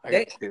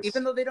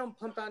 even though they don't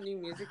pump out new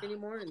music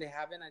anymore, and they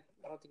haven't, I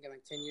don't think in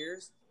like 10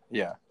 years.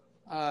 Yeah.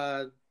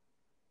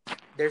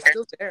 They're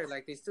still there.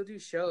 Like, they still do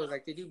shows.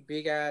 Like, they do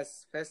big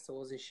ass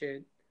festivals and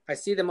shit. I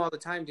see them all the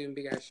time doing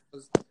big ass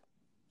shows.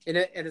 And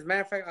as a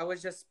matter of fact, I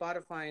was just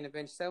Spotifying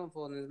Avenged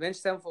Sevenfold, and Avenged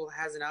Sevenfold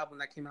has an album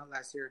that came out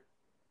last year.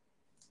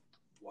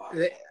 Wow.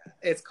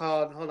 It's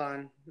called, hold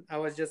on. I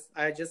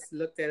just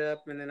looked it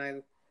up, and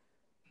then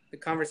the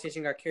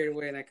conversation got carried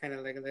away, and I kind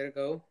of like let it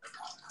go.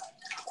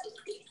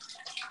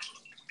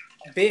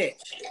 Bitch.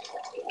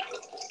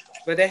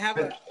 But they have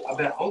I've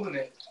been holding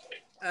it.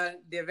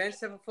 The Avenged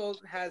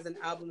Sevenfold has an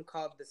album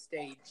called The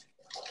Stage.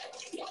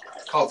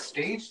 Called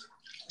Stage?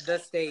 The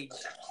Stage.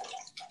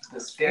 The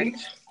Stage?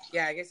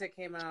 Yeah, I guess it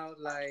came out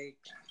like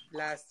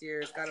last year.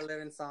 It's got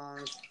 11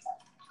 songs.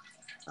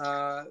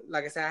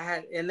 Like I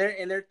said, and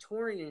they're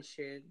touring and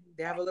shit.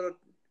 They have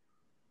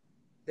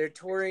they're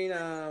touring.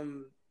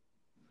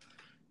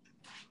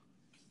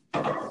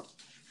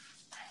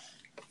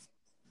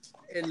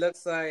 It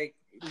looks like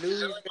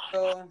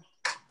Louisville,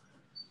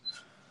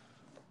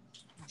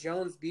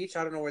 Jones Beach.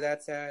 I don't know where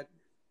that's at.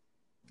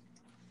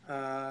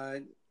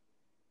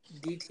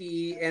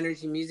 DTE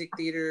Energy Music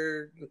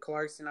Theater in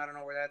Clarkson. I don't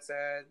know where that's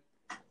at.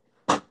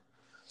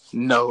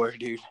 Nowhere,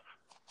 dude.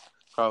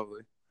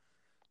 Probably.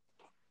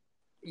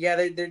 Yeah,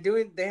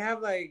 they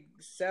have like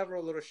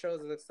several little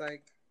shows. It looks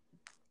like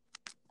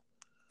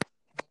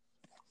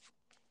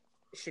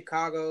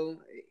Chicago.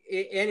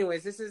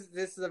 Anyways, this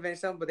is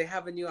Avenged Sevenfold, but they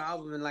have a new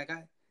album, and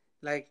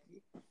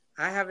I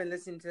haven't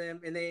listened to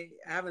them, and I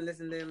haven't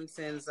listened to them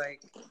since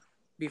like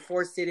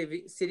before City of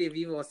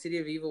Evil. City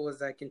of Evil was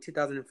like in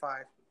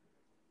 2005.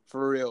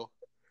 For real.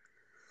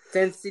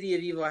 Since City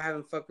of Evil, I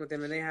haven't fucked with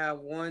them, and they have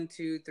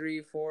 6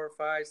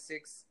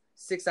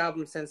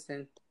 albums since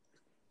then.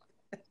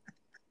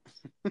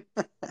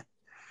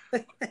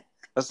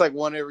 That's like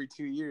one every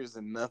 2 years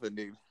and nothing,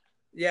 dude.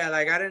 Yeah,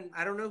 like I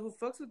don't know who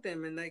fucks with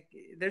them, and like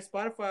their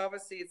Spotify,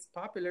 obviously it's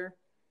popular.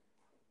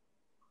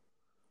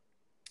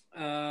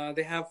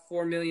 They have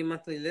 4 million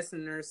monthly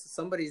listeners.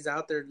 Somebody's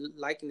out there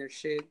liking their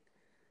shit.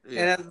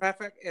 Yeah. And as a matter of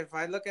fact, if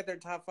I look at their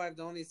top 5,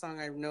 the only song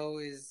I know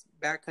is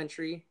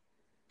Backcountry.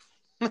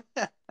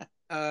 But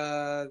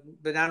I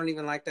don't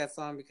even like that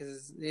song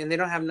and they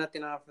don't have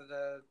nothing off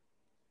of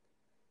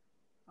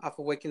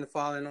Waking the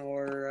Fallen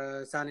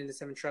or Sounding the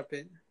Seventh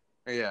Trumpet.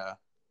 Yeah,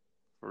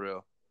 for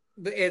real.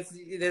 But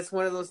it's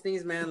one of those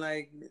things, man.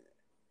 Like,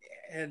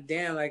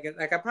 damn, like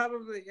I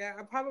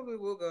probably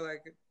will go.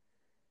 Like,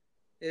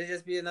 it'll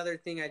just be another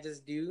thing I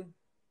just do,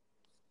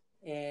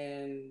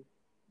 and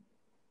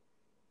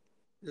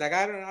like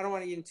I don't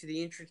want to get into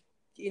the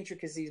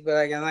intricacies,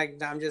 but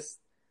I'm just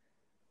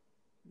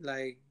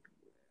like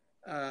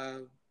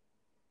I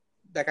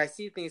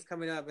see things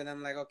coming up, and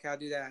I'm like, okay, I'll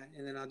do that,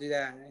 and then I'll do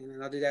that, and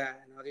then I'll do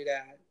that, and I'll do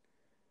that,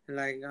 and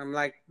like I'm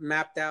like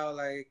mapped out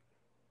like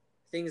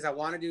things I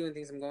want to do and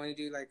things I'm going to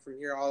do, like from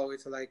here all the way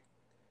to like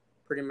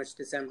pretty much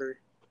December.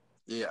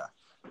 Yeah.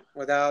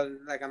 Without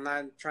like I'm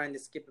not trying to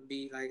skip a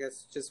beat. Like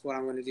that's just what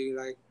I'm going to do.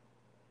 Like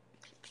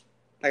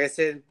I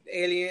said,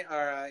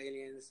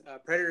 Aliens,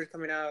 Predator's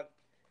coming out,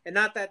 and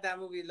not that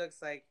movie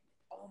looks like,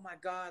 oh my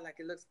god, like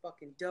it looks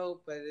fucking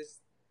dope, but it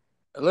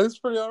looks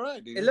pretty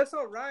alright, dude. It looks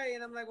alright,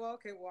 and I'm like, well,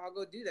 okay, well I'll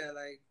go do that.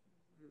 Like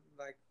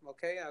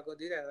okay, I'll go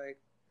do that. Like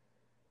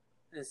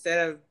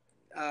instead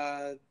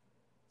of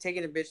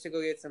taking a bitch to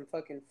go get some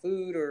fucking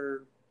food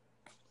or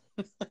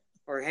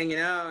hanging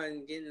out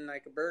and getting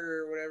like a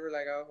burger or whatever,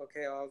 like I'll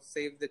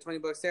save the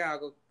 $20 there. I'll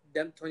go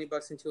dump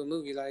 $20 into a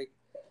movie. Like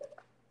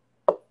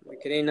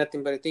it ain't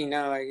nothing but a thing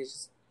now. Like it's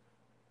just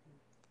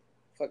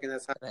fucking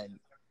that's how.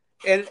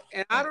 And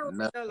I don't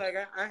really know. Like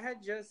I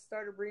had just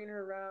started bringing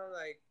her around.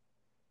 Like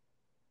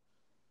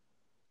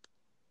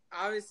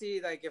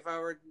obviously, like if I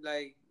were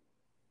like,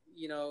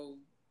 you know,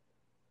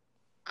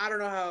 I don't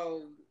know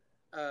how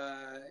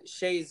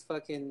Shay's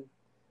fucking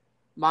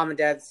mom and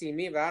dad see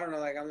me, but I don't know.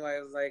 Like I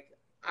was like,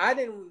 I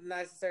didn't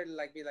necessarily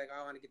like be like,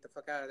 oh, I want to get the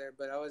fuck out of there,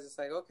 but I was just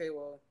like, okay,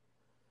 well,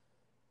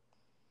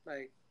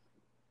 like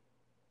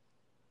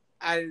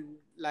I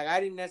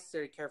didn't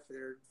necessarily care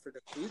for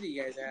the food that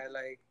you guys had.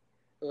 Like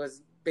it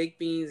was baked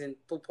beans and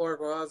pulled pork.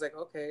 Well, I was like,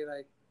 okay,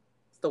 like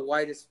it's the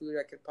whitest food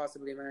I could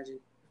possibly imagine.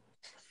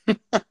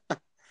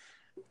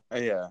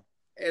 Yeah.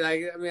 And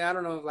like I mean, I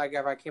don't know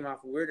if I came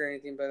off weird or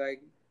anything, but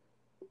like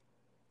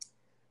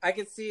I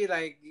could see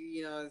like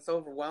it's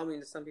overwhelming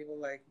to some people.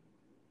 Like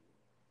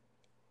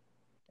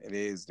it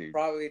is, dude.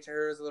 Probably to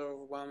her it's a little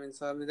overwhelming.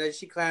 So I mean, then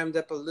she clammed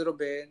up a little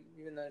bit,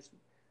 even though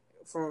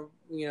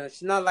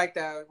she's not like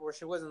that, or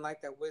she wasn't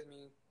like that with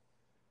me,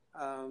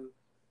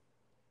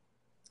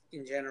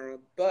 in general.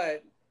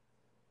 But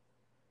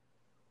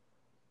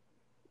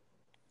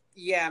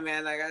yeah,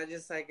 man, like I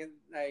just like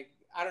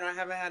I don't know, I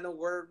haven't had no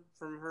word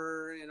from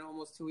her in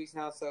almost 2 weeks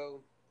now,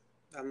 so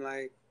I'm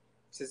like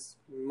just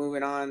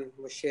moving on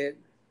with shit.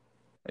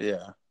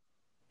 Yeah.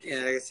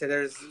 Yeah, like I said,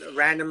 there's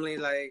randomly,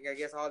 like, I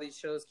guess all these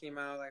shows came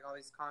out, like, all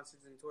these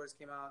concerts and tours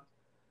came out.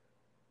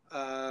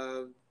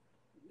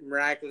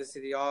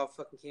 Miraculously, they all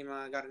fucking came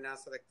out and got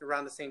announced, like,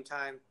 around the same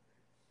time.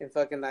 And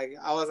fucking, like,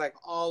 I was, like,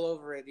 all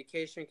over it.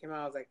 Education came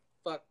out, I was like,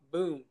 fuck,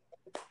 boom.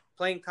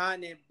 Plain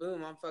Continent,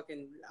 boom.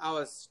 I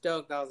was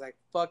stoked. I was like,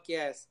 fuck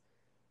yes.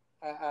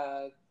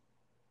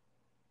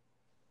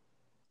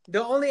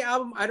 The only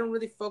album I don't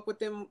really fuck with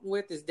them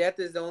with is Death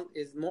is the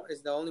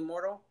Only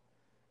Mortal.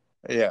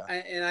 Yeah.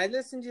 And I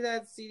listened to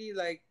that CD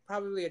like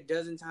probably a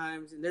dozen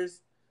times, and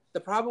there's the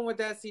problem with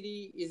that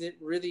CD is it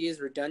really is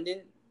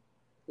redundant.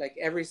 Like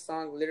every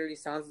song literally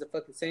sounds the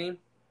fucking same.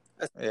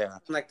 Yeah.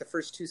 Like the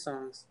first two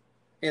songs,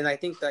 and I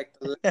think like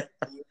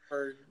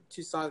or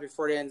 2 songs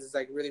before it ends is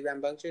like really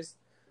rambunctious,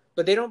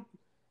 but they don't.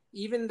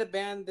 Even the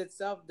band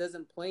itself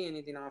doesn't play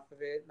anything off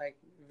of it. Like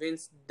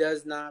Vince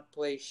does not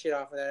play shit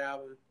off of that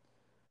album.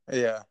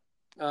 Yeah.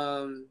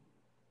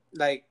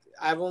 Like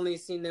I've only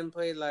seen them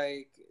play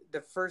like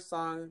the first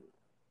song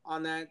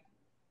on that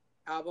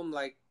album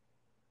like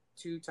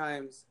 2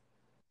 times,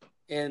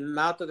 and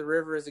Mouth of the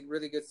River is a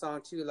really good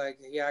song too. Like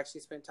they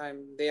actually spent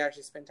time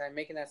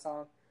making that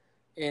song,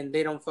 and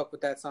they don't fuck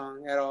with that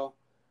song at all.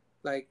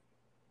 Like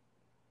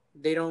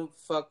they don't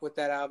fuck with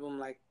that album,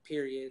 like,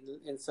 period.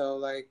 And so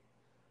like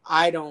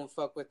I don't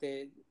fuck with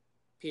it,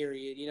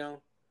 period,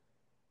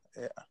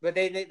 Yeah. But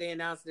they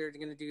announced they're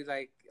gonna do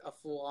like a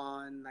full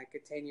on like a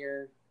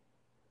 10-year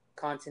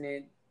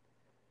continent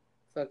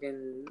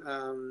fucking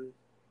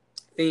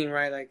thing,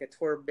 right? Like a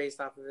tour based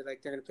off of it.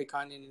 Like they're gonna play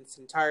Continent in its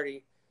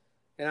entirety,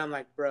 and I'm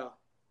like, bro,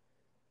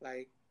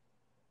 like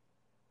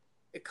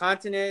the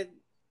Continent.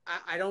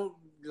 I don't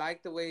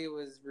like the way it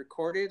was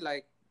recorded,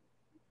 like,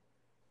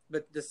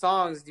 but the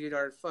songs, dude,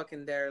 are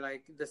fucking there.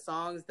 Like the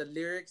songs, the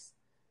lyrics,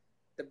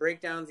 the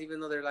breakdowns, even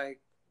though they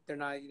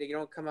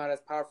don't come out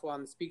as powerful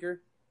on the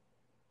speaker.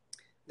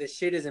 The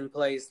shit is in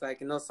place,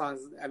 like in those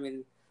songs. I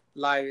mean,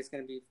 live it's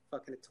gonna be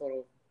fucking a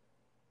total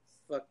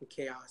fucking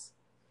chaos.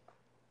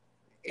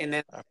 And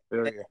then I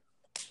feel you.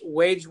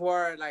 Wage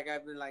War, like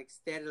I've been like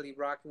steadily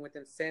rocking with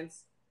them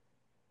since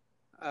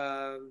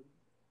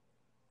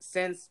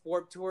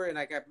Warped Tour, and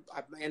like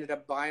I ended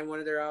up buying one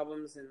of their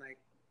albums and like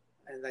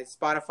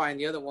Spotify and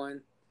the other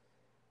one,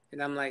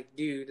 and I'm like,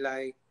 dude,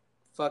 like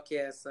fuck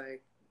yes,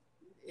 like,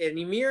 and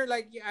Ymir,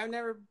 like I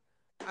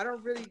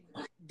don't really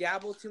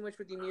dabble too much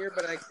with Ymir,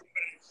 but like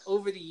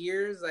over the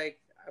years, like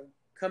I've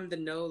come to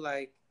know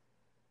like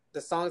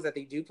the songs that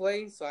they do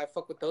play, so I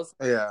fuck with those.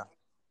 Yeah.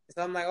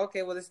 So I'm like,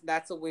 okay, well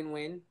that's a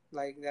win-win.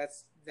 Like that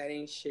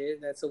ain't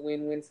shit. That's a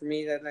win-win for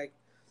me. That like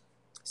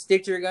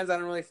Stick to Your Guns I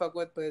don't really fuck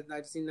with, but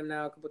I've seen them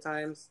now a couple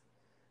times,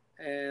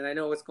 and I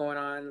know what's going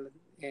on.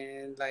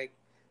 And like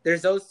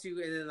there's those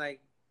two, and then like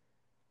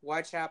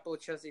Whitechapel,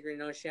 Chelsea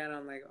Green, Oceana.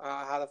 I'm like,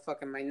 oh, how the fuck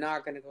am I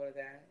not gonna go to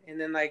that? And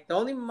then like the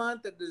only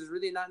month that there's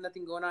really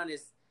nothing going on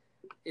is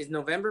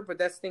November, but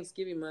that's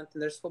Thanksgiving month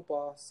and there's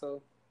football,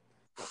 so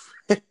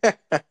I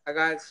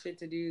got shit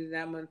to do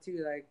that month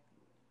too. Like,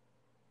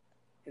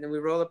 and then we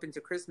roll up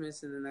into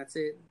Christmas, and then that's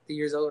it. The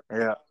year's over.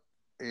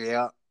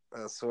 Yeah.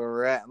 That's where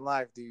we're at in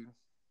life, dude.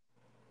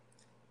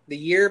 The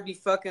year be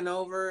fucking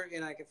over,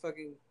 and I can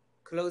fucking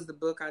close the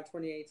book on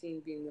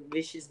 2018 being a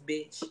vicious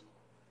bitch.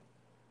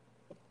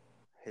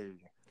 Hey.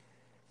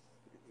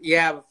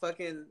 Yeah, but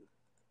fucking,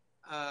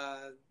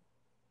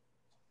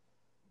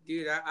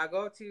 dude, I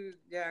go to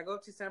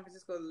San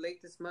Francisco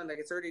late this month. Like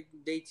it's already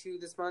day 2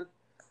 this month.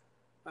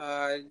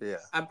 Yeah.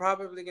 I'm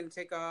probably gonna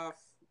take off.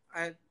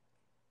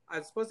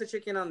 I'm supposed to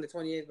check in on the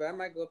 28th, but I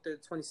might go up to the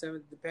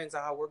 27th. Depends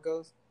on how work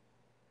goes.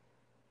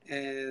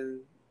 And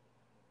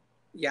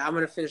yeah, I'm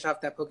gonna finish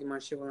off that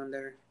Pokemon shit while I'm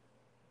there.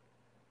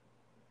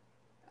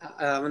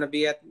 I'm gonna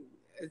be at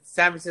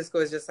San Francisco.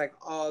 Is just like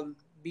all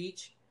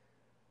beach,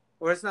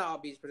 or it's not all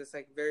beach, but it's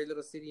like very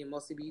little city and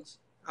mostly beach.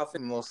 I'll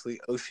Mostly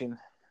ocean.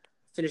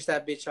 finish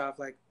that bitch off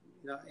like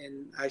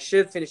and I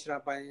should finish it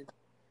off by then.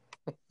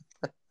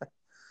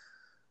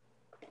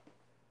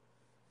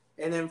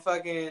 And then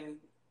fucking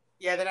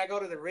yeah, then I go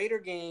to the Raider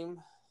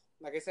game.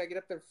 Like I said, I get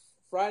up there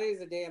Friday is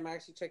the day I'm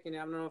actually checking in.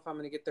 I don't know if I'm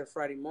gonna get there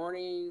Friday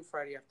morning,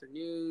 Friday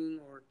afternoon,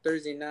 or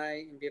Thursday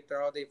night and be up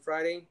there all day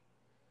Friday.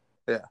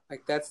 Yeah.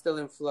 Like that's still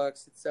in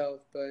flux itself,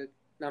 but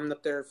I'm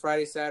up there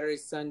Friday, Saturday,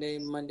 Sunday,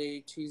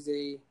 Monday,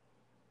 Tuesday.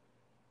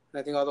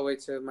 I think all the way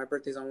to my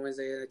birthday's on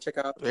Wednesday. I check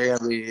out. They're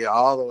gonna be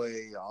all the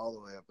way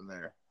up in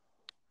there.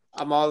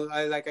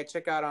 I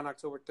check out on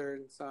October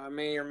 3rd, so I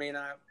may or may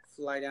not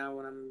fly down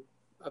when I'm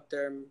up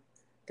there.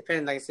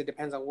 Depends, like I said,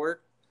 depends on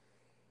work.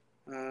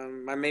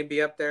 I may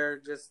be up there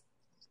just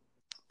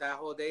that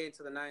whole day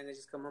until the night, and then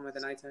just come home at the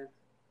nighttime.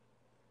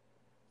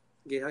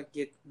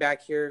 Get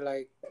back here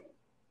like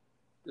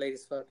late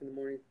as fuck in the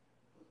morning.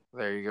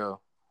 There you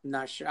go.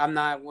 Not sure. I'm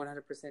not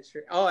 100%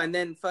 sure. Oh, and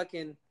then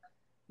fucking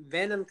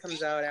Venom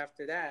comes out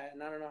after that,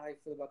 and I don't know how you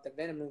feel about the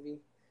Venom movie.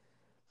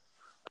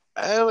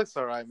 It looks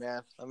alright,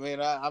 man. I mean,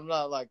 I'm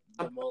not like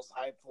the most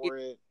hyped for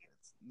it.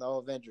 It's no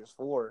Avengers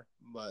 4,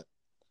 but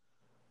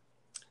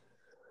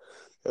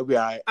it'll be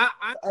alright.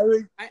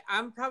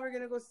 I'm probably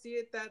gonna go see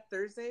it that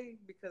Thursday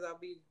because I'll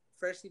be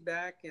freshly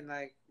back and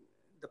like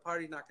the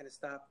party's not gonna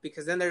stop.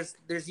 Because then there's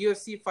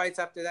UFC fights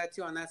after that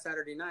too on that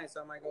Saturday night,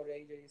 so I might go to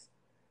AJ's.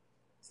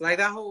 So like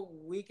that whole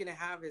week and a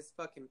half is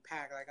fucking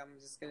packed. Like I'm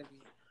just gonna be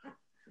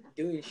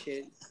doing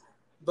shit.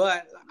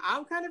 But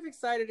I'm kind of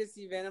excited to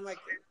see Venom. Like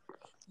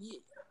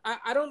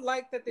I don't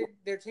like that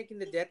they're taking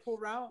the Deadpool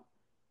route.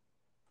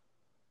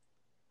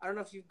 I don't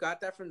know if you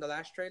got that from the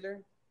last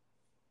trailer.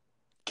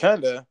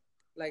 Kinda.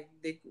 Like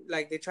they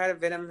try to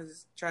Venom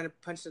is trying to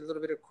punch a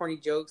little bit of corny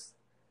jokes,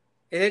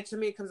 and then to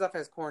me it comes off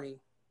as corny.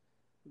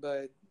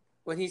 But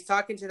when he's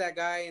talking to that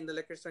guy in the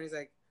liquor store, he's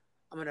like,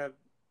 "I'm gonna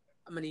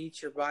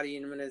eat your body,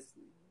 and I'm gonna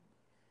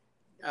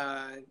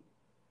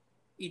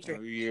eat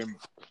your." You're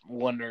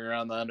wandering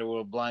around the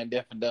underworld, blind,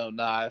 deaf, and dumb.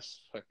 Nah,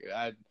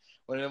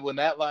 when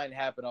that line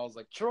happened, I was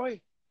like,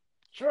 Troy.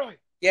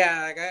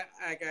 Yeah,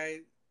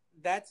 I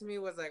that to me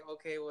was like,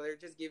 okay, well they're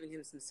just giving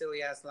him some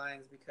silly ass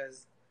lines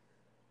because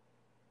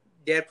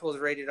Deadpool's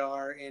rated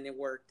R and it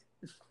worked.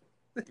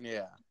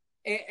 Yeah.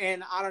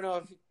 And I don't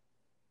know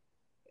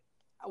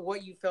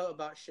what you felt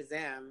about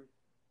Shazam.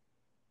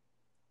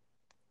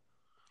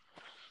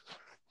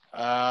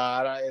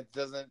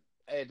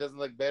 It doesn't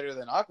look better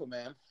than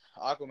Aquaman.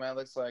 Aquaman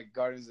looks like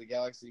Guardians of the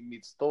Galaxy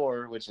meets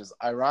Thor, which is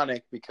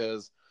ironic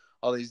because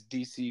all these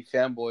DC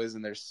fanboys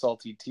and their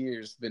salty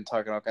tears been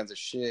talking all kinds of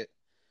shit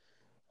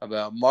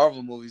about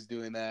Marvel movies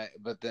doing that,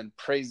 but then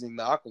praising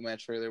the Aquaman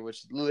trailer,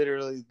 which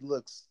literally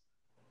looks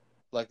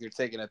like they're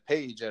taking a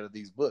page out of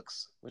these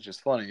books, which is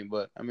funny,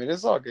 but I mean,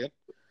 it's all good.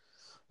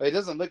 It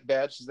doesn't look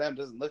bad. Shazam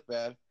doesn't look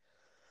bad.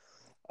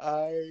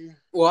 I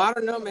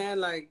don't know, man.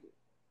 Like,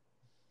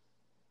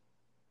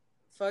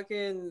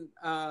 fucking,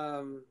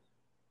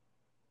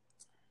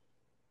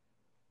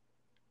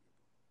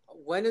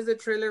 when is the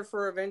trailer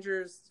for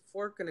Avengers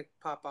 4 gonna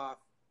pop off?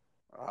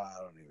 I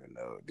don't even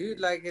know, dude.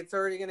 Like, it's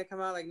already gonna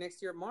come out like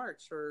next year,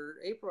 March or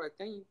April, I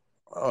think.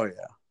 Oh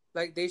yeah.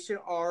 Like, they should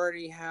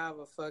already have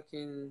a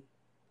fucking.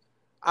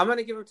 I'm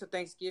gonna give them to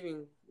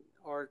Thanksgiving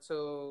or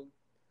till.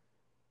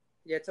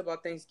 Yeah, it's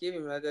about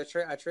Thanksgiving. Like, a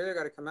trailer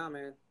got to come out,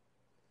 man.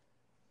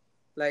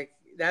 Like,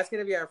 that's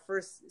gonna be our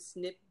first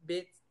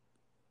snippet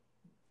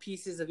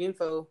pieces of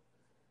info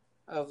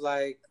of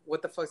like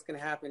what the fuck's gonna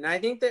happen. And I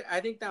think that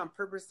on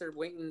purpose they're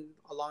waiting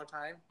a long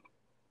time.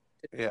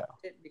 Yeah.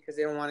 Because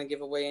they don't want to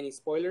give away any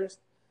spoilers.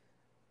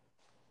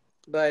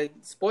 But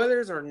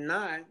spoilers or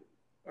not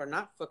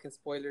fucking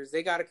spoilers,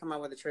 they got to come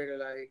out with a trailer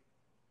like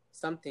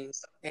something,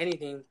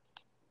 anything.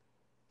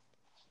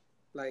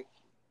 Like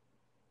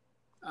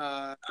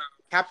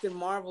Captain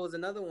Marvel is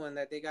another one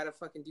that they got to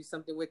fucking do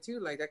something with too.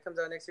 Like that comes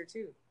out next year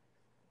too.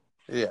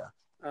 Yeah.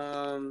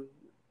 I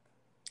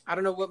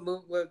don't know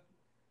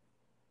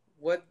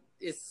what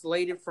is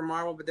slated for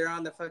Marvel, but they're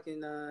on the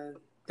fucking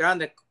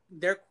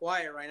they're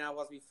quiet right now.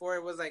 Was before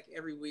it was like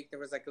every week there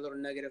was like a little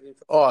nugget of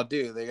info. Oh,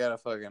 dude, I'm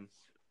not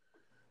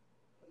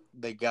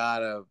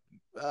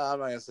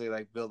gonna say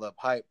like build up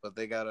hype, but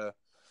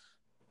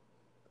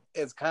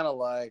it's kind of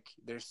like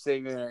they're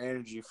saving their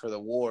energy for the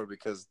war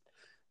because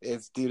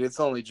it's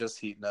only just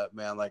heating up,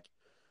 man. Like,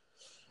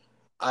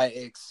 I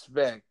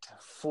expect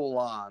full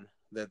on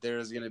that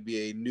there's going to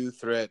be a new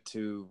threat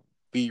to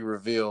be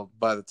revealed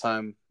by the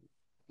time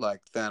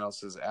like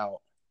Thanos is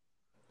out.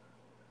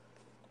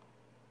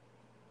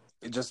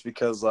 Just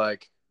because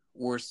like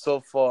we're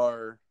so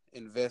far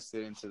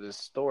invested into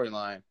this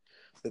storyline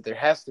that there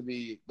has to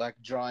be like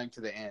drawing to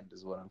the end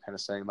is what I'm kind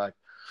of saying. Like,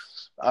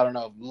 I don't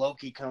know if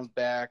Loki comes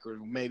back or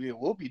maybe it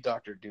will be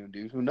Doctor Doom,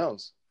 dude. Who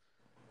knows?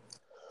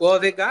 Well,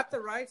 they got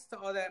the rights to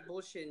all that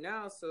bullshit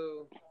now,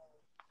 so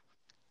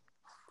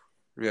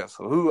yeah.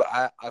 So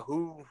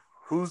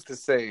who's to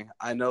say?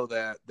 I know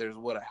that there's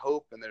what I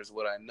hope and there's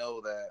what I know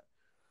that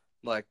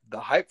like the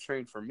hype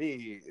train for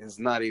me is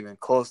not even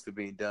close to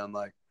being done.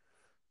 Like,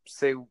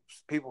 say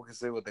people can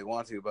say what they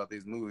want to about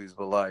these movies,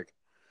 but like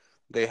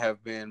they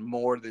have been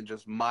more than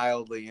just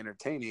mildly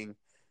entertaining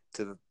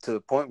to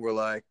the point where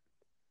like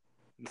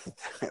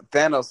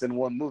Thanos in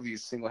one movie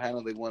is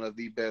single-handedly one of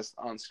the best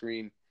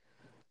on-screen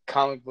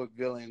comic book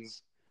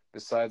villains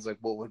besides like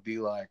what would be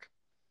like,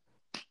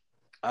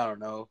 I don't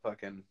know,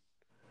 fucking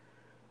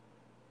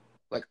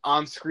like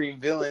on-screen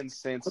villains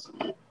since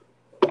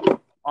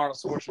Arnold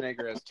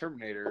Schwarzenegger as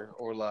Terminator,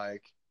 or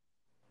like,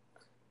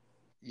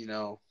 you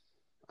know,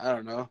 I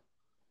don't know,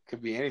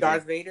 could be anything.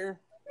 Darth Vader.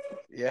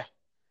 Yeah,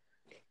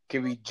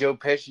 could be Joe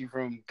Pesci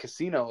from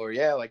Casino, or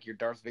yeah, like your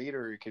Darth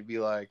Vader. It could be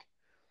like,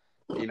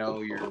 you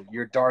know,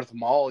 your Darth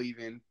Maul.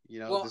 Even, you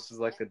know, well, this is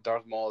like the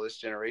Darth Maul of this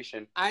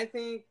generation. I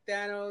think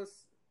Thanos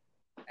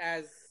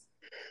as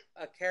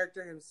a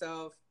character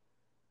himself,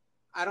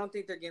 I don't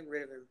think they're getting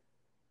rid of him.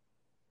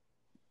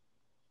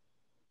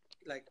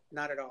 Like,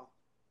 not at all.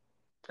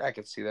 I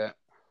can see that.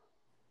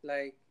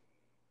 Like,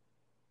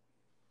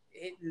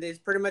 it's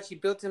pretty much he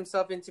built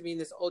himself into being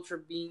this ultra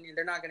being, and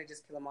they're not going to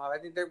just kill him off. I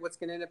think what's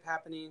going to end up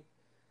happening.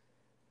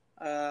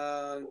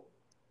 And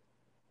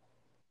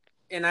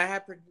I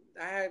have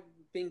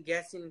been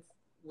guessing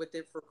with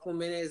it for a cool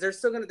minute. Is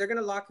they're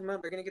gonna lock him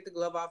up? They're gonna get the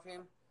glove off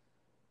him,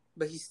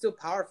 but he's still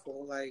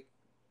powerful. Like,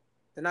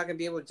 they're not gonna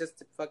be able just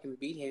to fucking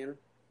beat him.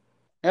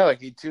 Yeah,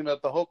 like he tuned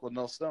up the Hulk with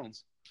no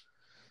stones.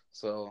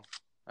 So,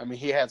 I mean,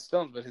 he had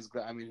stones, but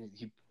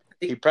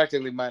he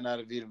practically might not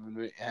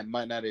even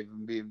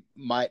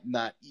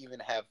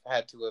have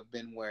had to have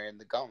been wearing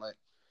the gauntlet.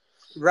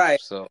 Right.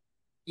 So,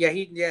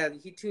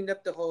 he tuned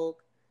up the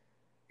Hulk,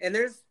 and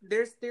there's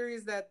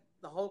theories that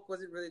the Hulk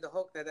wasn't really the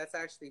Hulk. That's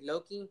actually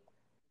Loki.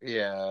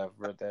 Yeah, I've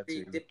read that too.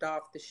 He dipped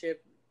off the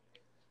ship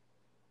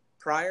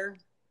prior.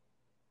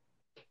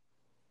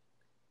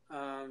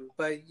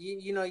 But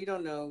you know, you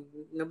don't know.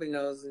 Nobody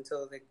knows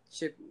until the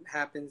ship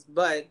happens.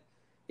 But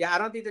yeah, I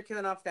don't think they're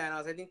killing off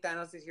Thanos. I think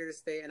Thanos is here to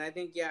stay, and I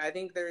think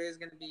there is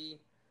going to be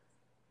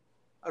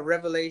a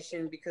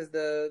revelation because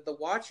the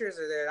Watchers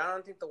are there. I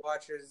don't think the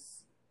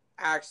Watchers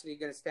actually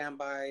going to stand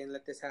by and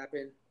let this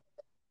happen.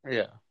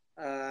 Yeah.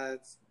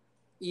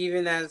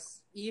 Even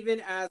as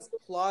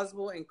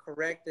plausible and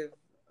corrective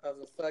of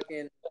a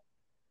fucking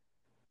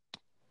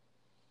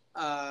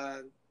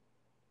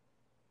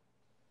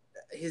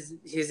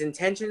his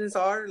intentions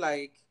are,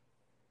 like,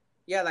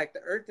 yeah, like the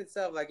Earth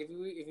itself, like if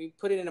you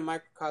put it in a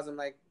microcosm,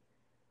 like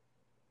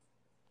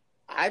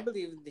I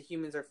believe the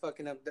humans are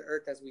fucking up the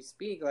Earth as we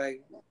speak.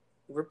 Like,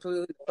 we're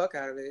polluting the fuck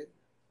out of it.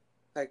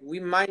 Like, we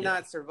might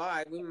not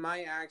survive. We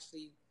might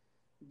actually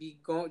be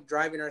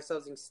driving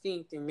ourselves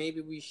extinct, and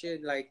maybe we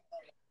should like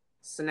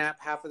snap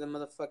half of the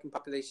motherfucking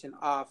population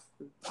off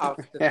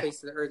the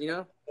face of the Earth, you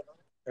know?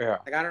 Yeah.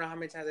 Like, I don't know how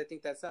many times I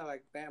think that's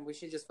like, bam, we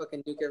should just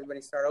fucking nuke everybody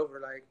and start over.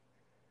 Like,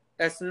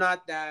 that's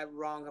not that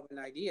wrong of an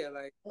idea.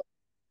 Like,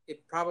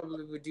 it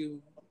probably would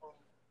do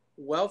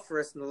well for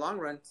us in the long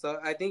run. So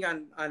I think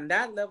on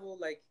that level,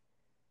 like,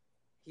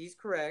 he's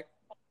correct.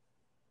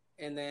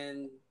 And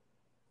then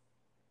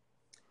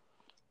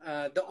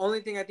the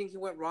only thing I think he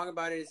went wrong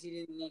about it is he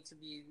didn't need to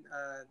be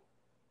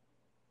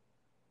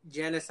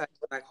genocide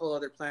like whole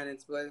other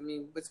planets. But I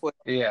mean, it's what.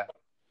 Yeah.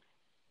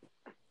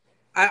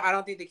 I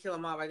don't think they kill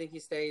him off. I think he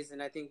stays,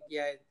 and I think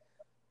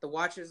the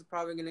Watchers are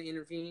probably going to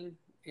intervene,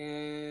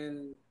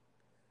 and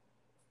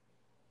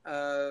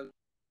they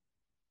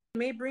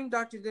may bring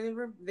Doctor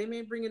Denver. They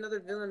may bring another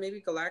villain,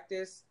 maybe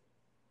Galactus,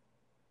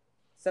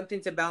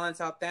 something to balance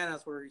out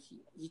Thanos, where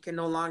he can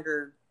no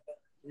longer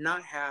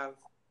not have.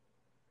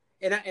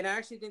 And I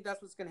actually think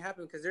that's what's going to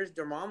happen because there's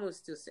Dormammu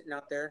still sitting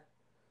out there.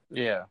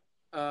 Yeah.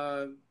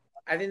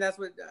 I think that's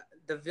what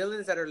the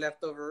villains that are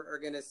left over are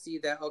going to see,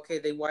 that, okay,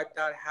 they wiped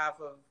out half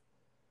of,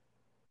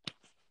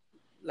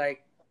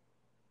 like,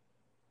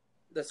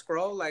 the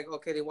Skrull. Like,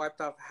 okay, they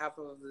wiped off half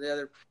of the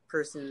other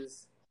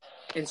person's,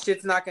 and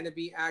shit's not going to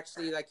be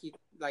actually like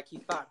he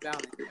thought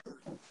down it.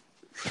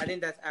 I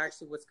think that's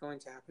actually what's going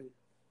to happen.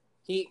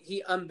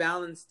 He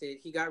unbalanced it.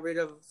 He got rid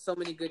of so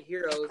many good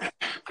heroes,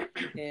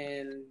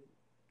 and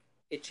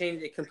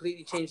it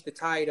completely changed the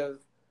tide of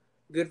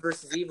good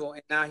versus evil,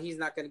 and now he's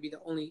not going to be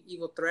the only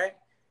evil threat,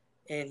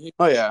 and he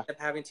ends up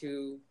having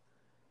to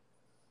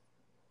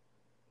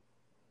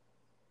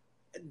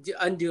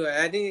undo it.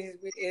 I think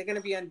it's going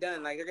to be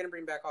undone. Like, they're going to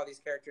bring back all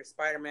these characters: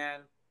 Spider-Man,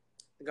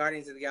 the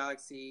Guardians of the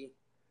Galaxy,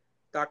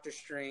 Doctor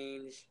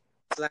Strange.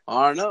 I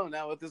don't know.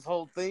 Now with this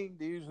whole thing,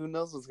 dude, who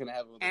knows what's going to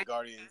happen with the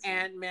Guardians?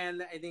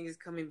 Ant-Man, I think, is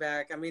coming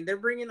back. I mean, they're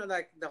bringing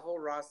like the whole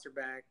roster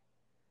back,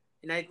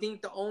 and I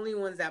think the only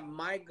ones that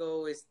might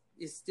go is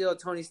still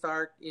Tony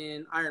Stark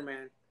in Iron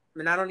Man. I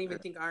mean, I don't even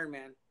think Iron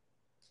Man.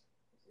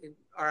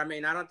 I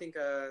don't think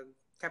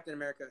Captain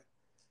America.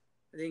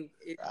 I think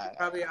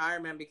probably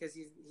Iron Man, because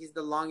he's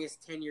the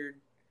longest tenured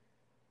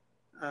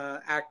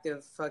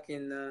active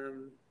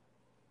fucking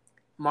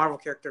Marvel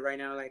character right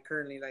now. Like,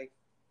 currently, like,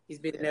 he's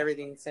been in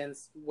everything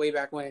since way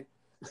back when.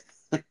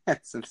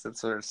 Since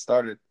that's where it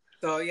started.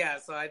 So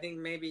I think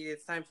maybe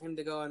it's time for him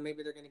to go, and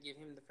maybe they're going to give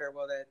him the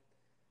farewell that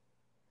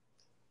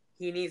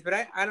he needs. But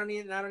I don't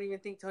even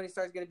think Tony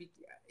Stark's gonna be.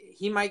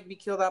 He might be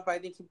killed off, but I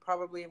think he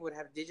probably would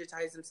have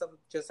digitized himself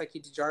just like he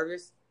did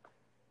Jarvis.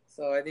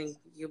 So I think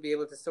he'll be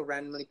able to still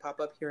randomly pop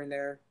up here and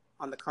there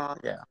on the com,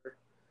 or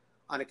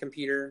on a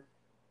computer,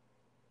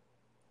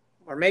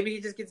 or maybe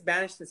he just gets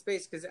banished in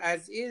space. Because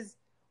as is,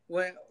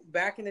 when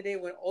back in the day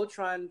when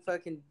Ultron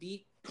fucking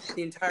beat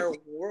the entire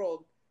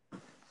world,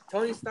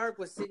 Tony Stark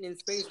was sitting in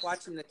space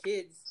watching the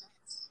kids.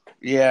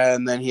 Yeah,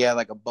 and then he had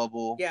like a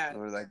bubble. Yeah,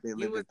 or like they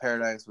lived in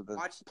paradise with the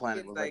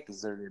planet was like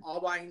deserted,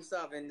 all by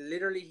himself, and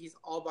literally he's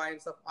all by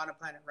himself on a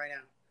planet right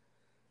now.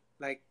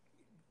 Like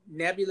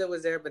Nebula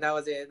was there, but that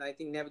was it. And I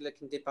think Nebula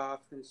can dip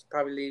off and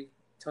probably leave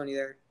Tony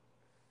there.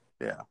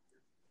 Yeah.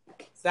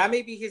 So that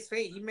may be his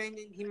fate. He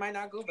might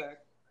not go back.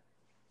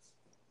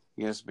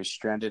 He has to be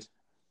stranded.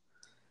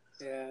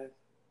 Yeah.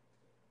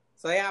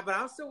 So yeah, but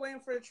I'm still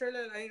waiting for the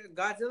trailer.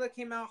 Godzilla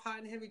came out hot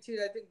and heavy too.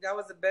 I think that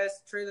was the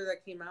best trailer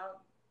that came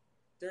out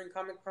during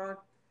Comic-Con.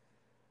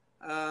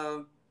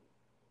 I'm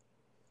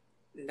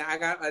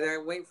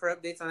waiting for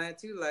updates on that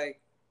too.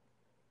 Like,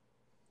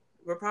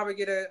 we'll probably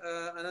get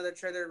another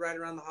trailer right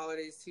around the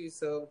holidays too.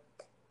 So,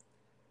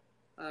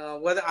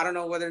 I don't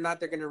know whether or not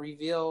they're going to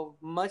reveal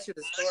much of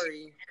the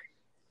story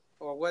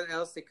or what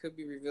else they could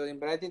be revealing,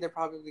 but I think they're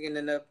probably going to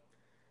end up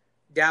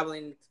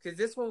dabbling, because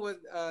this one was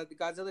the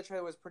Godzilla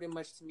trailer was pretty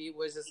much, to me,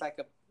 was just like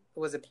a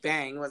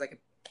bang. It was like a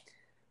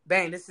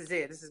bang. This is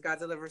it. This is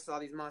Godzilla versus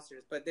all these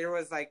monsters. But there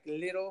was like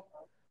little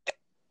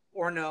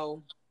or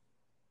no,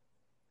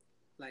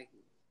 like,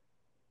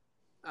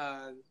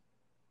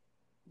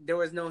 there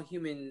was no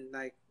human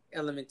like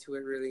element to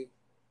it really.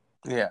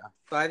 Yeah.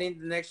 So I think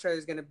the next trailer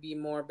is going to be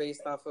more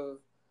based off of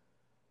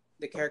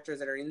the characters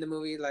that are in the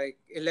movie. Like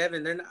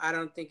 11, I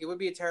don't think it would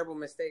be a terrible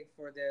mistake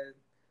for the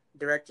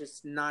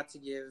directors not to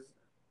give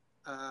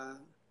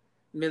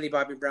Millie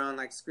Bobby Brown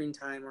like screen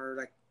time or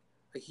like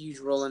a huge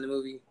role in the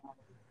movie.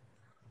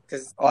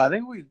 Because I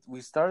think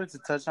we started to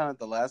touch on it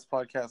the last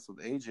podcast with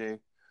AJ,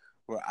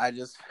 where I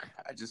just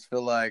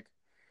feel like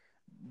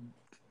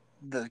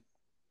the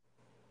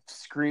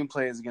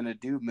screenplay is going to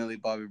do Millie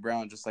Bobby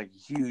Brown just like a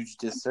huge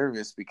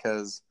disservice,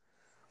 because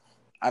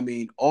I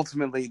mean,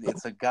 ultimately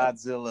it's a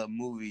Godzilla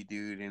movie,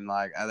 dude, and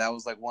like that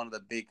was like one of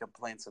the big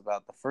complaints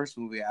about the first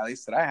movie, at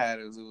least that I had.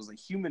 It was a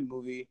human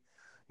movie,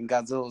 and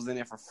Godzilla was in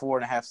it for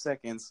 4.5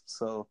 seconds.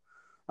 So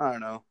I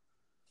don't know.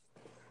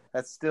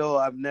 That's still,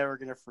 I'm never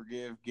gonna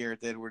forgive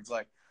Gareth Edwards.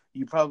 Like,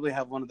 you probably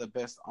have one of the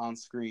best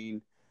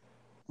on-screen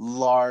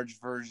large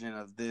version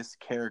of this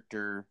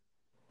character,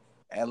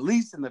 at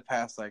least in the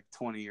past like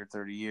 20 or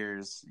 30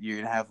 years. You're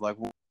gonna have like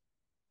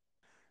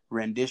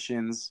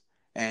renditions,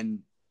 and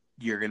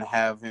you're gonna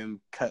have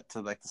him cut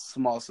to like the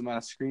smallest amount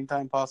of screen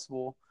time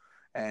possible,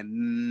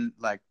 and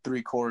like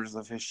 3/4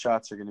 of his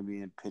shots are gonna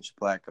be in pitch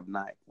black of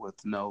night with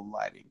no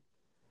lighting,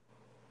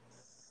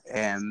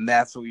 and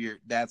that's what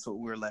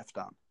we're left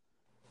on.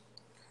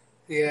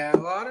 Yeah,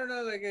 well, I don't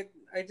know. Like,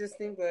 I just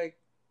think like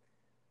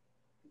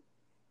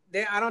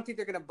I don't think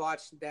they're gonna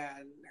botch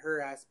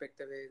her aspect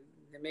of it.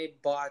 They may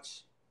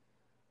botch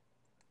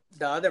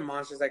the other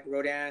monsters like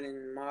Rodan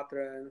and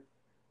Mothra,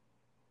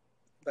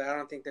 but I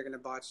don't think they're gonna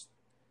botch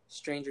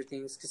Stranger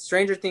Things, because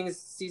Stranger Things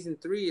season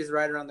 3 is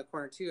right around the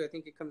corner too. I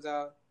think it comes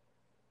out,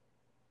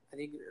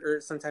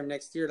 or sometime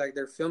next year. Like,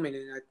 they're filming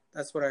it.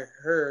 That's what I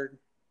heard.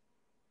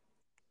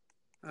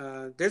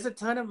 There's a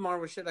ton of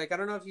Marvel shit. Like, I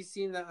don't know if you've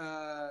seen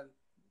the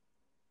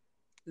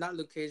not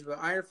Luke Cage, but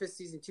Iron Fist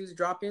season 2 is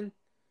dropping.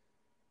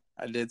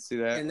 I did see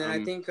that, and then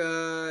I think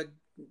the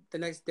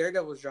next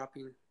Daredevil is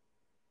dropping.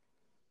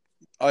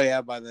 Oh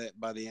yeah, by the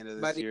end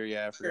of this year.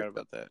 Yeah, I forgot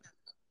about that.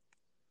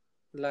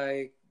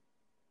 Like,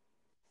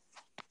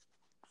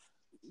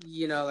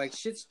 like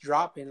shit's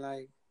dropping.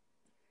 Like,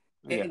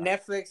 yeah.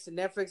 Netflix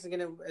is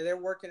they're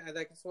working.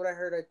 Like, that's what I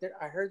heard.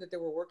 I heard that they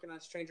were working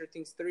on Stranger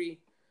Things 3.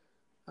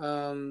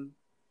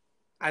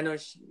 I know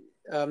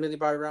Millie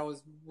Bobby Brown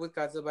was with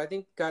Godzilla, but I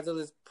think Godzilla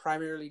is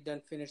primarily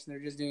done finished, and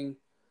they're just doing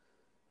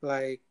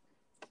like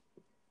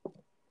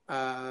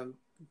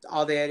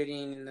all the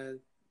editing and the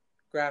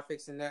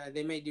graphics, and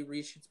they may do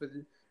reshoots, but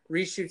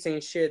reshoots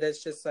ain't shit.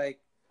 That's just like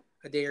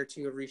a day or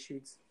two of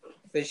reshoots.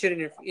 They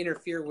shouldn't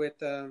interfere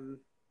with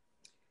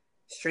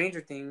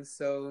Stranger Things.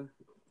 So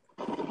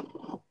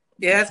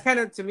yeah, that's kind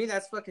of, to me,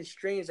 that's fucking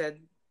strange that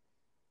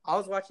I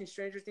was watching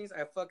Stranger Things.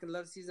 I fucking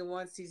love season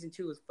 1. Season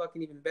 2 was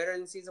fucking even better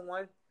than season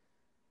 1.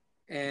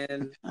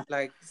 And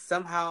like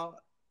somehow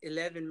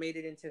 11 made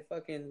it into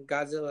fucking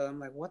Godzilla. I'm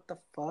like, what the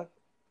fuck?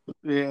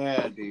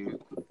 Yeah, dude.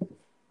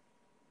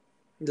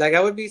 Like,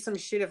 I would be some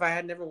shit if I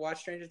had never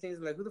watched Stranger Things.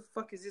 Like, who the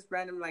fuck is this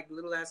random like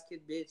little ass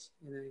kid bitch?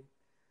 And I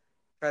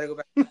try to go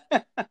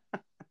back.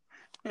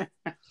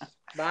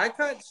 But I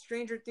caught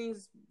Stranger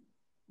Things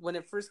when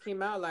it first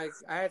came out. Like,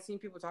 I had seen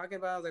people talking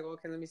about it. I was like, well,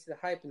 okay, let me see the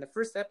hype. And the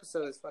first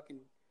episode is fucking,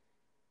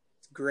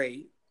 it's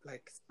great.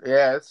 Like,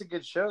 yeah, it's a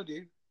good show,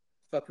 dude.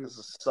 Fucking, it's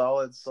a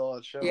solid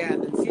show. Yeah,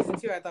 and then season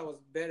 2 I thought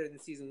was better than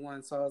season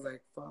 1. So I was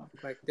like, fuck,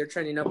 like they're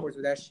trending upwards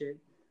with that shit.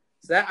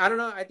 So that, I don't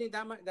know. I think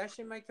that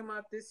shit might come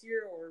out this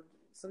year or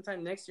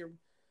sometime next year.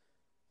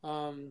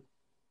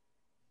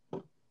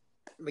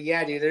 But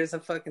yeah, dude, there's a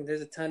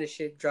ton of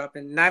shit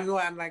dropping. And I'm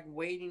like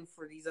waiting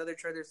for these other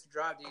trailers to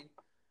drop, dude.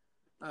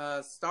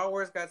 Star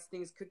Wars got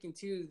things cooking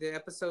too. The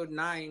episode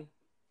 9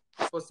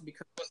 is supposed to be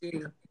coming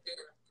soon.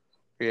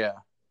 Yeah.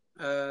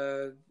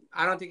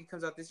 I don't think it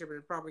comes out this year, but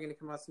it's probably going to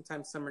come out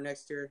sometime summer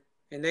next year.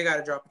 And they got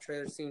to drop a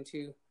trailer soon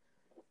too.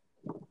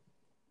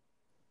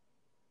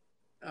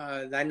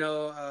 I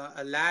know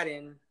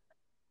Aladdin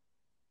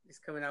is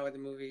coming out with a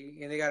movie,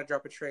 and they got to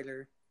drop a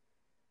trailer.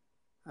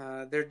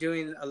 They're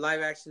doing a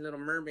live action Little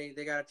Mermaid.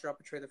 They got to drop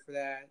a trailer for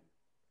that.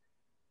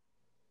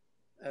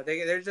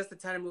 There's just a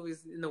ton of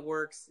movies in the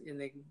works, and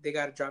they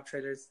got to drop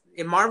trailers.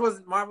 And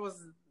Marvel's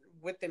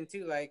with them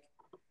too. Like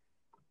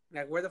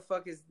where the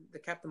fuck is the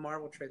Captain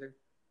Marvel trailer?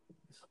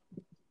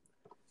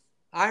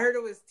 I heard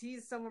it was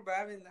teased somewhere, but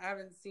I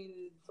haven't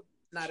seen.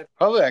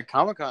 Probably at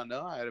Comic-Con,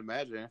 no, I'd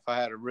imagine. If I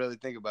had to really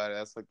think about it,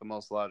 that's like the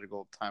most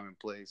logical time and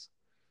place.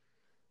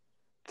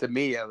 To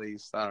me, at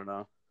least. I don't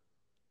know.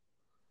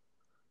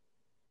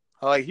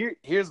 Like,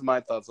 here's my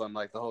thoughts on,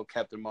 like, the whole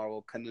Captain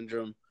Marvel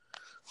conundrum.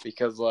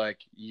 Because, like,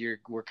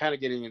 we're kind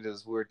of getting into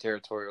this weird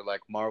territory where,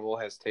 like, Marvel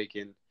has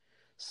taken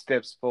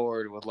steps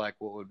forward with, like,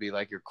 what would be,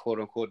 like, your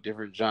quote-unquote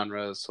different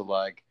genres. So,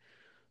 like,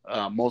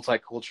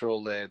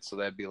 multicultural led. So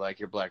that'd be, like,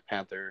 your Black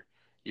Panther,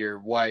 your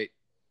white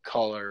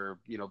collar,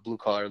 blue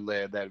collar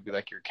led, that'd be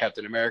like your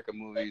Captain America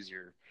movies,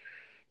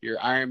 your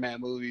Iron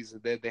Man movies.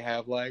 That they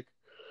have like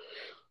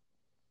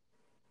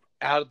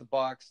out of the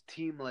box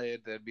team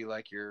led, that'd be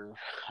like your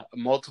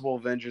multiple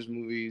Avengers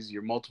movies,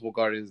 your multiple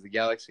Guardians of the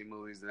Galaxy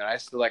movies. And I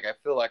feel like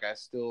I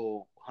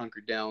still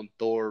hunker down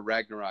Thor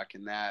Ragnarok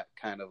in that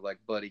kind of like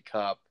buddy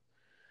cop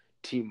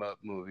team up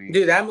movie.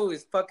 Dude, that movie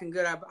is fucking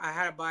good. I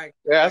had to buy it.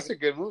 Yeah, that's a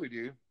good movie,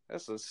 dude.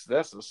 That's a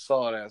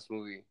solid ass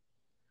movie.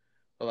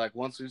 But like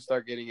once we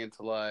start getting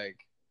into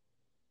like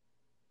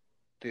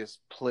this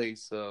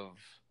place of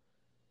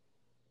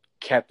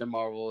Captain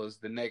Marvel is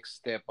the next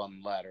step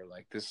on the ladder,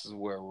 like this is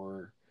where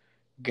we're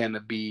gonna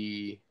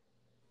be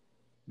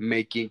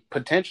making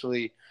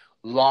potentially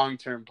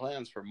long-term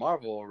plans for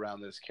Marvel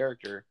around this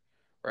character,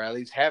 or at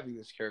least having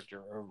this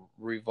character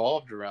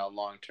revolved around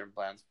long-term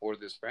plans for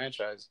this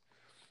franchise.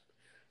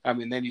 I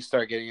mean, then you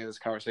start getting into this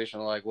conversation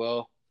like,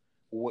 well,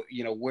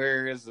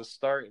 where is the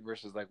start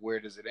versus like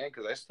where does it end?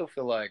 Because I still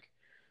feel like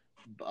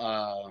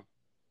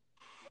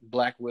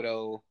Black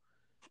Widow,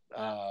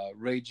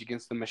 Rage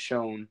Against the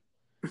Machine,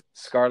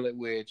 Scarlet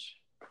Witch,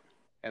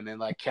 and then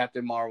like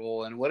Captain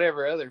Marvel and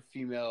whatever other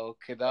female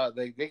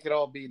they could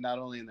all be not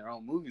only in their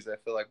own movies, I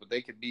feel like, but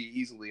they could be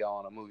easily all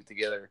in a movie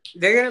together.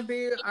 They're gonna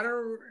be. I don't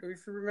know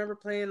if you remember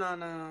playing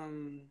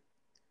on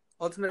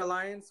Ultimate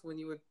Alliance when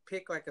you would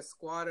pick like a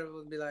squad. It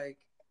would be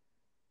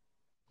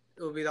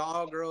the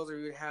all girls, or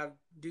you'd have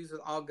dudes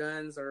with all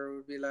guns, or it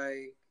would be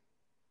like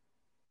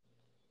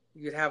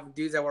you'd have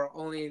dudes that were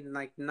only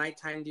like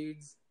nighttime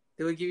dudes.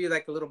 They would give you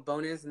like a little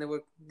bonus, and they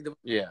would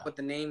put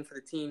the name for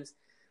the teams.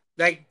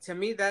 Like to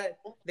me, that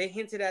they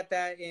hinted at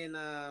that in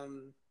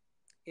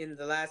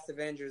the last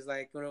Avengers,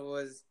 like when it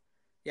was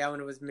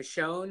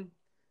Michonne,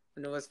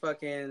 when it was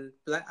fucking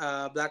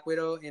Black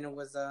Widow, and it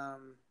was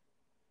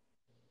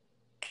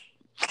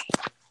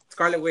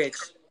Scarlet Witch,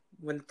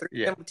 when the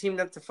three of them teamed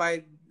up to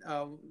fight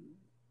one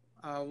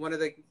of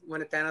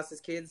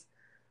Thanos' kids.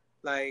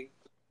 Like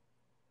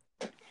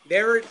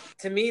they were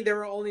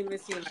only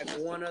missing like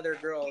one other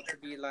girl to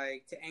be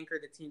like to anchor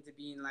the team to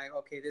being like,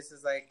 okay, this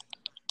is like,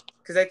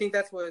 because I think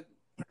that's what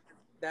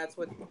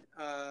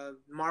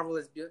Marvel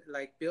is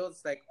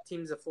builds like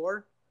teams of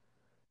 4.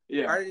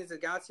 Yeah, Guardians of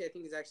the Galaxy I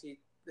think is actually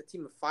a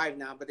team of 5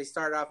 now, but they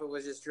started off it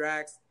was just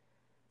Drax,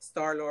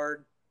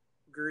 Star-Lord,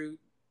 Groot,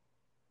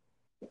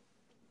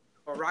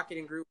 or Rocket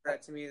and Groot.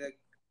 To me, like,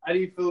 how do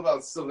you feel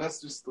about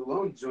Sylvester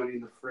Stallone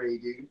joining the fray,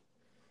 dude?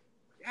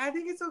 I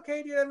think it's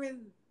okay, dude. I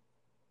mean,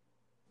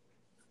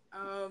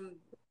 I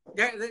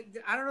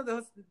don't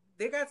know.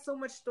 They got so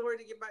much story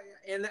to get by,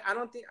 and I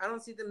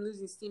don't see them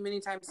losing steam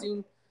anytime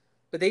soon.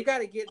 But they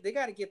gotta get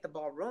the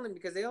ball rolling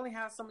because they only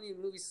have so many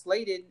movies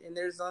slated, and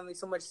there's only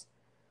so much.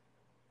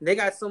 They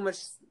got so much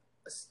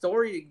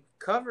story to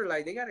cover.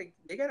 Like they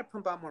gotta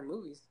pump out more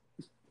movies.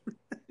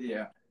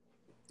 Yeah.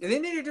 And they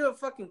need to do it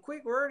fucking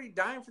quick. We're already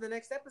dying for the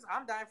next episode.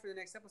 I'm dying for the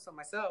next episode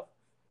myself.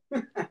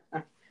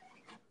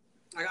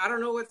 Like, I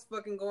don't know what's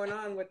fucking going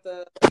on with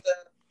the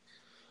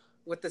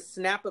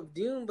snap of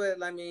doom,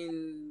 but I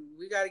mean,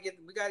 we gotta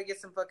get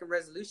some fucking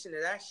resolution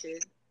to that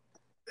shit.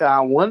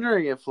 I'm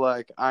wondering if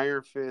like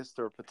Iron Fist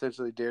or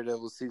potentially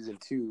Daredevil season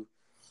 2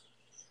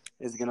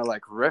 is gonna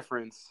like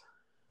reference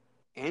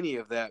any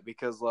of that,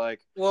 because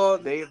like,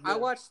 well, I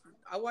watched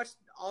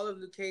all of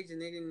Luke Cage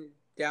and they didn't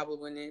dabble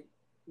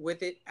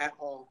with it at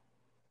all.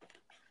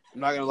 I'm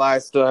not gonna lie, I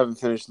still haven't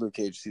finished Luke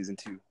Cage season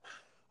 2.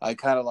 I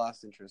kind of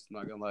lost interest. I'm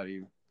not gonna lie to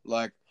you.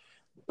 Like,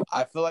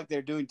 I feel like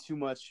they're doing too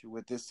much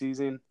with this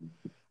season.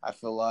 I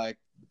feel like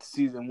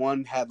season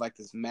 1 had like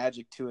this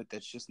magic to it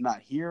that's just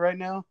not here right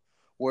now.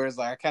 Whereas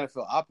like I kind of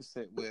feel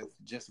opposite with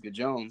Jessica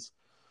Jones.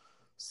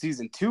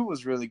 Season 2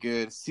 was really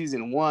good.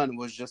 Season 1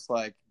 was just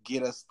like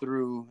get us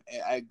through.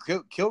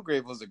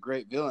 Kilgrave was a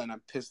great villain.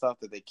 I'm pissed off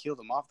that they killed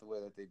him off the way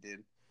that they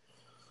did.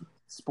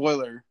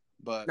 Spoiler,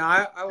 but No,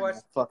 I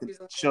watched fucking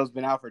season show's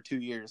been out for 2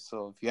 years,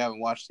 so if you haven't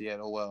watched it yet,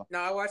 oh well. No,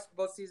 I watched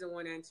both season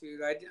 1 and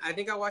 2. I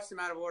think I watched them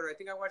out of order. I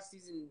think I watched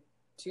season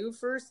 2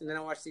 first, and then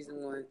I watched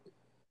season 1.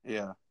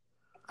 Yeah.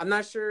 I'm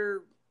not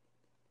sure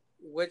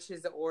which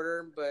is the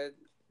order, but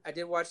I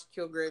did watch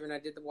Kilgrave, and I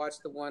did watch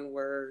the one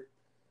where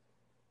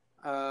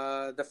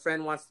the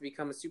friend wants to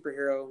become a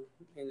superhero,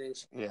 and then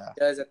she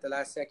does at the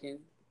last second.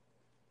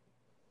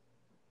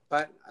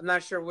 But I'm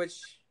not sure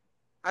which.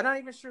 I'm not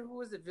even sure who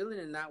was the villain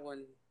in that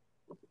one.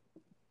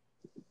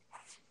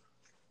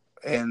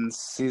 In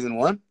season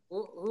 1?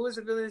 Who was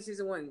the villain in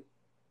season 1?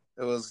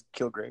 It was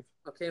Kilgrave.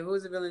 Okay, who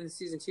was the villain in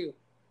season 2?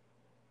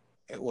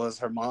 It was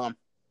her mom,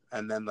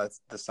 and then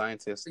the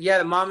scientist. Yeah,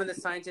 the mom and the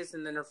scientist,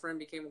 and then her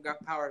friend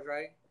got powers,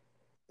 right?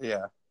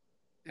 Yeah.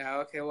 Yeah.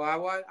 Okay.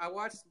 Well, I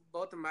watched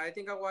both of them. I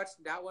think I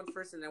watched that one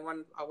first, and then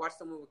I watched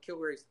the one with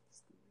Kilgrave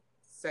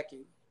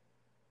second.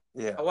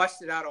 Yeah. I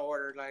watched it out of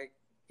order. Like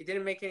it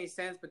didn't make any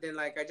sense, but then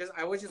like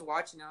I was just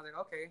watching. I was like,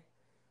 okay.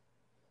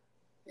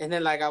 And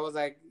then, like, I was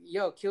like,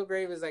 yo,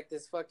 Kilgrave is, like,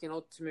 this fucking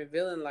ultimate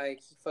villain.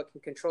 Like, he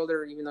fucking controlled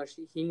her, even though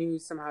he knew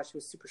somehow she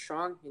was super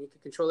strong, and he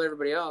could control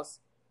everybody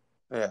else.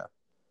 Yeah.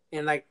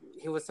 And, like,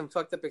 he was some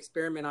fucked up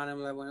experiment on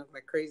him that went,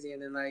 like, crazy.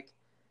 And then, like,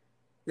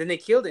 then they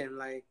killed him,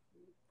 like,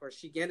 or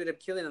she ended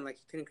up killing him. Like,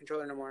 he couldn't control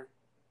her no more.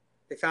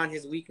 They found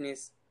his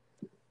weakness.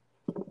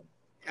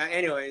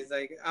 Anyways,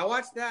 like, I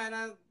watched that, and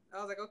I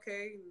was like,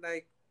 okay.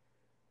 Like,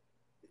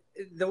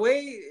 the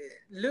way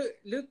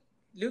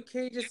Luke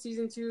Cage's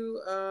season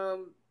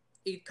 2,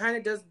 it kind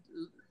of does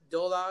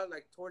dull out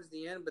like towards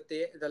the end, but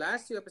the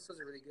last 2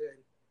 episodes are really good.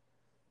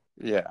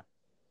 Yeah.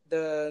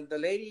 The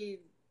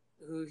lady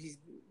who he's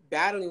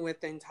battling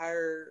with the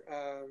entire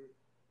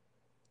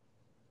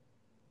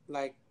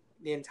like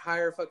the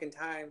entire fucking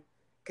time,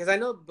 because I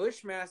know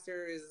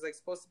Bushmaster is like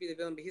supposed to be the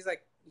villain, but he's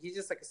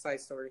just like a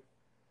side story.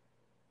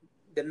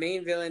 The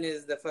main villain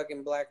is the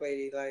fucking black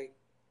lady. Like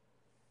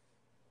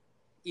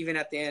even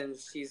at the end,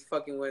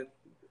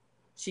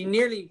 she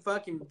nearly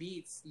fucking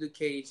beats Luke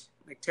Cage.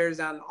 Like, tears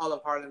down all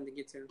of Harlem to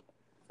get to him.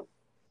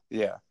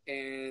 Yeah.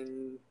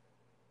 And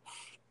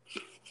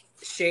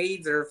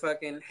Shades or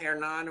fucking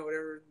Hernan or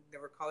whatever they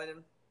were calling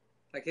him.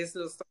 Like, his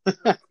little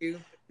story, too.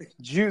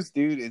 Juice,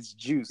 dude. It's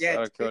Juice. Yeah, I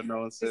don't care what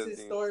no one says. His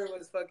story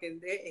was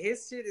fucking...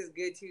 His shit is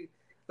good, too.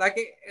 Like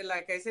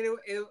I said,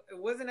 it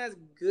wasn't as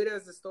good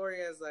as the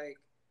story as, like,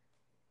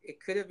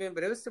 it could have been,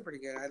 but it was still pretty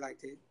good. I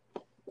liked it.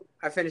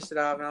 I finished it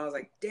off, and I was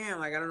like, damn,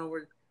 like, I don't know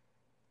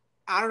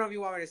if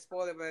you want me to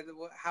spoil it, but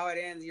how it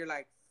ends, you're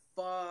like,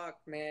 fuck,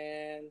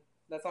 man.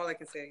 That's all I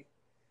can say.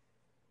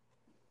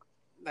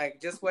 Like,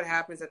 just what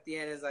happens at the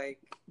end is like,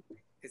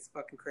 it's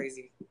fucking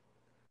crazy.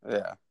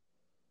 Yeah.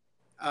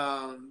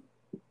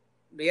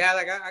 But yeah,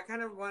 like, I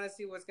kind of want to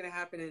see what's going to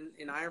happen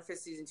in Iron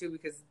Fist season 2,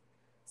 because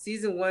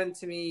season 1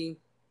 to me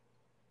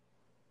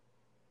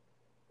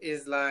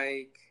is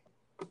like,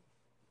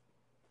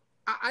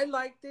 I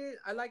liked it.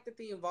 I liked that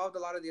they involved a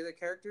lot of the other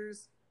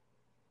characters.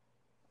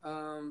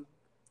 And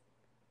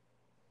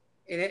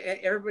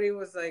everybody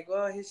was like,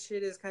 well, his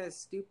shit is kind of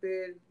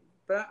stupid.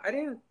 But I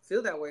didn't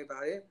feel that way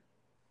about it.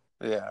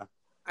 Yeah.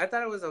 I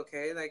thought it was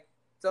okay. Like,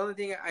 the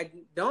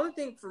only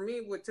thing for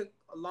me what took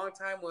a long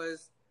time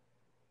was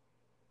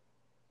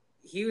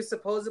he was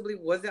supposedly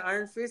the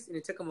Iron Fist, and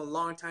it took him a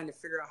long time to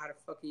figure out how to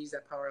fucking use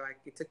that power. Like,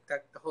 it took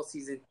the whole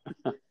season.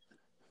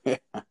 Yeah.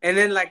 And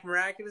then, like,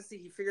 miraculously,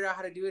 he figured out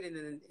how to do it. And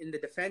then in the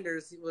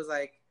Defenders, it was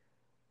like,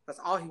 that's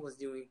all he was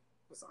doing,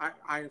 was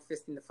Iron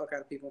Fisting the fuck out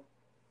of people.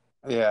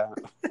 Yeah.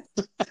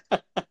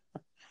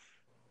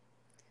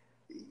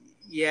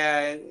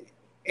 Yeah.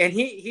 And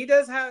he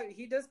does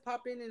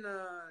pop in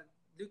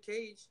Luke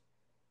Cage.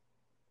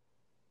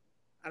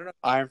 I don't know.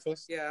 Iron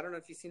Fist? Yeah, I don't know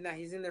if you've seen that.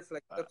 He's in there for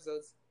like 2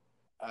 episodes.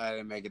 I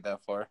didn't make it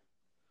that far.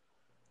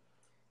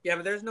 Yeah,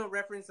 but there's no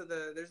reference to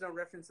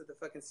the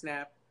fucking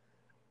snap.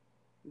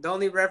 The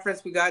only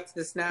reference we got to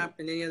the snap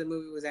in any other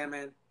movie was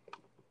Ant-Man.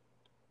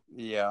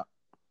 Yeah.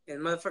 And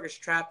motherfucker's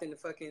trapped in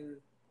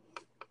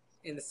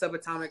the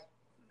subatomic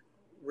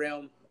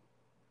realm.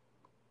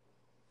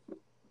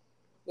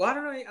 Well, I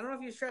don't know if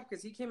he was trapped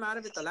because he came out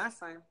of it the last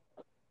time.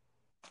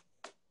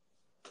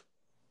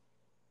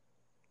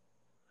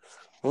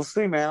 We'll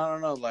see, man. I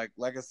don't know.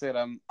 Like I said,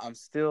 I'm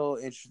still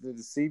interested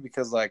to see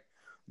because, like,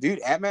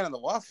 dude, Ant-Man and the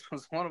Wasp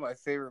was one of my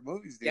favorite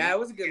movies, dude. Yeah, it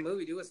was a good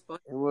movie, dude. It was fun.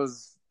 It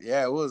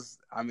was.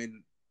 I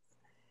mean,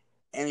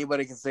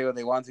 anybody can say what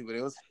they want to, but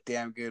it was a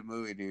damn good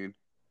movie, dude.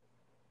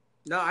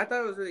 No, I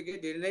thought it was really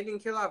good, dude. And they didn't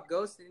kill off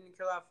Ghost. They didn't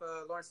kill off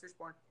Lawrence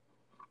Fishburne.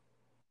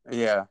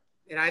 Yeah.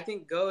 And I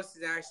think Ghost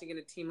is actually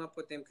going to team up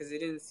with them because it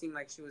didn't seem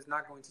like she was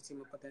not going to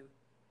team up with them.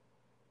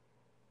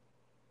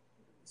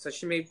 So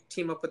she may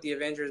team up with the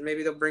Avengers.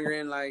 Maybe they'll bring her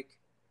in, like,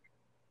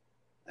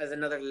 as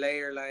another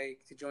layer, like,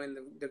 to join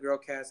the girl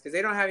cast. Because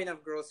they don't have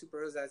enough girl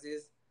superheroes as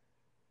is.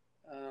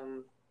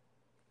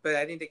 But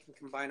I think they can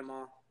combine them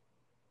all.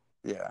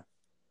 Yeah.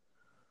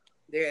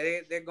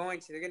 They're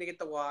gonna get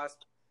the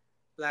Wasp,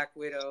 Black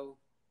Widow,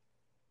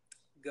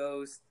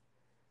 Ghost,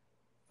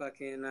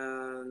 fucking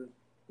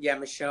yeah,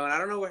 Michonne. I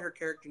don't know what her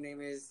character name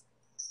is.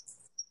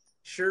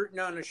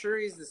 No,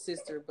 Shuri is the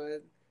sister,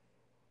 but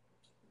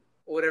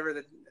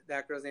whatever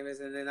that girl's name is,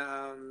 and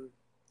then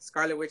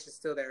Scarlet Witch is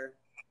still there.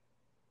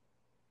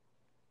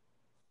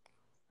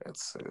 I'm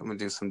gonna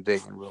do some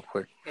digging real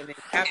quick. And then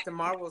Captain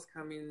Marvel's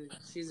coming.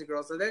 She's a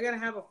girl, so they're gonna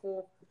have a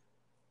full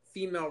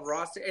female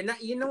roster. And now,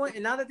 you know what?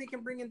 And now that they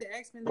can bring in the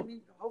X-Men, I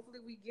mean, hopefully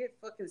we get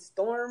fucking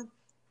Storm.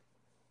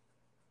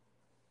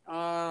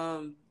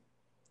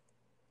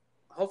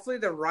 Hopefully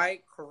the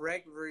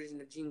correct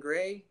version of Jean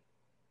Grey.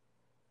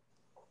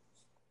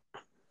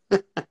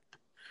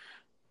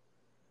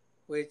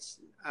 Which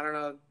I don't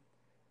know.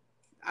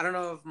 I don't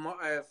know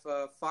if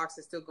Fox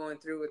is still going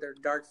through with their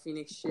Dark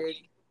Phoenix shit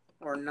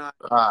or not.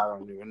 I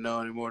don't even know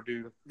anymore,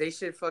 dude. They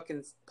should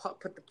fucking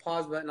put the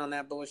pause button on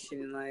that bullshit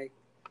and like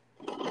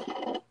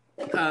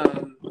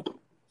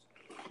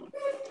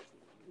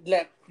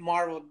let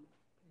Marvel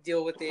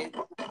deal with it.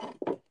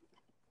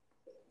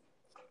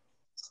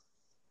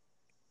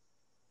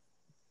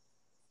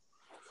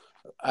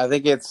 I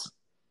think it's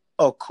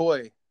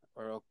Okoye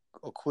or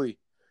Okoye.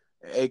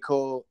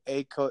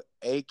 Akoye.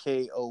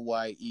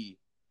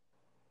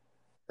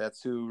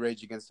 That's who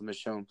Rage Against the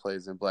Machine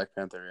plays in Black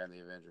Panther and the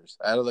Avengers.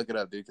 I had to look it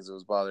up, dude, because it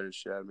was bothering the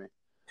shit out of me.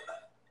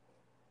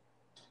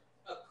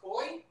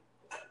 Okoye?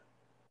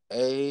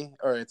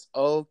 It's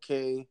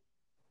Okoye.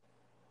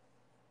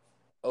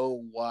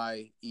 So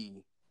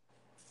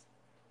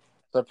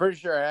I'm pretty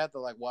sure I had to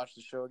like watch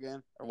the show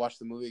again or watch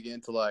the movie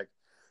again to like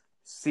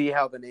see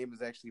how the name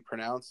is actually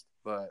pronounced,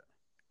 but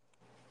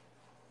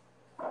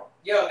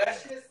yo, that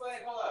shit is funny.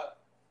 Hold up.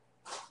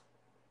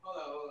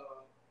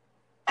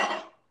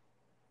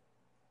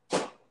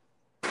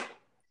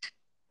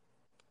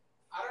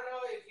 I don't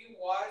know if you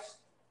watched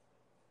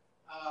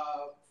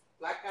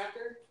Black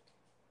Panther.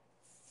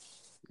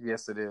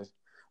 yes, it is.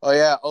 Oh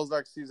yeah,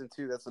 Ozark season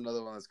 2. That's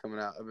another one that's coming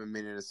out. I've been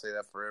meaning to say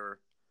that forever.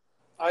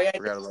 Oh yeah,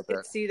 Forgot about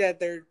that. See that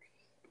they're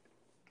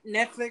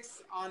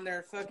Netflix on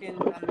their fucking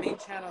on the main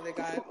channel. They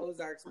got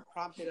Ozarks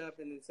prompted up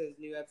and it says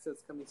new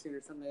episodes coming soon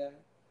or something like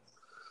that.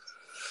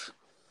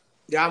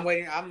 Yeah, I'm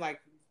waiting. I'm like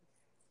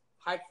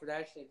hyped for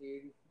that shit,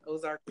 dude.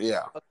 Ozark is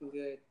fucking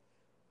good.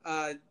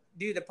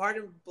 Dude, the part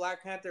in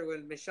Black Panther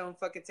when Michonne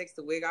fucking takes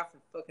the wig off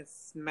and fucking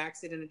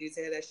smacks it in the dude's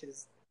head, that shit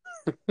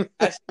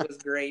was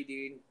great,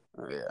 dude.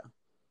 Oh yeah.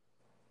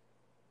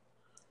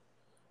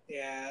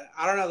 Yeah,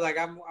 I don't know. Like,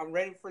 I'm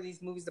ready for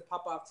these movies to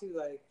pop off too.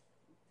 Like,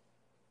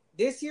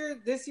 this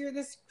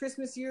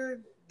Christmas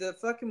year, the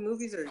fucking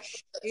movies are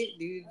shit,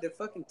 dude. They're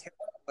fucking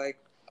terrible. Like,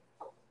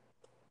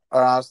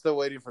 I'm still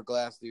waiting for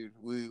Glass, dude.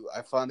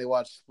 I finally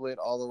watched Split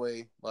all the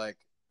way, like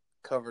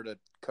cover to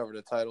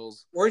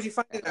titles. Where'd you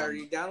find it? Or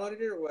you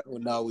downloaded it or what? Well,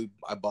 no,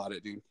 I bought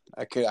it, dude.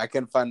 I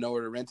couldn't find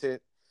nowhere to rent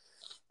it,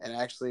 and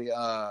actually,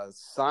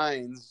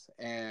 Signs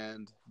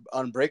and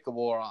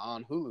Unbreakable are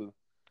on Hulu.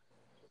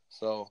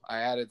 So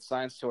I added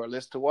Signs to our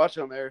list to watch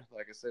on there.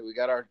 Like I said, we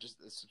got our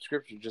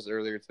subscription just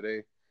earlier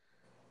today,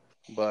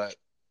 but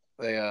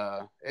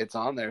it's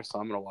on there, so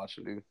I'm gonna watch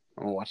it, dude.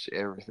 I'm gonna watch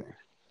everything.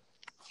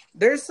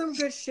 There's some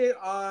good shit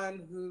on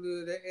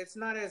Hulu. It's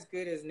not as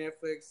good as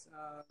Netflix.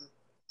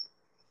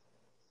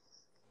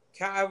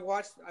 I've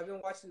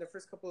been watching the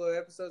first couple of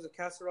episodes of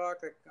Castle Rock.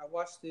 I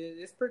watched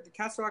it.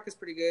 Castle Rock is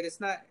pretty good.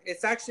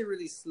 It's actually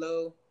really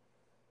slow.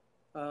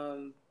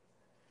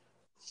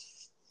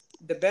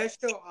 The best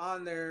show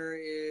on there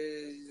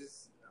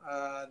is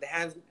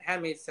the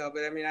Handmaid's Tale,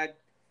 but I mean,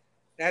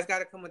 that's got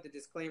to come with a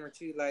disclaimer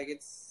too. Like,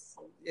 it's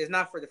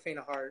not for the faint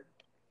of heart.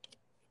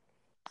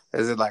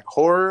 Is it like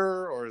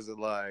horror or is it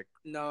like?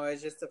 No,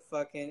 it's just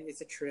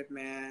it's a trip,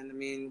 man. I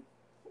mean,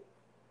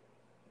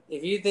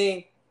 if you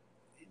think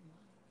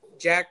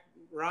Jack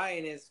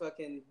Ryan is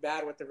fucking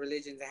bad with the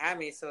religion, the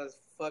Handmaid's Tale is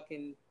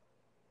fucking.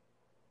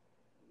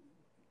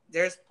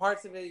 There's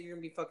parts of it you're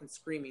gonna be fucking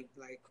screaming,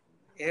 like,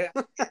 yeah.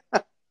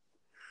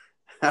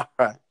 All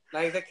right.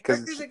 Like, the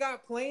characters that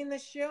got playing the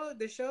show,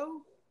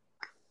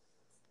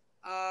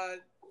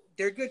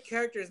 they're good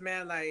characters,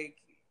 man. Like,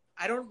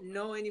 I don't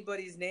know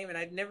anybody's name, and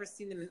I've never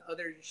seen them in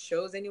other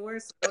shows anywhere,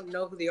 so I don't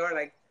know who they are.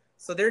 Like,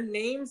 so their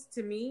names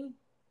to me,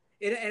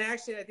 and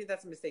actually, I think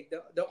that's a mistake.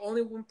 The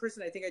only one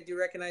person I think I do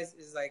recognize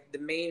is like the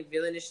main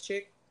villainous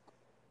chick.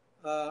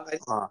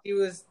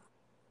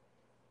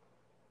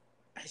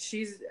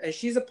 She's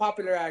a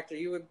popular actor.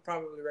 You would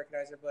probably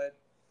recognize her, but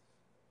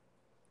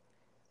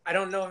I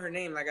don't know her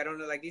name. Like, I don't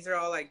know. Like, these are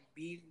all like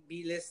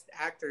B-list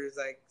actors,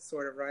 like,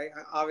 sort of, right?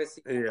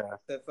 Obviously, yeah.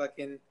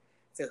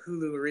 It's a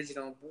Hulu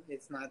original.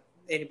 It's not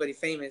anybody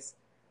famous,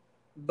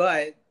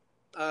 but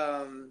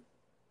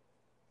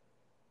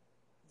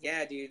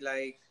yeah, dude.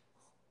 Like,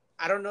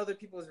 I don't know the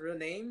people's real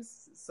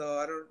names,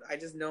 so I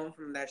just know them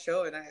from that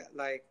show, and I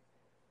like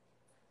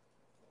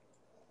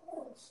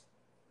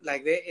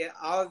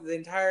all the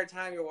entire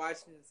time you're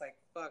watching, it's like,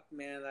 fuck,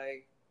 man,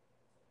 like.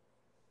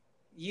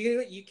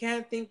 You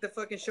can't think the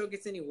fucking show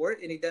gets any worse,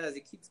 and it does.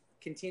 It keeps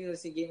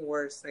continuously getting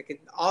worse.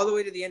 Like all the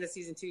way to the end of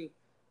season 2.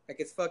 Like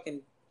it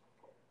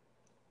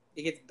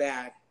gets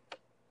bad.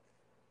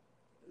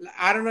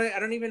 I don't know. I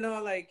don't even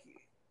know. Like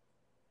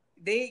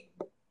they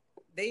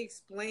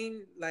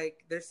explain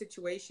like their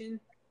situation,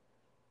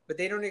 but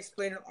they don't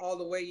explain it all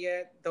the way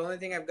yet. The only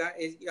thing I've got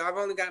is I've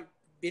only got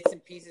bits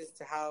and pieces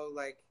to how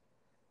like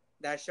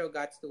that show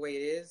got to the way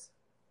it is,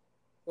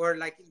 or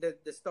like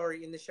the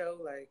story in the show.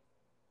 Like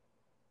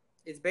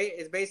it's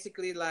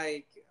basically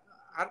like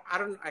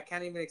I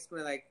can't even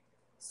explain. Like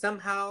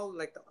somehow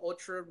like the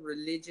ultra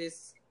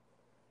religious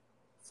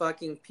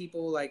fucking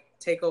people like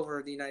take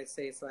over the United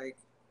States, like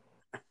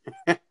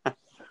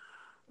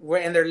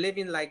where and they're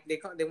living like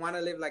they want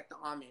to live like the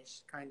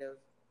Amish kind of.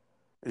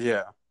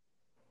 Yeah.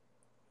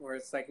 Where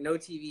it's like no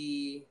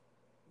TV,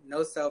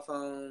 no cell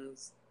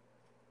phones,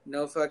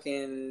 no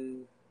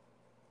fucking.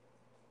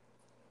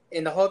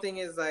 And the whole thing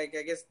is like,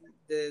 I guess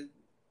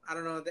I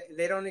don't know,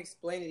 they don't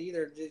explain it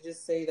either. They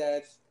just say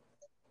that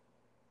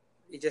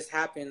it just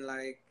happened.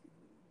 Like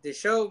the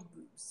show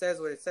says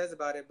what it says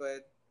about it,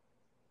 but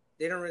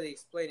they don't really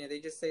explain it. They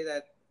just say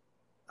that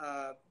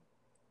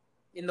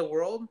in the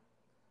world,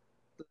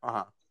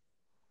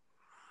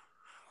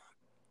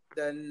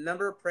 the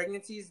number of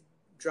pregnancies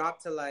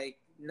dropped to like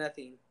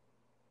nothing.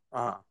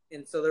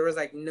 And so there was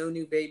like no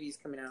new babies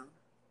coming out,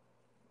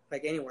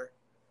 like anywhere.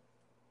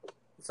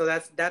 So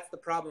that's the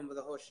problem with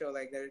the whole show.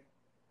 Like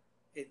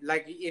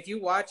like if you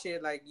watch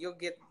it, like you'll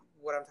get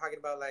what I'm talking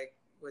about, like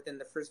within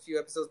the first few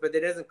episodes. But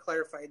it doesn't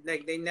clarify.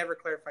 Like they never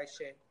clarify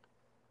shit.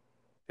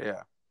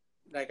 Yeah.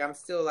 Like I'm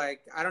still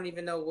like I don't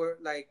even know where.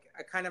 Like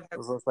I kind of have. It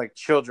was like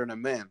Children of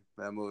Men,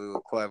 that movie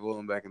with Clive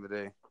Owen back in the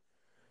day.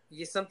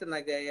 Yeah, something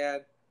like that. Yeah.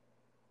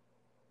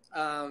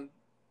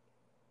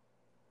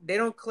 They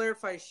don't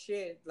clarify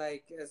shit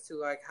like as to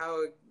like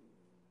how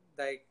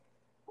like.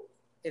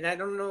 And I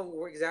don't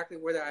know exactly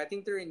where they're. I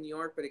think they're in New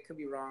York, but it could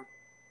be wrong.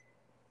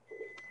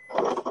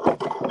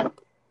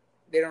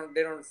 They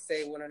don't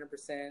say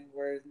 100%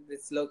 where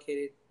it's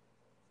located.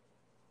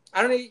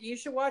 I don't know. You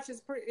should watch.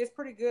 It's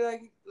pretty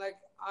good. Like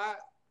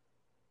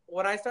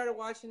when I started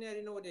watching it, I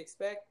didn't know what to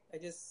expect.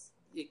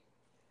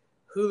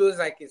 Hulu's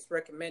like it's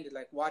recommended.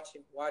 Like watch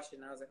it.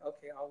 And I was like,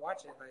 okay, I'll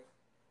watch it. Like,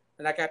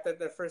 and like after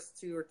the first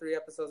 2 or 3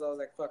 episodes, I was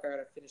like, fuck, I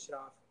gotta finish it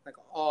off. Like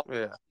all.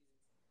 Yeah.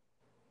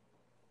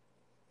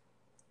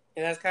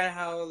 And that's kind of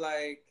how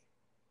like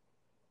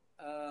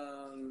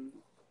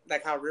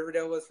how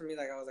Riverdale was for me.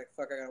 Like I was like,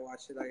 fuck, I gotta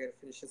watch it. I gotta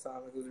finish this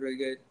off. Like, it was really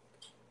good.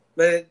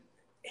 But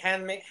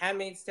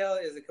Handmaid's Tale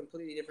is a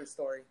completely different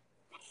story.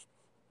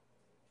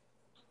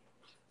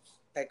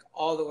 Like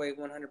all the way,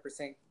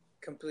 100%,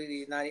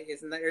 completely not.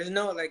 It's not. There's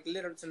no like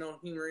little to no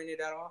humor in it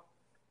at all.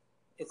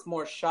 It's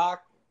more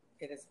shock,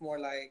 and it's more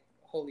like,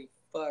 holy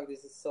fuck,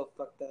 this is so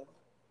fucked up.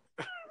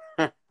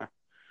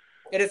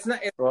 And it's not.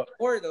 It's a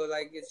story though.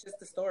 Like it's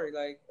just a story.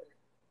 Like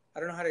I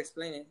don't know how to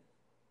explain it.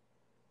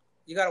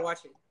 You gotta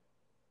watch it.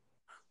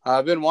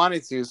 I've been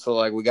wanting to, so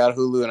like we got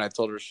Hulu, and I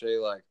told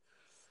Rashay like,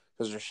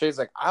 because Rashay's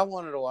like, I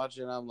wanted to watch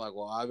it, and I'm like,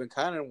 well, I've been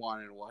kind of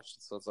wanting to watch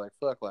it, so it's like,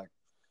 fuck, like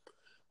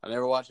I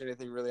never watched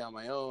anything really on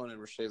my own,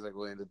 and Rashay's like,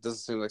 well, it doesn't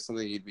seem like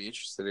something you'd be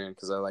interested in,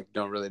 because I like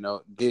didn't really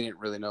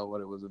know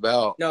what it was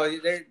about. No,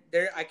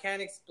 I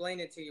can't explain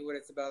it to you what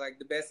it's about.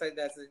 Like that's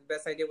the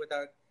best I did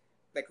without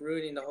like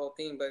ruining the whole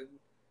thing, but.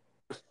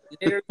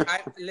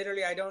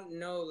 I don't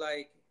know.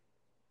 Like,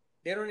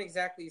 they don't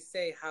exactly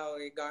say how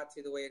it got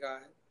to the way it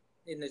got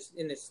in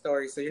this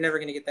story, so you're never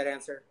gonna get that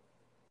answer.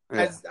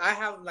 Yeah. As I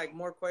have like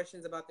more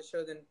questions about the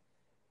show than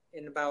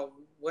about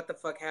what the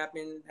fuck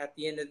happened at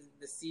the end of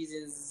the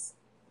seasons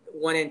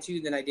 1 and 2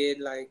 than I did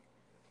like,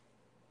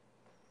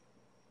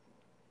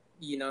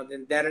 you know,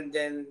 than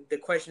the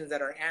questions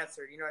that are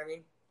answered. You know what I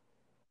mean?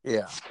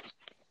 Yeah.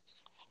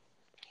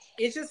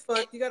 It's just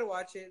fucked. You gotta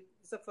watch it.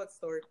 It's a fuck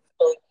story.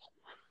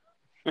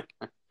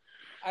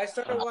 I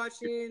started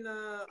watching.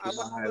 I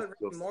watched Rick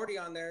and Morty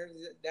on there.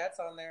 That's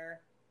on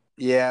there.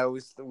 Yeah,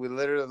 we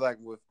literally like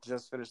we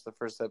just finished the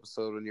first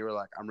episode when you were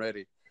like, "I'm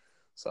ready,"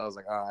 so I was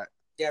like, "All right."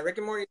 Yeah, Rick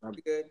and Morty is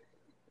pretty good.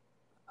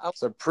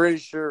 So pretty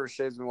sure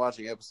Shay's been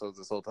watching episodes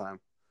this whole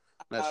time.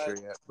 Not sure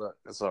yet, but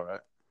it's all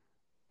right.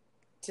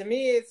 To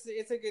me, it's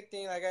a good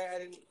thing. Like I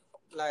didn't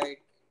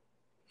like.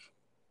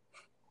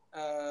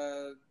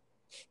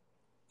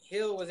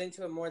 Hill was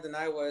into it more than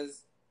I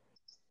was.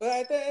 But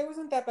I thought it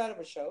wasn't that bad of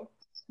a show.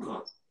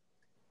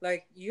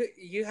 Like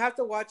you have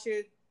to watch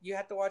it. You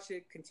have to watch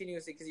it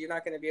continuously because you're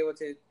not going to be able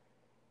to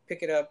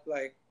pick it up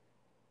like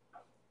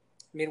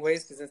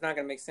midways because it's not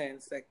going to make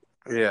sense. Like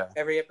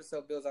every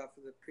episode builds off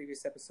of the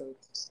previous episode.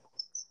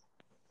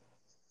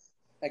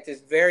 Like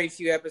there's very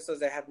few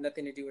episodes that have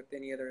nothing to do with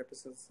any other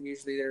episodes.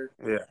 Usually they're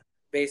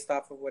based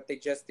off of what they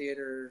just did,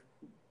 or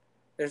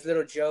there's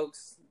little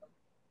jokes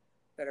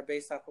that are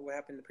based off of what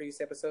happened in the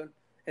previous episode.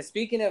 And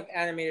speaking of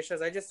animated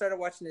shows, I just started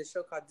watching this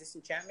show called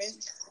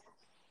Disenchantment.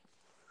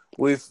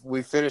 We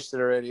finished it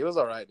already. It was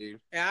all right, dude.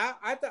 Yeah,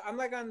 I thought I'm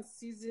like on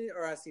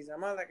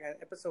I'm on like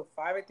episode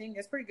 5, I think.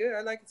 It's pretty good.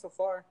 I like it so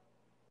far.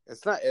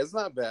 It's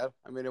not bad.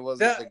 I mean, it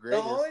wasn't the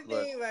greatest. The only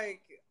thing,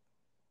 like,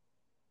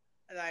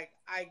 I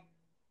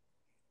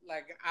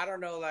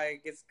don't know,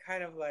 like it's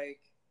kind of like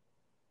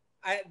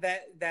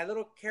that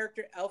little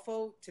character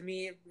Elfo to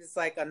me is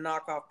like a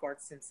knockoff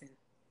Bart Simpson.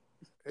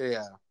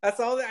 Yeah. That's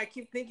all that I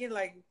keep thinking.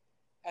 Like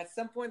at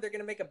some point they're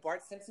gonna make a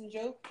Bart Simpson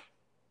joke,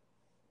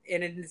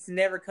 and it's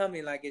never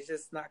coming. Like it's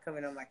just not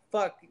coming. I'm like,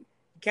 fuck. You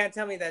can't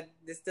tell me that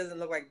this doesn't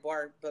look like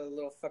Bart, but a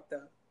little fucked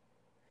up.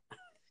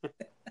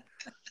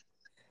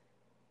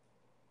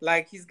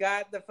 Like he's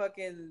got the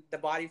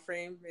body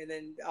frame, and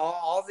then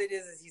all it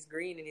is he's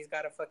green and he's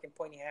got a fucking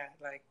pointy hat.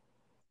 Like,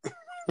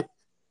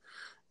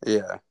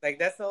 yeah, like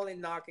that's the only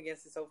knock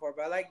against it so far.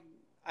 But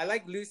I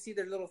like Lucy,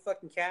 their little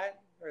fucking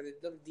cat or the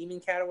little demon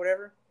cat or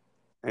whatever.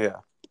 Yeah.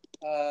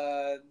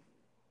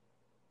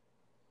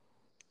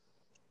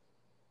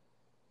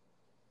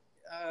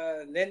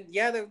 Then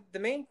the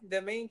main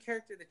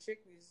character, the chick,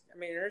 is, I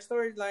mean, her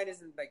storyline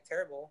isn't like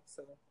terrible.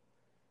 So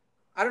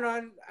I don't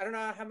know. I don't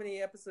know how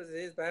many episodes it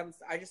is, but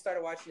I just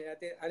started watching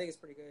it. I think it's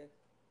pretty good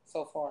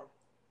so far.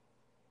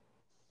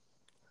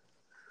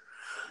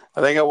 I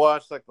think I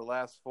watched like the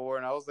last 4,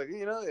 and I was like,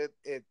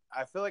 it.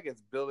 I feel like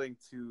it's building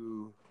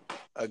to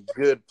a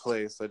good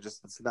place.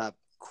 It's not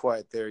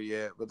quite there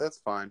yet, but that's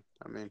fine.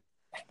 I mean,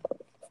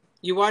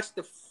 you watched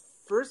the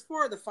first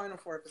 4 or the final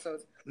 4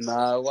 episodes? No,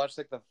 I watched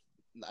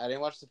I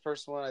didn't watch the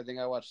first one. I think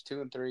I watched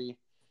 2 and 3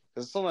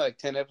 because it's only like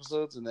 10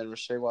 episodes, and then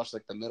Rashay watched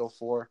like the middle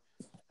 4,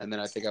 and then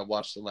I think I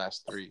watched the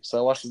last 3. So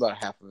I watched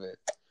about half of it.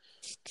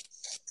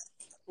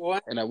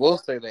 What? And I will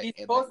say that at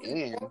the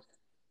end,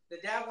 the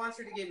dad wants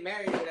her to get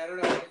married, but I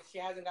don't know if she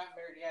hasn't gotten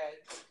married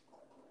yet.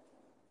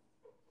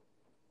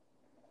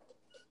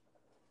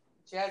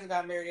 She hasn't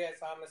gotten married yet,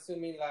 so I'm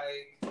assuming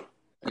like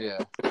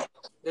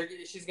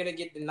she's gonna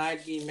get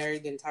denied being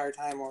married the entire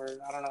time, or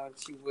I don't know if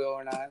she will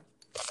or not.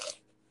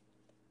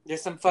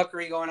 There's some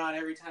fuckery going on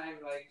every time,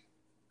 like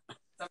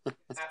something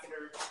happened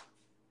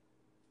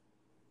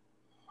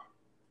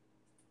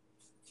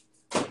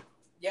to her.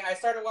 Yeah, I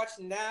started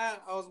watching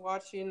that. I was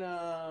watching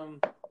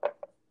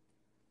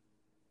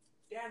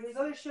there's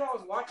other shit I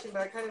was watching,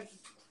 but I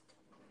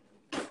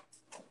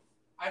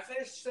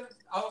finished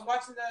I was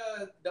watching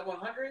the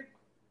 100.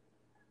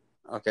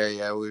 Okay,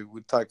 yeah,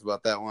 we talked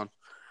about that one.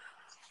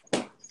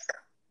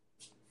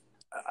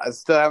 I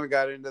still haven't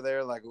got into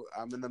there. Like,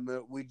 I'm in the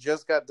middle. We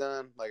just got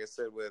done, like I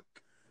said, with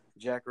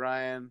Jack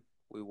Ryan.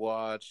 We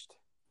watched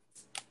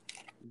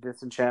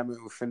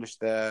Disenchantment. We finished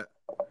that.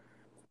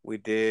 We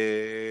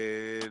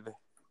did.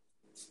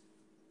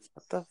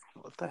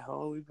 What the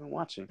hell have we been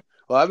watching?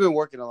 Well, I've been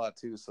working a lot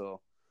too, so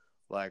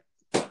like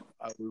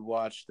we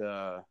watched.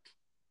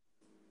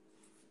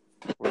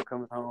 We're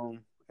coming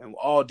home, and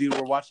dude,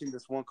 we're watching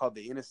this one called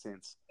The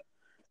Innocents.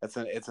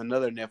 It's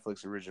another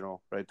Netflix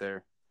original right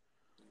there.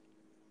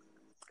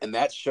 And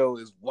that show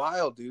is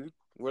wild, dude.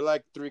 We're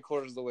like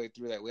 3/4 of the way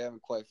through that. We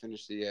haven't quite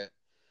finished it yet.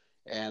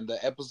 And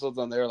the episodes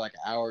on there are like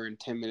an hour and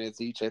 10 minutes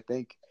each, I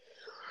think.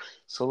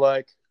 So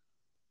like,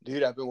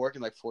 dude, I've been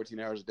working like 14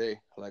 hours a day.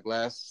 Like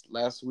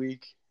last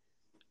week,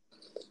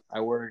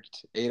 I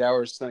worked 8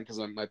 hours because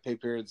my pay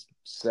period's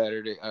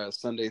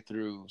Sunday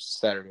through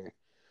Saturday.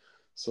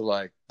 So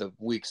like the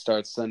week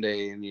starts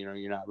Sunday, and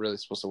you're not really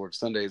supposed to work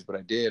Sundays, but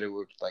I did. I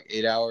worked like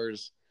 8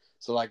 hours.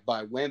 So like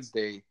by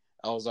Wednesday,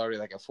 I was already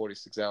like at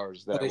 46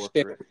 hours that I worked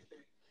already.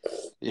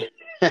 Yeah.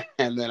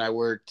 And then I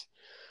worked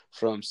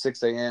from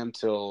 6 a.m.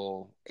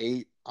 till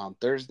 8 on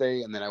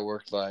Thursday, and then I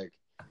worked like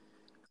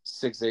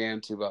 6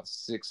 a.m. to about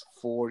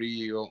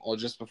 6:40 or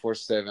just before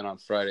 7 on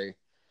Friday.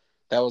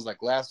 That was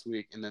like last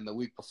week, and then the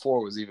week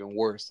before was even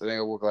worse. I think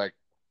I worked like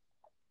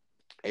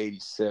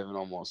 87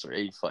 almost, or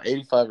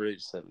 85 or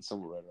 87,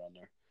 somewhere right around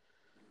there.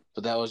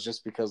 But that was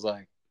just because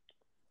like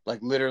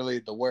literally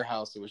the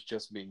warehouse, it was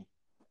just me.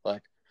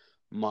 Like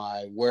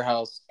my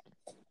warehouse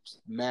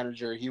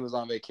manager, he was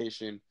on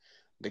vacation.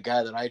 The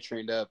guy that I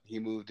trained up, he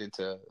moved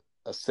into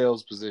a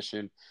sales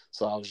position.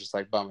 So I was just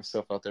like by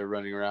myself out there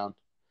running around.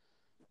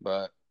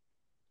 But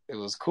it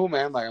was cool,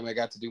 man. Like, I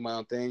got to do my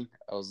own thing.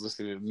 I was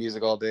listening to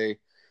music all day,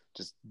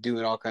 just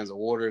doing all kinds of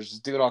orders,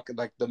 just doing all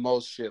like the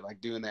most shit, like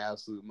doing the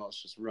absolute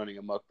most, just running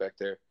amok back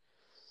there.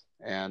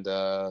 And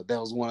that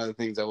was one of the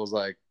things that was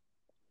like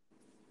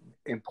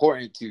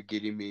important to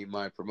getting me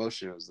my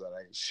promotion, was that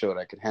I showed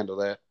I could handle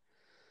that.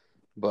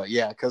 But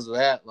yeah, because of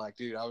that, like,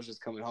 dude, I was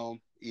just coming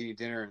home, eating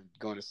dinner, and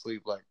going to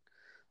sleep, or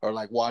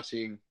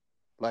watching,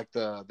 like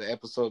the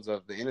episodes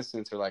of The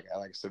Innocents are like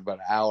I said, about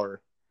an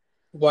hour.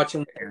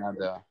 Watching, and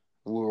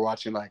we were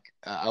watching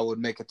I would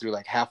make it through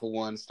like half of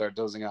one, start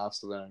dozing off,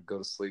 so then I'd go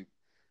to sleep,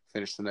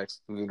 finish the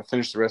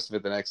rest of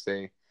it the next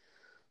day.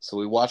 So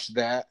we watched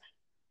that.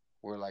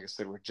 We're like I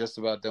said, we're just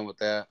about done with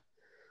that.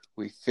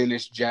 We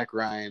finished Jack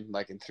Ryan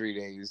like in 3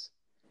 days,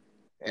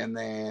 and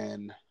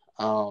then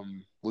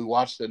we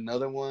watched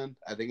another one.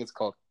 I think it's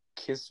called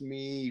Kiss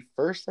Me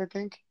First, I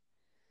think.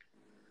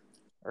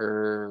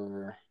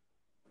 Or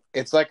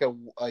it's like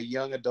a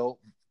young adult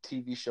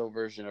TV show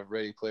version of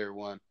Ready Player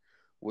One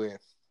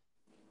with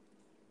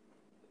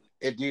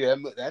it,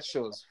 dude. That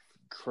show is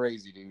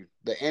crazy, dude.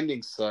 The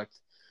ending sucked,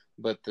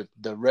 but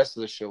the rest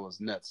of the show was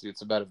nuts, dude.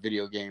 It's about a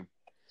video game.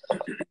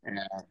 And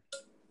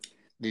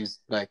these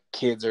like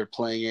kids are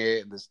playing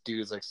it, and this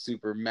dude is like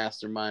super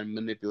mastermind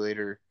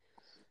manipulator.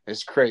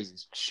 It's crazy.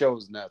 The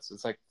show's nuts.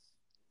 It's like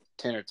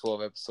 10 or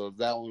 12 episodes.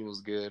 That one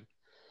was good.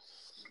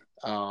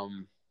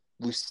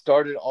 We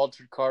started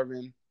Altered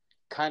Carbon,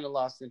 kind of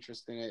lost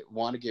interest in it.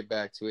 Want to get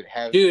back to it.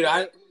 Dude,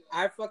 I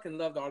fucking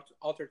loved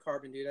Altered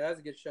Carbon, dude. That's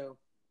a good show.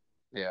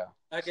 Yeah.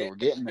 Like So we're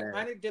getting it there.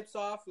 kind of dips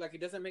off. Like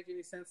it doesn't make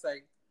any sense.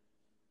 Like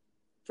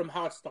from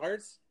how it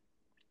starts,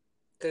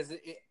 because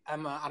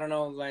I don't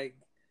know. Like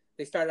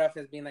they started off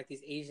as being like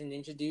these Asian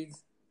ninja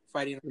dudes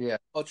fighting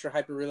ultra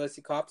hyper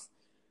realistic cops,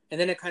 and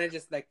then it kind of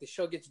just like the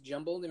show gets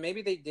jumbled, and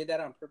maybe they did that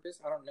on purpose.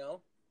 I don't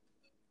know.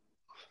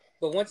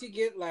 But once you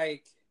get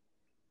like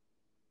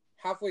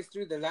halfway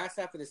through the last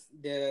half of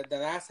the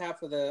last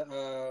half of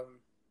the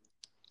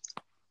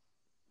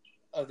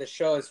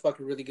show is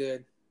fucking really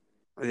good.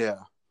 Yeah.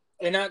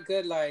 And not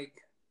good like,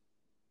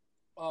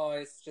 oh,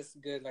 it's just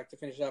good like to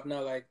finish it off.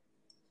 No, like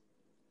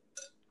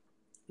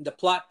the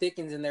plot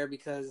thickens in there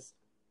because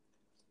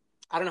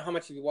I don't know how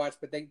much you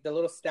watched, but the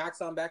little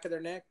stacks on back of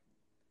their neck.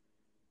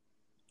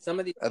 Some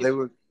of these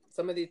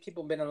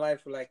people have been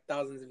alive for like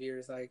thousands of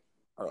years, like.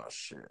 Oh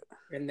shit.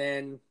 And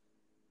then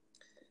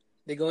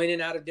they go in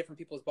and out of different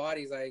people's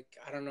bodies. Like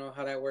I don't know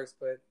how that works,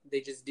 but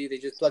they just do. They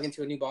just plug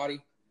into a new body,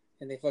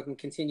 and they fucking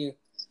continue.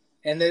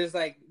 And there's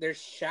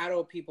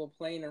shadow people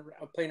playing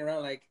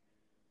around like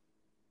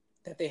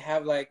that. They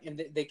have like,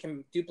 and they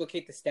can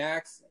duplicate the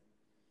stacks.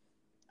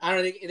 I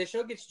don't know. The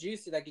show gets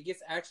juicy. Like it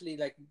gets actually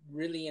like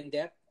really in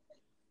depth.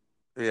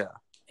 Yeah.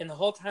 And the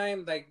whole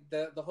time, like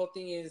the whole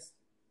thing is,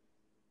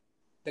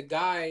 the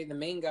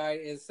main guy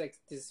is like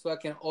this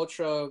fucking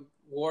ultra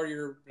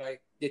warrior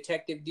like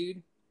detective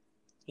dude.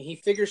 And he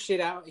figures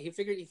shit out. He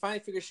finally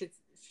figures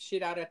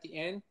shit out at the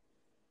end.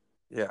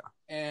 Yeah.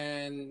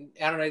 And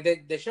I don't know.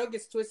 The show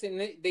gets twisted, and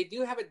they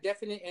do have a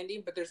definite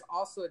ending, but there's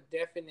also a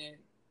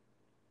definite,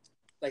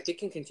 like they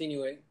can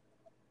continue it.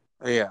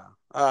 Yeah.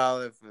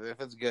 If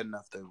it's good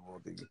enough, then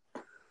we'll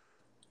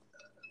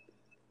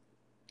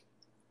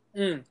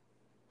do.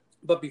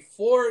 But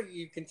before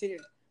you continue,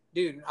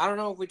 dude, I don't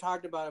know if we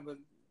talked about it, but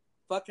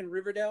fucking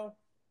Riverdale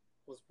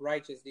was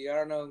righteous, dude. I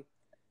don't know.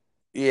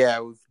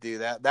 Yeah, we do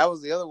that. That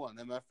was the other one.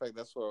 As a matter of fact,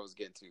 that's where I was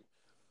getting to.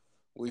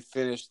 We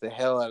finished the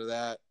hell out of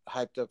that.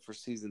 Hyped up for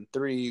season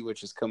 3,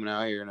 which is coming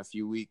out here in a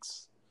few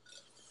weeks.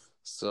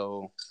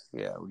 So,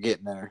 yeah, we're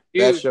getting there.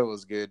 Dude, that show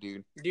was good,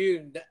 dude.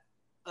 Dude,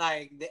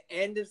 like, the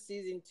end of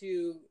season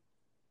 2,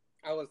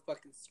 I was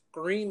fucking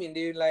screaming,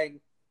 dude. Like,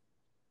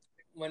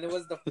 when it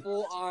was the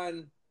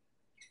full-on,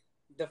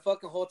 the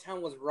fucking whole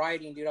town was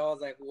rioting, dude. I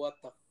was like, what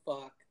the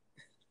fuck?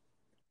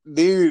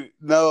 Dude,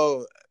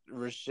 no,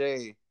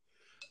 Rashay.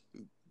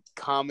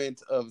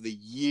 Comment of the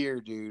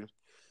year, dude.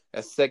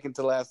 That second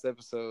to last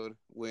episode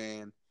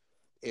when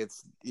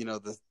it's, you know,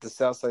 the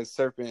Southside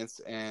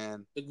Serpents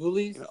and the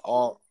Ghoulies,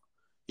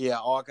 you know,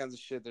 all kinds of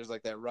shit. There's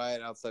like that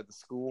riot outside the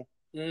school,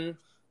 and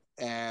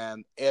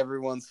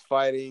everyone's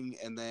fighting,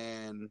 and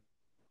then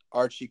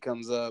Archie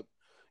comes up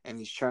and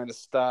he's trying to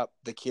stop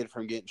the kid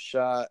from getting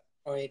shot.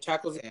 Oh, he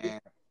tackles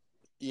and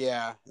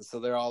yeah,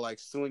 so they're all like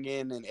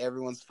swinging and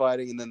everyone's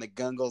fighting, and then the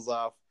gun goes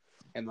off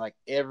and like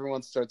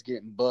everyone starts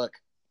getting buck.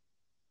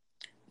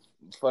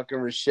 Fucking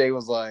Rashay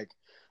was like,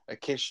 a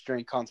Kiss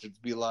String concerts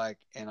be like,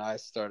 and I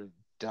started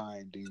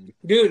dying, dude.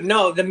 Dude,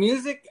 no, the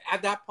music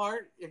at that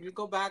part, if you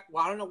go back,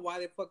 well, I don't know why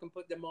they fucking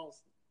put the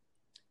most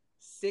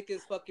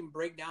sickest fucking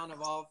breakdown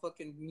of all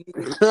fucking music.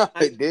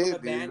 They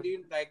did, band,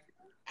 dude. Like,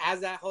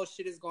 as that whole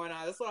shit is going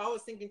on, that's what I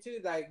was thinking too.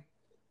 Like,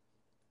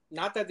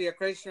 not that the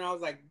crazy, I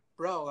was like,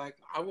 bro, like,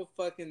 I will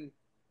fucking.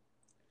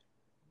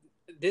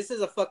 This is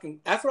a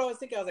fucking. That's what I was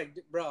thinking. I was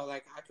like, bro,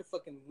 like, I could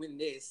fucking win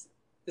this.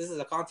 This is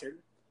a concert.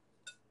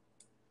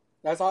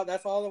 That's all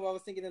I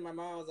was thinking in my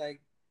mind. I was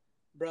like,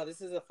 bro,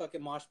 this is a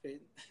fucking mosh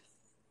pit.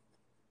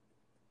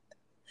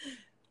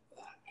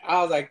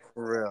 I was like,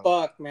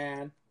 fuck,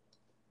 man.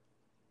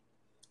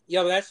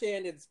 Yo, that shit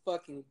ended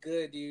fucking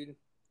good, dude.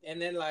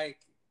 And then, like,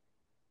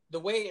 the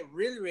way it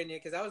really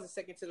ended, because I was the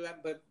second to the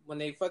last, but when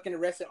they fucking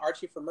arrested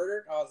Archie for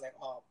murder, I was like,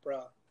 oh,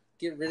 bro,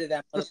 get rid of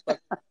that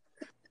motherfucker.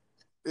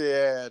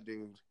 Yeah,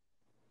 dude.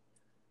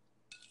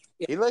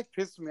 Yeah. He, like,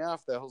 pissed me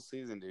off that whole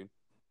season, dude.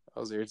 I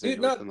was irritated.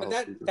 Dude, no, but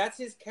that's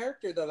his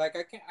character though. Like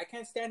I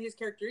can't stand his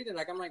character either.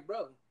 Like I'm like,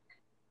 bro,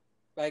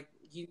 like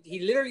he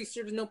literally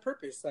serves no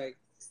purpose. Like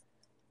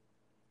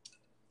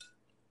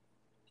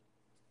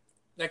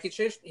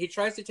he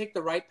tries to take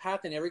the right path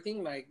and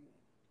everything. Like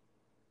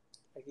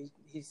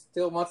he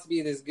still wants to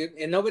be this good,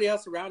 and nobody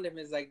else around him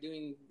is like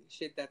doing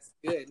shit that's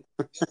good.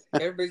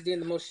 Everybody's doing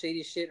the most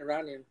shady shit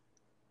around him.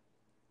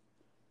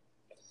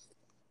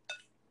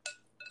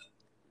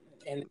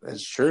 And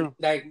that's true.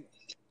 Like.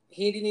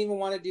 He didn't even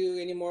want to do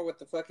any more with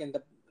the fucking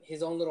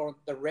his own little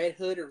the Red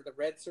Hood or the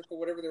Red Circle,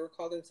 whatever they were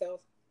called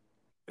themselves.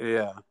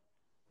 Yeah.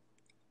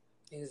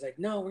 He was like,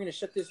 "No, we're gonna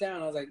shut this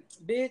down." I was like,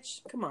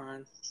 "Bitch, come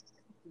on!"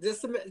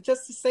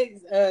 Just to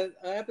say, an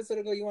episode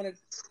ago, you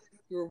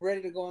were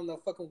ready to go on the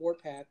fucking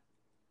warpath.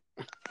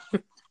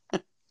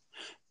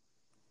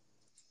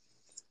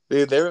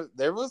 Dude,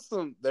 there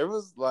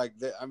was like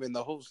I mean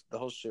the whole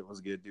shit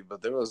was good, dude.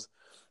 But there was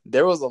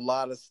a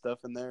lot of stuff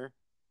in there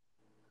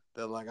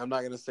that like I'm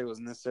not gonna say was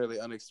necessarily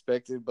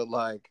unexpected, but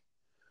like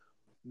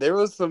there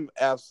was some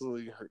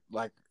absolutely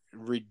like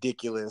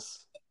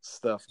ridiculous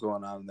stuff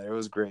going on in there. It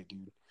was great,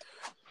 dude.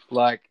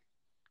 Like,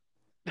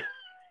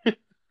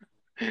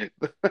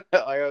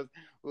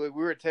 we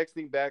were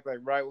texting back like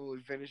right when we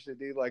finished it,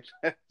 dude. Like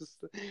the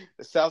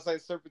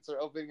Southside Serpents are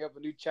opening up a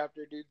new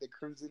chapter, dude. The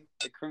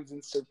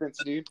Crimson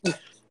Serpents, dude.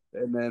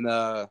 And then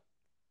the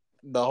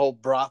whole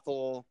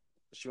brothel.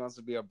 She wants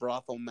to be a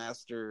brothel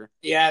master.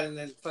 Yeah, and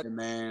then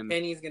man,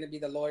 Penny's gonna be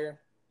the lawyer.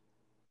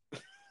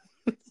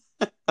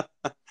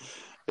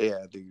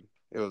 Yeah, dude,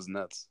 it was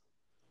nuts.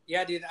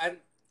 Yeah, dude,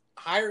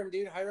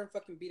 Hiram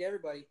fucking beat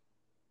everybody.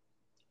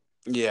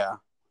 Yeah.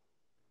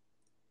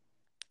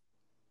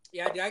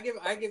 Yeah, dude,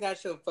 I give that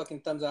show a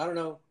fucking thumbs up. I don't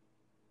know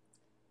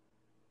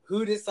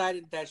who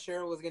decided that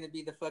Cheryl was gonna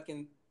be the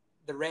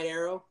Red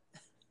Arrow.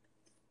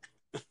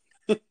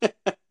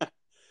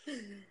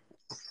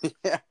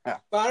 Yeah.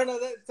 But I don't know.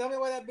 Tell me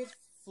why that bitch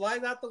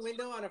flies out the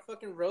window on a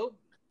fucking rope.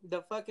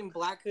 The fucking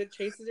Black Hood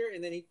chases her,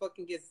 and then he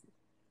fucking gets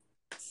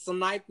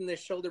sniped in the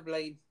shoulder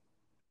blade.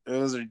 It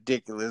was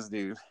ridiculous,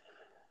 dude.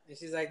 And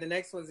she's like, "The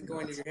next one's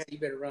going to your head. You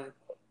better run."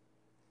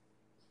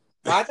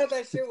 But I thought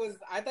that shit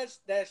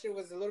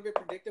was a little bit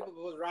predictable,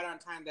 but it was right on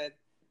time. That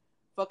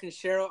fucking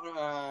Cheryl,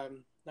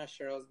 not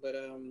Cheryl's, but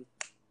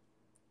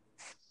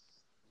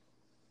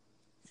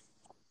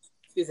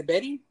is it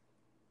Betty?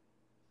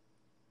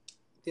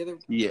 The other,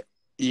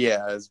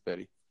 yeah, it's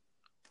Betty.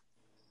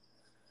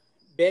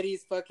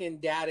 Betty's fucking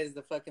dad is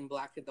the fucking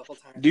Black Hood the whole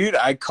time. Dude,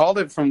 I called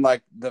it from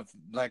like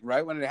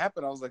right when it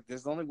happened. I was like,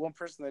 "There's only one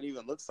person that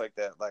even looks like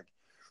that." Like,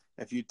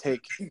 if you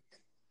take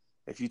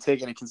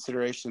into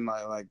consideration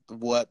like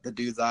what the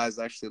dude's eyes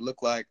actually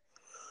look like,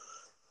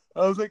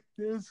 I was like,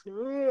 "There's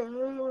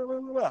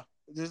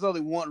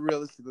only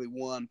realistically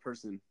one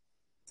person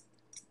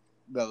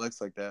that looks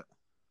like that."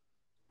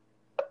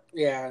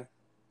 Yeah.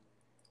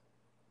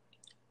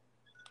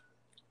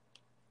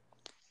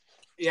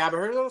 Yeah, but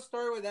her little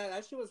story with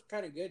that shit was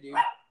kind of good, dude.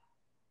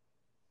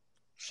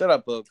 Shut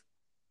up, Bob.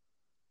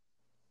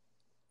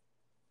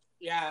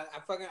 Yeah,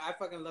 I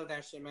fucking love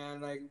that shit, man.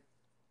 Like,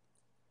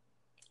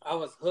 I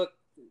was hooked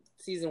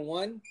season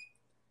 1,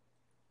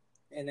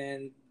 and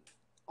then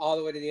all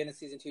the way to the end of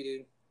season 2,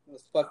 dude. It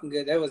was fucking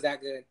good. That was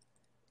that good.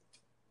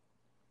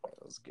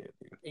 That was good,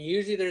 dude. And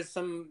usually there's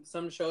some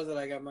shows that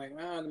I'm like,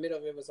 oh, in the middle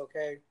of it was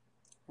okay,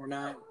 or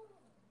not.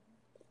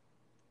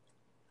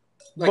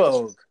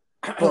 Like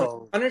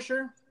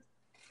Punisher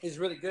is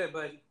really good,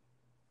 but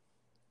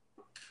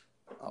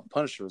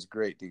Punisher was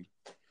great, dude.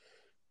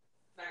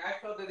 Like, I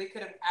felt that they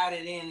could have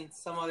added in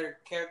some other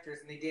characters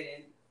and they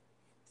didn't.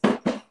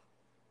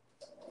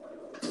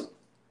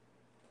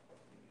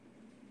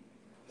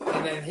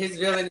 And then his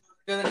villain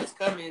is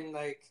coming,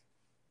 like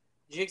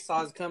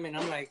Jigsaw's coming.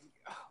 I'm like,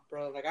 oh,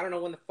 bro, like I don't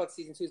know when the fuck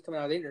season 2 is coming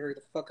out. They need to hurry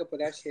the fuck up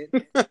with that shit.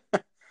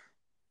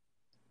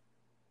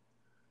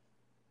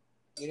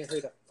 You need to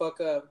hurry the fuck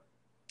up.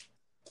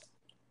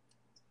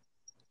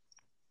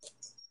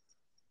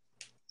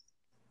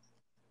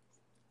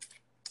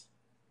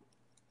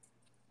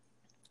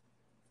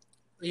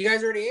 You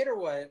guys already ate or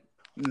what?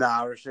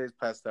 Nah, Rashay's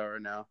passed out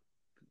right now,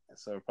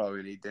 so we're probably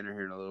gonna eat dinner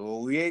here in a little.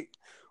 Well, we ate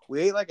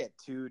like at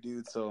 2,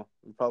 dude. So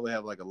we probably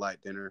have like a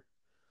light dinner.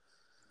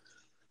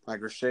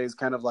 Like Rashay's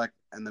kind of like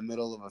in the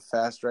middle of a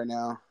fast right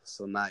now,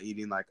 so not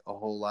eating like a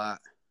whole lot.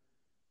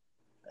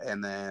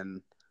 And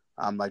then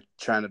I'm like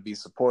trying to be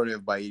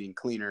supportive by eating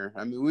cleaner.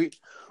 I mean, we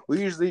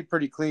usually eat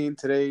pretty clean.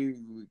 Today,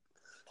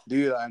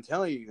 dude, I'm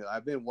telling you,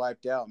 I've been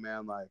wiped out,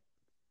 man.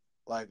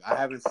 Like I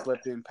haven't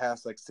slept in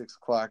past like 6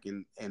 o'clock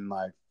in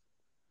like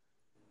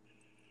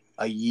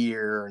a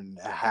year and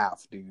a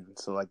half, dude.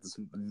 So like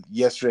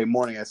yesterday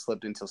morning I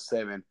slept until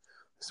 7.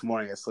 This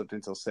morning I slept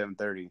until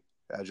 7:30.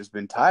 I've just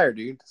been tired,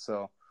 dude.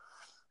 So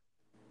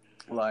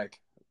like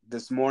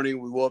this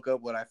morning we woke up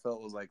what I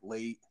felt was like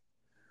late.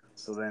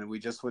 So then we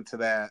just went to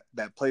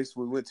that place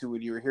we went to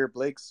when you were here,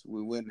 Blake's.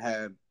 We went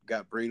and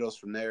got burritos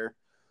from there.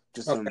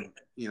 Just some,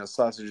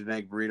 sausage and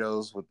egg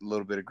burritos with a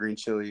little bit of green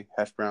chili,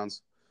 hash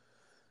browns.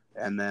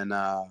 And then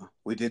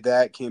we did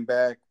that, came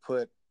back,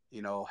 put,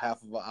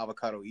 half of an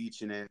avocado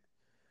each in it,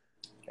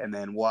 and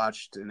then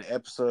watched an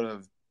episode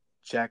of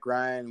Jack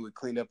Ryan. We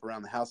cleaned up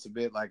around the house a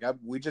bit. Like,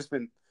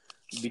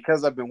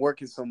 because I've been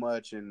working so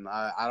much and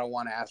I don't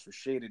want to ask for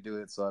Shay to do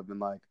it, so I've been,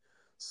 like,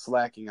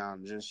 slacking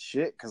on just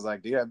shit because,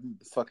 like, dude, I've been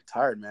fucking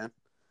tired, man.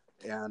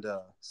 And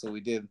so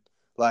we did,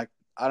 like,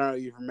 I don't know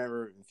if you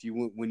remember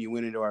when you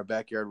went into our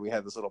backyard, we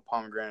had this little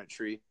pomegranate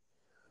tree.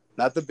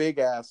 Not the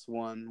big-ass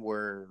one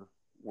where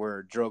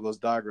Drogo's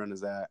dog run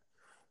is at,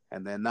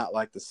 and then not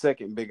like the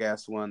second big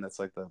ass one that's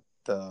like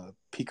the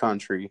pecan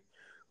tree.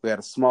 We had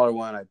a smaller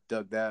one. I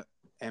dug that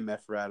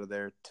MF out of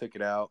there, took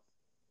it out.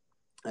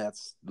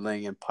 That's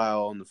laying in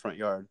pile in the front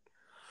yard.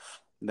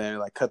 Then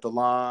like cut the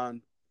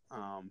lawn,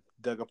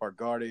 dug up our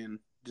garden,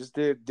 just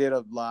did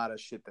a lot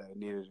of shit that I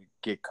needed to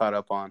get caught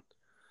up on.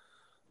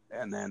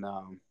 And then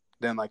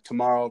Then like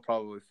tomorrow,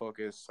 probably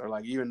focus, or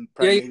like even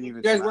Yeah, maybe you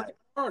even guys tonight. working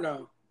tomorrow or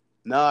no?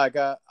 No, I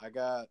got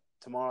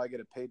tomorrow. I get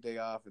a paid day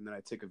off, and then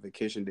I take a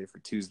vacation day for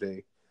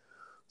Tuesday,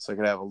 so I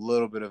could have a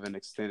little bit of an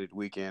extended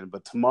weekend.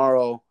 But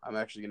tomorrow, I'm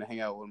actually gonna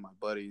hang out with my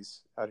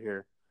buddies out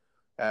here.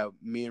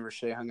 Me and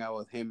Rashay hung out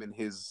with him and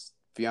his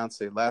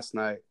fiance last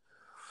night.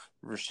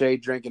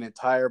 Rashay drank an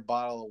entire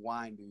bottle of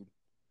wine, dude.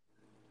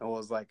 It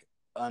was like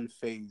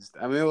unfazed.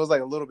 I mean, it was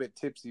like a little bit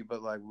tipsy,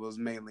 but like it was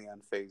mainly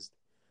unfazed.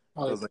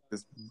 It was like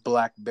this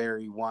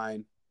blackberry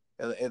wine.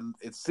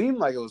 It seemed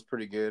like it was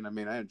pretty good. I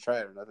mean, I didn't try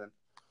it or nothing,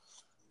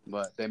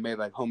 but they made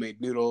like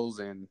homemade noodles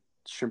and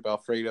shrimp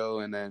Alfredo,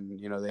 and then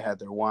they had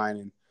their wine.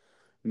 And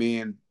me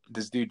and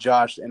this dude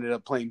Josh ended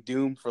up playing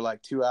Doom for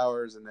like 2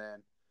 hours, and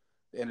then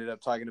ended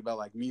up talking about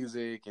like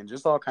music and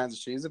just all kinds of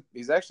shit.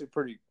 He's actually a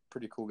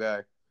pretty cool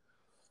guy.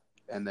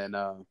 And then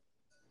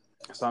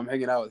so I'm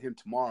hanging out with him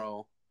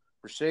tomorrow.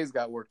 Rashay's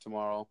got work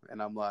tomorrow, and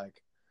I'm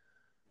like,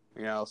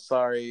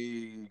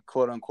 sorry,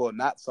 quote unquote,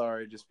 not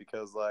sorry, just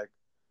because like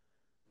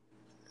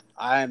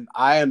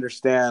I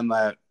understand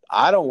that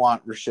I don't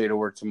want Rashay to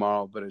work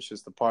tomorrow, but it's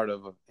just a part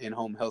of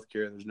in-home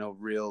healthcare. There's no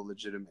real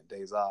legitimate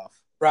days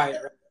off. Right.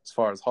 As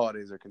far as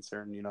holidays are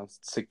concerned,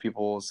 sick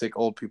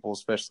old people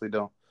especially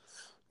don't.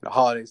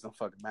 Holidays don't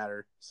fucking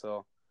matter.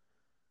 So,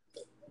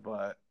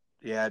 but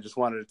yeah, I just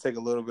wanted to take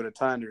a little bit of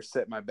time to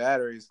reset my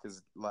batteries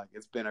because like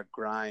it's been a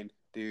grind,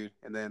 dude.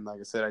 And then, like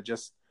I said,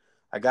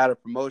 I got a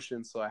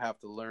promotion, so I have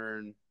to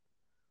learn.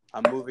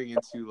 I'm moving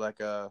into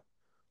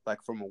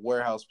from a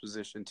warehouse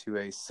position to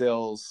a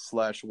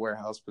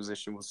sales/warehouse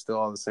position with still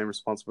all the same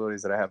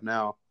responsibilities that I have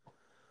now.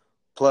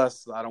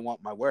 Plus, I don't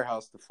want my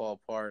warehouse to fall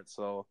apart,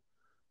 so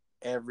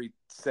every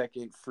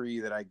second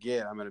free that I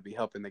get, I'm going to be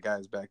helping the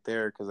guys back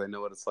there because I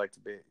know what it's like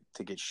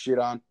to get shit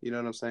on. You know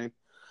what I'm saying?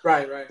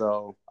 Right.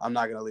 So I'm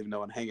not going to leave no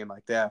one hanging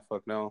like that.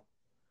 Fuck no.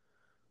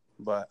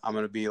 But I'm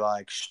going to be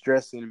like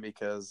stressing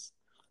because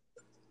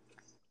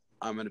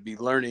I'm going to be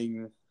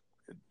learning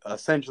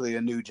essentially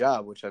a new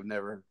job, which I've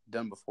never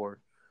done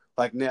before.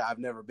 Like, I've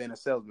never been a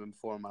salesman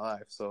before in my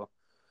life. So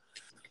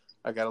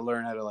I got to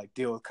learn how to like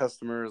deal with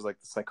customers,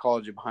 like the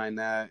psychology behind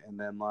that. And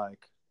then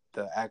like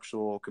the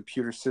actual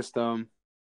computer system